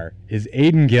far is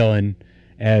Aidan Gillen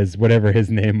as whatever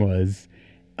his name was.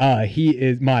 He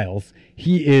is Miles.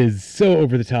 He is so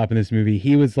over the top in this movie.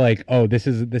 He was like, "Oh, this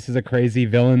is a crazy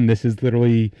villain. This is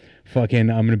literally fucking.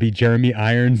 I'm gonna be Jeremy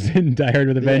Irons in Die Hard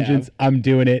with a Vengeance. I'm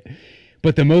doing it."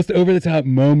 But the most over the top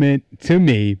moment to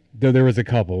me, though there was a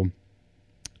couple,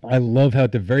 I love how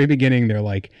at the very beginning they're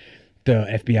like, the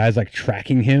FBI is like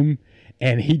tracking him.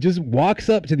 And he just walks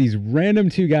up to these random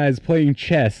two guys playing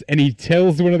chess, and he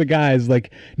tells one of the guys,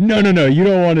 like, no, you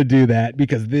don't want to do that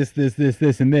because this,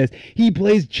 and this. He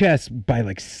plays chess by,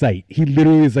 like, sight. He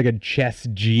literally is like a chess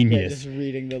Yeah, genius. just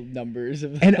reading the numbers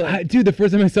of the And, dude, the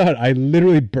first time I saw it, I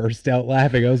literally burst out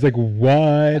laughing. I was like,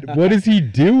 what? What is he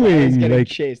doing? He's getting like,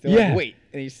 chased. They're like, wait.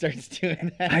 And he starts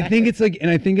doing that. I think it's like,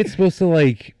 and I think it's supposed to,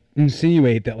 like,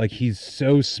 insinuate that, like, he's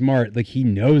so smart. Like, he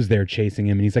knows they're chasing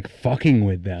him, and he's, like, fucking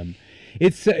with them.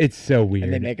 It's so weird.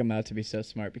 And they make him out to be so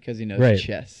smart because he knows Right.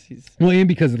 chess. He's and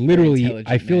because literally,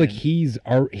 intelligent I feel like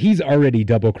man. he's already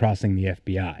double crossing the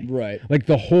FBI. Right. Like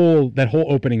that whole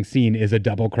opening scene is a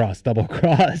double cross.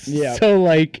 Yeah. So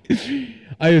like,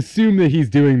 I assume that he's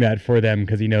doing that for them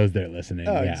because he knows they're listening.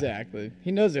 Oh, yeah. exactly.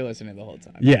 He knows they're listening the whole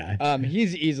time. Yeah.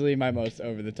 He's easily my most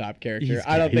over the top character. He's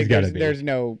I don't he's think gotta be. there's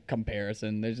no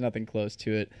comparison. There's nothing close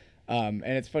to it. And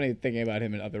it's funny thinking about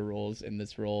him in other roles. In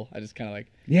this role, I just kind of like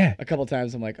a couple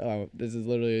times I'm like, oh, this is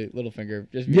literally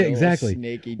Littlefinger. Just being a little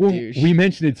snaky douche. We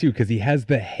mentioned it too because he has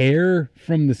the hair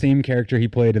from the same character he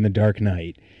played in The Dark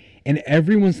Knight, and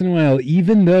every once in a while,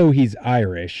 even though he's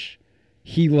Irish,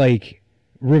 he like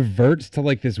reverts to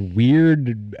like this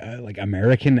weird like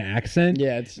American accent.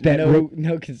 Yeah, it's that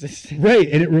no consistency. Right,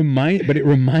 and it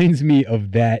reminds me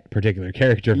of that particular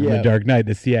character from The Dark Knight,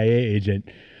 the CIA agent,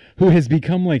 who has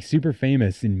become like super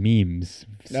famous in memes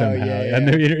somehow. yeah.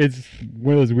 And it's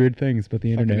one of those weird things, but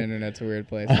the Fucking internet. internet's a weird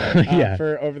place. Yeah.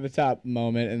 For over the top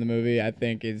moment in the movie, I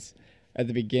think is at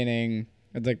the beginning.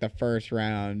 It's like the first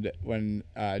round when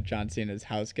John Cena's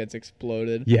house gets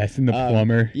exploded. Yes, and the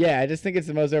plumber. Yeah, I just think it's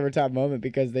the most over top moment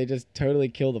because they just totally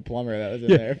kill the plumber that was in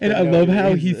Yeah, there. and for I no love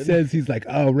how he reason. says he's like,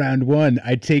 "Oh, round one,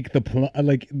 I take the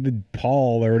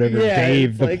Paul or whatever, Yeah,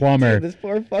 Dave it's the like, plumber." dude, this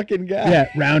poor fucking guy. Yeah,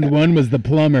 round one was the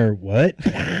plumber. What?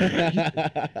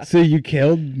 So you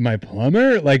killed my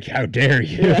plumber? Like, how dare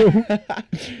you?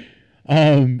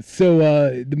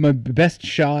 My best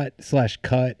shot /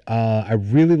 cut, I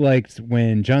really liked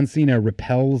when John Cena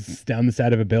rappels down the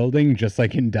side of a building, just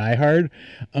like in Die Hard.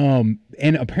 And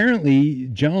apparently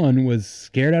John was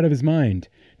scared out of his mind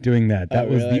doing that. That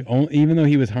was really? the only, even though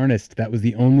he was harnessed, that was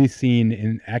the only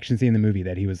action scene in the movie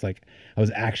that he was like, I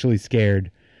was actually scared.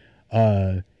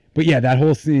 But yeah, that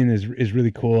whole scene is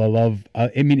really cool. I love.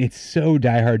 I mean, it's so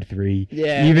Die Hard 3.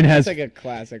 Yeah, even has like a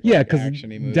classic. yeah, like, because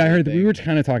action-y movie Die Hard. thing. We were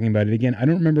kind of talking about it again. I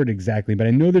don't remember it exactly, but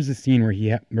I know there's a scene where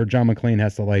where John McClane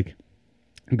has to like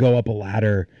go up a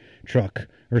ladder truck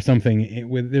or something.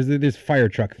 There's this fire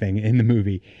truck thing in the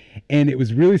movie, and it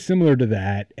was really similar to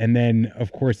that. And then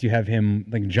of course you have him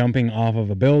like jumping off of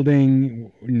a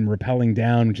building and rappelling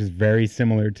down, which is very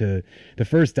similar to the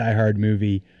first Die Hard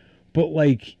movie, but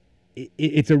like.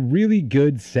 It's a really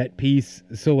good set piece,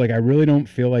 so like I really don't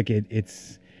feel like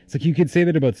it's like you could say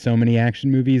that about so many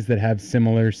action movies that have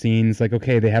similar scenes. Like,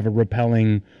 okay, they have a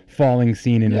rappelling falling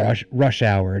scene in Rush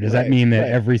Hour. Does that mean that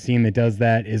every scene that does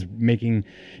that is ripping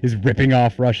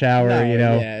off Rush Hour? No, you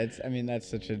know? Yeah, I mean that's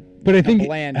such a But I think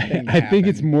bland thing. I think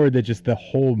it's more that just the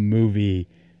whole movie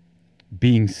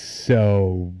being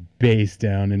so based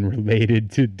down and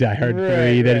related to Die Hard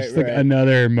 3 that it's just like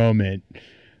another moment.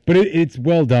 But it's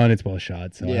well done. It's well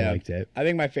shot, so I liked it. I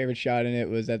think my favorite shot in it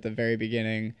was at the very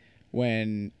beginning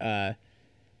when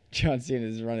John Cena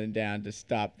is running down to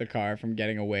stop the car from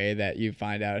getting away that you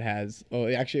find out has... Well,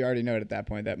 you actually already know it at that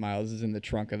point that Miles is in the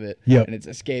trunk of it. Yep. And it's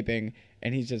escaping,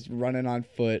 and he's just running on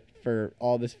foot for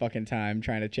all this fucking time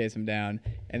trying to chase him down.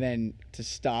 And then to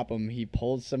stop him, he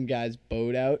pulls some guy's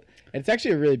boat out. And it's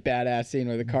actually a really badass scene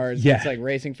where the car is it's like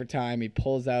racing for time. He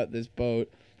pulls out this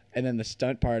boat, and then the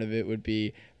stunt part of it would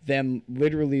be... them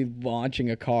literally launching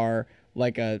a car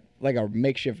like a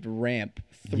makeshift ramp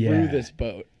through Yeah. this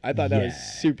boat. I thought that was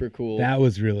super cool. That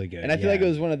was really good. And I feel like it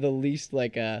was one of the least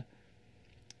I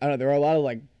don't know, there were a lot of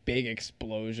like big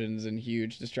explosions and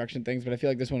huge destruction things, but I feel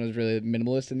like this one was really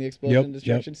minimalist in the explosion and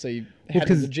destruction. So you had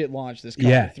to legit launch this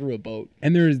car through a boat.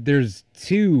 And there's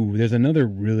another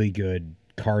really good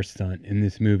car stunt in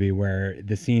this movie where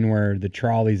the scene where the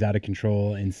trolley's out of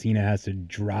control and Cena has to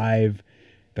drive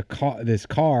this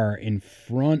car in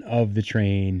front of the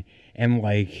train and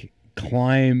like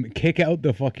kick out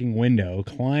the fucking window,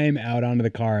 climb out onto the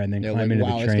car, and then climb into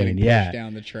the it's train. getting pushed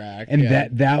down the track. And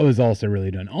that was also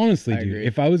really done. Honestly, dude,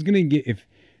 if I was gonna if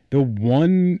the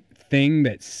one thing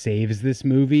that saves this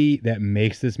movie, that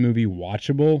makes this movie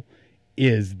watchable,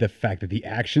 is the fact that the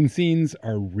action scenes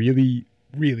are really,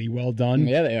 really well done.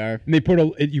 Yeah, they are.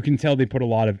 And you can tell they put a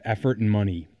lot of effort and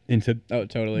money into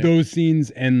totally those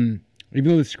scenes. And even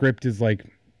though the script is like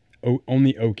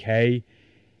only okay,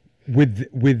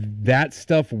 with that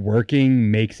stuff working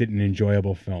makes it an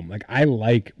enjoyable film. Like I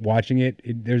like watching it.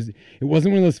 It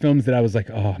wasn't one of those films that I was like,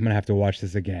 oh, I'm gonna have to watch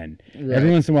this again. Right.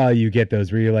 Every once in a while you get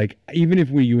those where you're like, even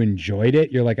if you enjoyed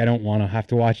it, you're like, I don't want to have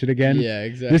to watch it again. Yeah,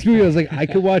 exactly. This movie, I was like, I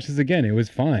could watch this again. It was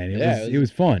fine. It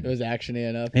was fun. It was actiony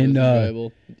enough. And it was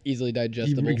enjoyable, easily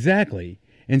digestible. Exactly.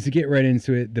 And to get right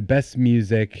into it, the best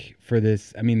music for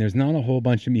this, I mean, there's not a whole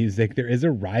bunch of music. There is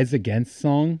a Rise Against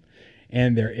song,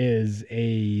 and there is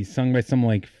a song by some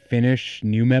like Finnish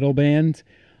new metal band.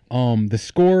 The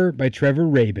score by Trevor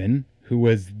Rabin, who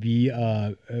was he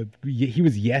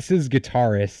was Yes's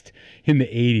guitarist in the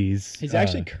 80s. He's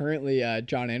actually currently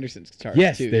John Anderson's guitarist.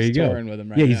 Yes, too. there He's you go. touring with him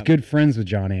right yeah, he's now. good friends with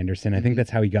John Anderson. I think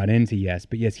that's how he got into Yes.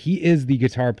 But yes, he is the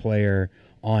guitar player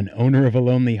on Owner of a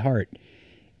Lonely Heart.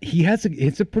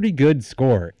 It's a pretty good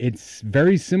score. It's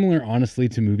very similar, honestly,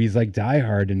 to movies like Die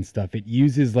Hard and stuff. It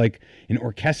uses like an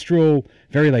orchestral,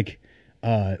 very like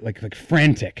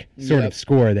frantic sort of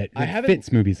score that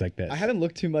fits movies like this. I haven't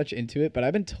looked too much into it, but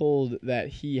I've been told that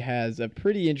he has a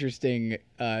pretty interesting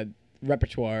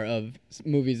repertoire of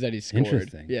movies that he's scored.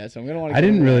 Interesting. Yeah, so I'm gonna want to. I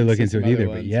didn't really look into it either,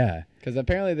 but yeah, because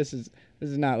apparently this is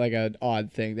not like an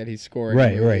odd thing that he's scoring.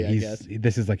 Right, a movie, right. I guess.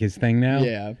 This is like his thing now.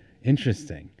 Yeah.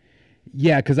 Interesting.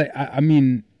 Yeah, because I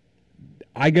mean,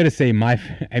 I gotta say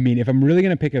if I'm really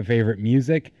gonna pick a favorite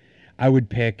music, I would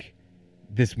pick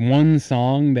this one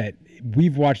song that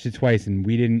we've watched it twice and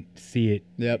we didn't see it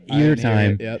either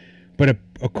time. But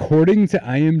according to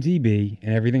IMDb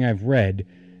and everything I've read,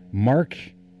 Mark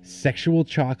Sexual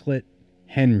Chocolate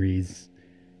Henry's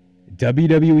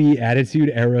WWE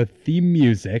Attitude Era theme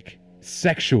music,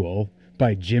 Sexual,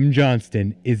 by Jim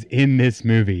Johnston, is in this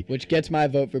movie. Which gets my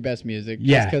vote for best music.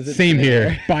 Yeah, just same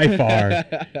there. here.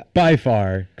 By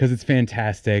far, because it's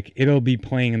fantastic. It'll be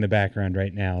playing in the background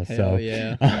right now. Hell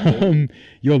yeah.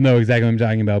 You'll know exactly what I'm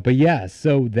talking about. But yeah,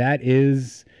 so that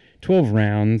is 12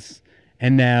 rounds.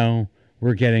 And now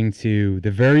we're getting to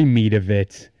the very meat of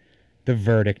it, the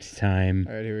verdict time.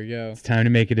 All right, here we go. It's time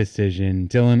to make a decision.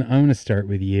 Dylan, I'm going to start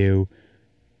with you.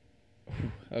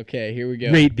 Okay, here we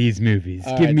go. Rate these movies.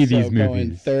 All Give right, me so these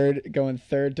movies. Going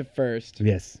third to first.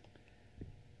 Yes.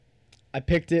 I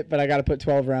picked it, but I got to put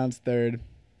 12 rounds third,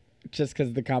 just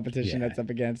because the competition that's up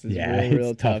against is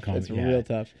real tough. It's real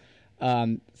tough.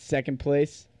 Second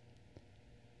place,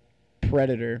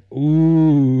 Predator.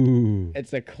 Ooh.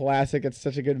 It's a classic. It's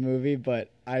such a good movie,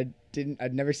 but I'd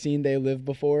never seen They Live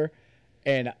before,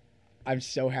 and I'm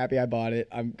so happy I bought it.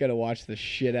 I'm gonna watch the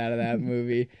shit out of that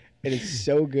movie. It is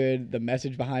so good. The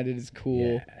message behind it is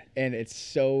cool, and it's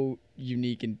so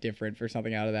unique and different for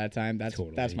something out of that time. That's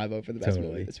my vote for the best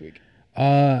movie this week.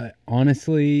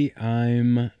 Honestly,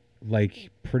 I'm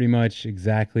like pretty much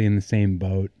exactly in the same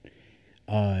boat.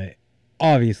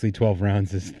 Obviously 12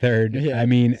 rounds is third. Yeah, I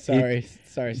mean, sorry,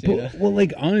 Cena. Well,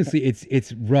 like honestly,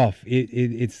 it's rough.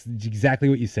 It's exactly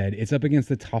what you said. It's up against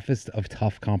the toughest of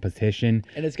tough competition,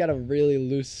 and it's got a really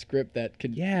loose script that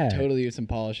could totally use some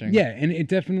polishing. Yeah, and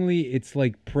it's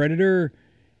like Predator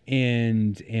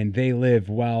and They Live.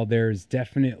 While there's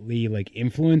definitely like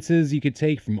influences you could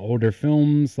take from older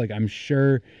films, like I'm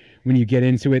sure when you get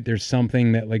into it, there's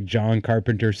something that like John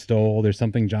Carpenter stole. There's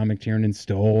something John McTiernan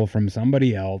stole from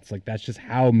somebody else. Like that's just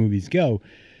how movies go.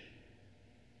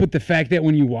 But the fact that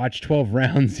when you watch 12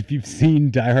 rounds, if you've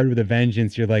seen Die Hard with a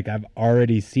Vengeance, you're like, I've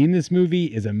already seen this movie,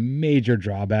 is a major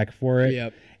drawback for it.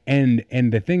 Yep. And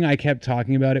the thing I kept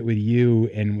talking about it with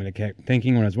you, and what I kept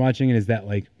thinking when I was watching it, is that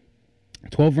like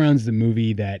 12 rounds is a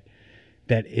movie that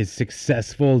is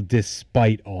successful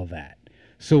despite all that.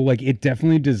 So like it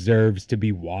definitely deserves to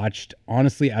be watched.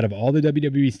 Honestly, out of all the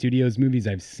WWE Studios movies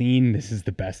I've seen, this is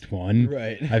the best one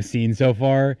I've seen so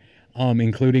far.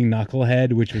 Including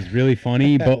Knucklehead, which was really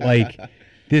funny, but like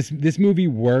This movie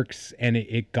works, and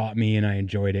it got me, and I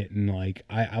enjoyed it, and like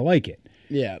I like it.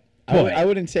 Yeah. But- I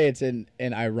wouldn't say it's an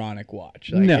ironic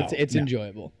watch. Like, No, it's no.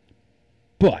 enjoyable.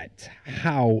 But,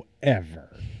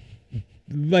 however,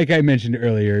 like I mentioned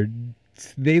earlier,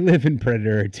 They Live and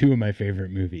Predator are two of my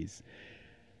favorite movies.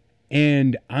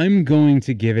 And I'm going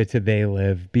to give it to They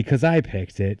Live because I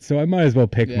picked it, so I might as well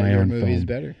pick my your own movie is film.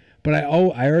 better. But I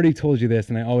already told you this,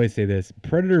 and I always say this.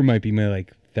 Predator might be my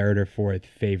like third or fourth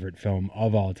favorite film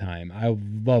of all time. I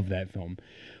love that film.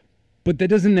 But that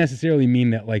doesn't necessarily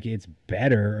mean that like it's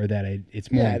better or that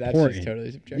it's more Yeah, that's important. just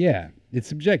totally subjective. Yeah, it's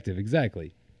subjective,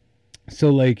 exactly. So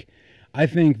like I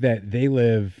think that They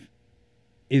Live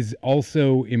is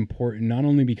also important not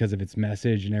only because of its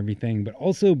message and everything, but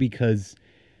also because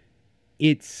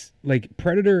it's like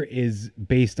Predator is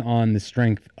based on the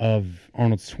strength of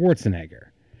Arnold Schwarzenegger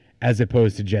as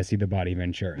opposed to Jesse the Body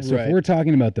Ventura. So Right. if we're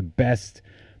talking about the best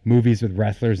movies with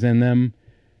wrestlers in them,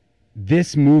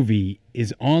 this movie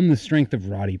is on the strength of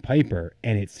Roddy Piper,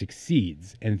 and it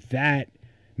succeeds. And that,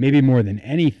 maybe more than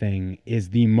anything,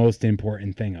 is the most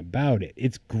important thing about it.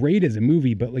 It's great as a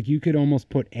movie, but like you could almost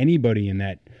put anybody in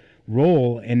that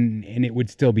role and it would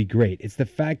still be great. It's the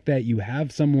fact that you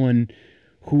have someone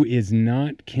who is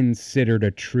not considered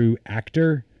a true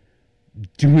actor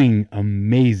doing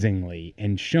amazingly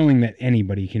and showing that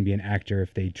anybody can be an actor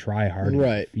if they try hard enough,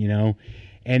 Right. you know?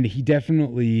 And he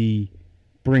definitely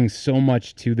brings so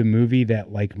much to the movie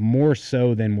that like more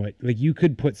so than what like you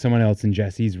could put someone else in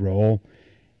Jesse's role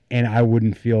and I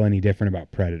wouldn't feel any different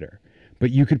about Predator. But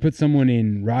you could put someone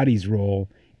in Roddy's role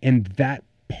and that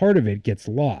part of it gets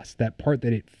lost. That part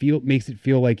that makes it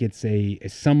feel like it's a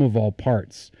sum of all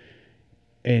parts.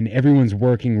 And everyone's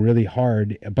working really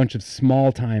hard, a bunch of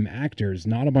small-time actors,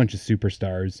 not a bunch of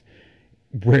superstars,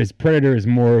 whereas Predator is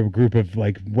more of a group of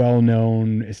like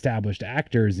well-known, established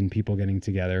actors and people getting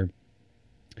together.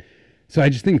 So I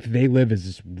just think They Live is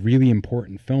this really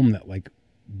important film that like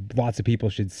lots of people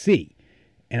should see.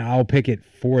 And I'll pick it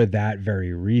for that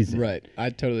very reason. Right. I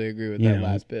totally agree with You that know?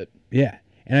 last bit. Yeah.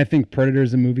 And I think Predator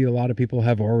is a movie a lot of people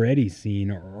have already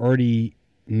seen or already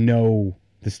know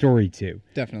the story to.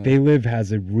 Definitely. They Live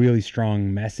has a really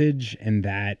strong message, and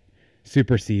that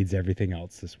supersedes everything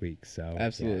else this week. So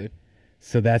Absolutely. yeah.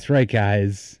 So that's right,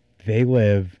 guys. They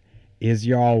Live is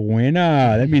your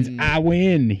winner. That means I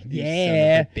win.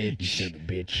 Yeah. You son of a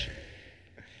bitch.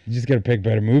 You just got to pick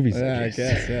better movies. Yeah, I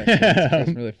guess. guess. Yeah.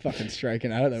 I'm really fucking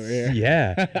striking out over here.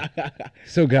 Yeah.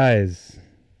 So, guys,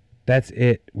 that's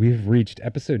it. We've reached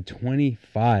episode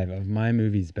 25 of My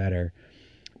Movie's Better.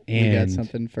 And we got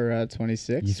something for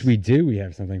 26. Yes, we do. We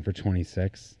have something for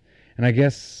 26. And I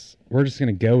guess we're just going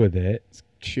to go with it.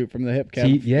 Shoot from the hip,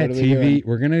 Kev. Yeah, What are we TV. doing?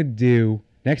 We're going to do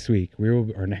next week,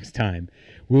 or next time,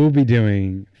 we will be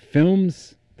doing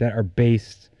films that are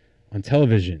based on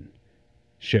television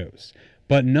shows,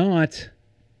 but not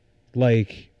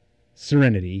like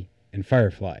Serenity and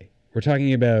Firefly. We're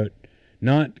talking about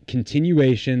not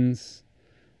continuations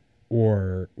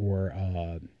or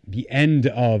the end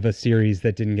of a series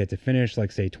that didn't get to finish,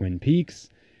 like say Twin Peaks.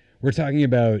 We're talking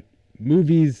about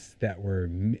movies that were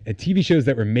TV shows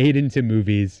that were made into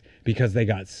movies because they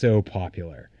got so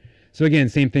popular. So again,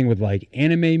 same thing with like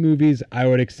anime movies. I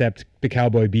would accept the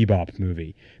Cowboy Bebop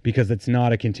movie because it's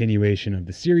not a continuation of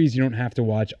the series. You don't have to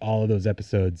watch all of those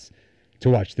episodes to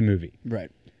watch the movie.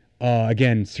 Right.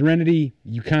 Again, Serenity,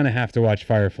 you kind of have to watch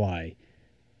Firefly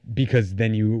because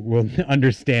then you will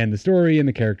understand the story and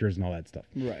the characters and all that stuff.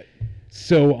 Right.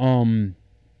 So,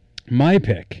 my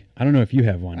pick, I don't know if you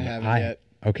have one. I but haven't yet.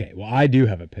 Okay, well, I do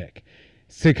have a pick.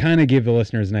 To kind of give the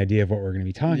listeners an idea of what we're going to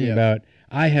be talking Yeah. about,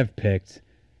 I have picked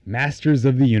Masters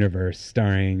of the Universe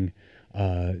starring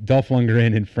Dolph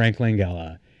Lundgren and Frank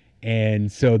Langella.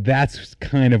 And so that's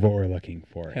kind of what we're looking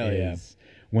for. Hell yeah. is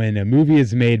when a movie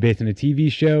is made based on a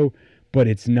TV show, but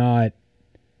it's not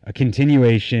a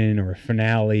continuation or a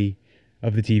finale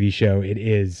of the TV show. It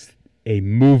is a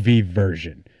movie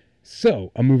version.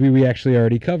 So, a movie we actually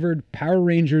already covered, Power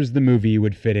Rangers the movie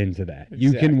would fit into that. You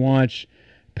Exactly. can watch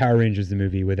Power Rangers the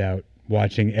movie without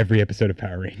watching every episode of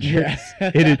Power Rangers.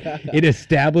 Yeah. it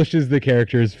establishes the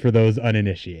characters for those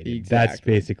uninitiated. That's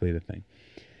Exactly. basically the thing.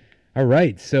 All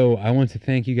right, so I want to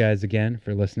thank you guys again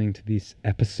for listening to this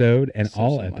episode and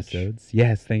all so much. episodes.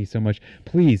 Yes, thank you so much.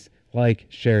 Please like,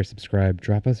 share, subscribe,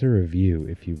 drop us a review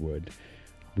if you would.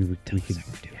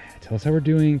 Tell us how we're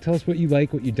doing. Tell us what you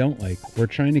like, what you don't like. We're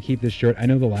trying to keep this short. I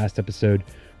know the last episode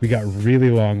we got really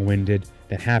long-winded.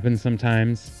 That happens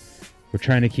sometimes. We're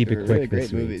trying to keep They it were quick really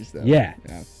this great week. movies, though. Yeah.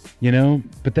 Yeah. You know,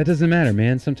 but that doesn't matter,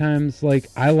 man. Sometimes, like,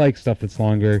 I like stuff that's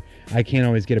longer. I can't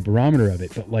always get a barometer of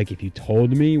it. But, like, if you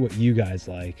told me what you guys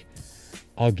like,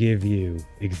 I'll give you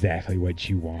exactly what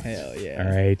you want. Hell yeah.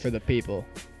 All right. For the people.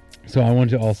 So I want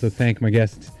to also thank my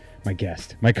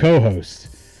co-host.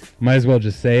 Might as well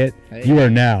just say it. Hey. You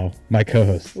are now my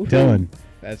co-host, Woohoo. Dylan.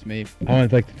 That's me. I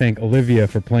would like to thank Olivia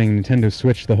for playing Nintendo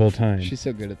Switch the whole time. She's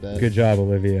so good at that. Good job,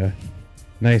 Olivia.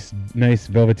 Nice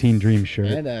Velveteen Dream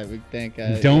shirt. And we thank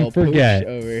Don't forget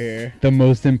over here. the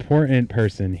most important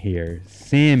person here,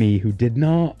 Sammy, who did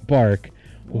not bark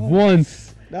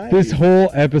once this whole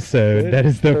episode. Good that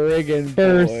is the friggin'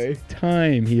 first boy.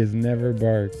 time he has never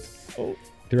barked Oh.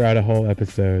 throughout a whole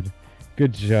episode.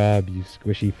 Good job, you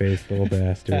squishy-faced little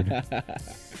bastard.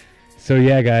 So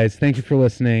yeah, guys, thank you for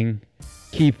listening.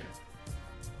 Keep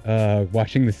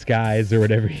watching the skies or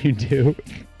whatever you do.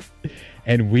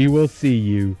 And we will see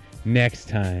you next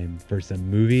time for some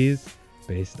movies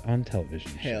based on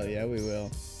television shows. Hell yeah, we will.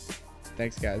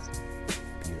 Thanks, guys.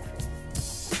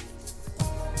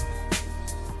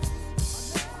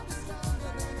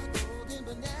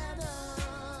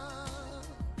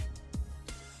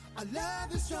 Our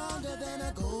love is stronger than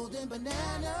a golden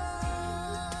banana.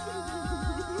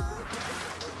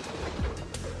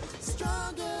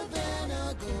 Stronger than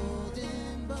a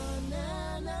golden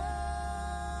banana.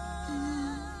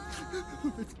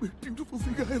 That's the most beautiful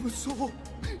thing I ever saw.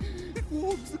 It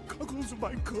warms the cockles of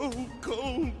my cold,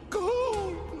 cold,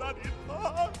 cold-blooded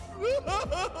heart.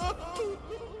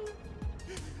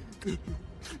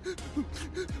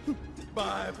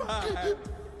 Bye-bye.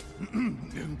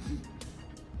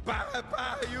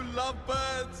 Bye-bye, you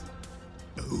lovebirds.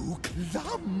 Oh,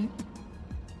 Clump.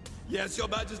 Yes, Your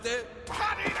Majesty.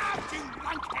 Cut it out, you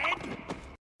lunkhead.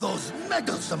 Those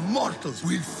meddlesome mortals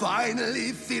will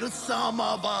finally feel some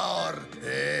of our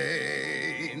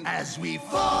pain as we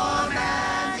form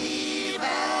an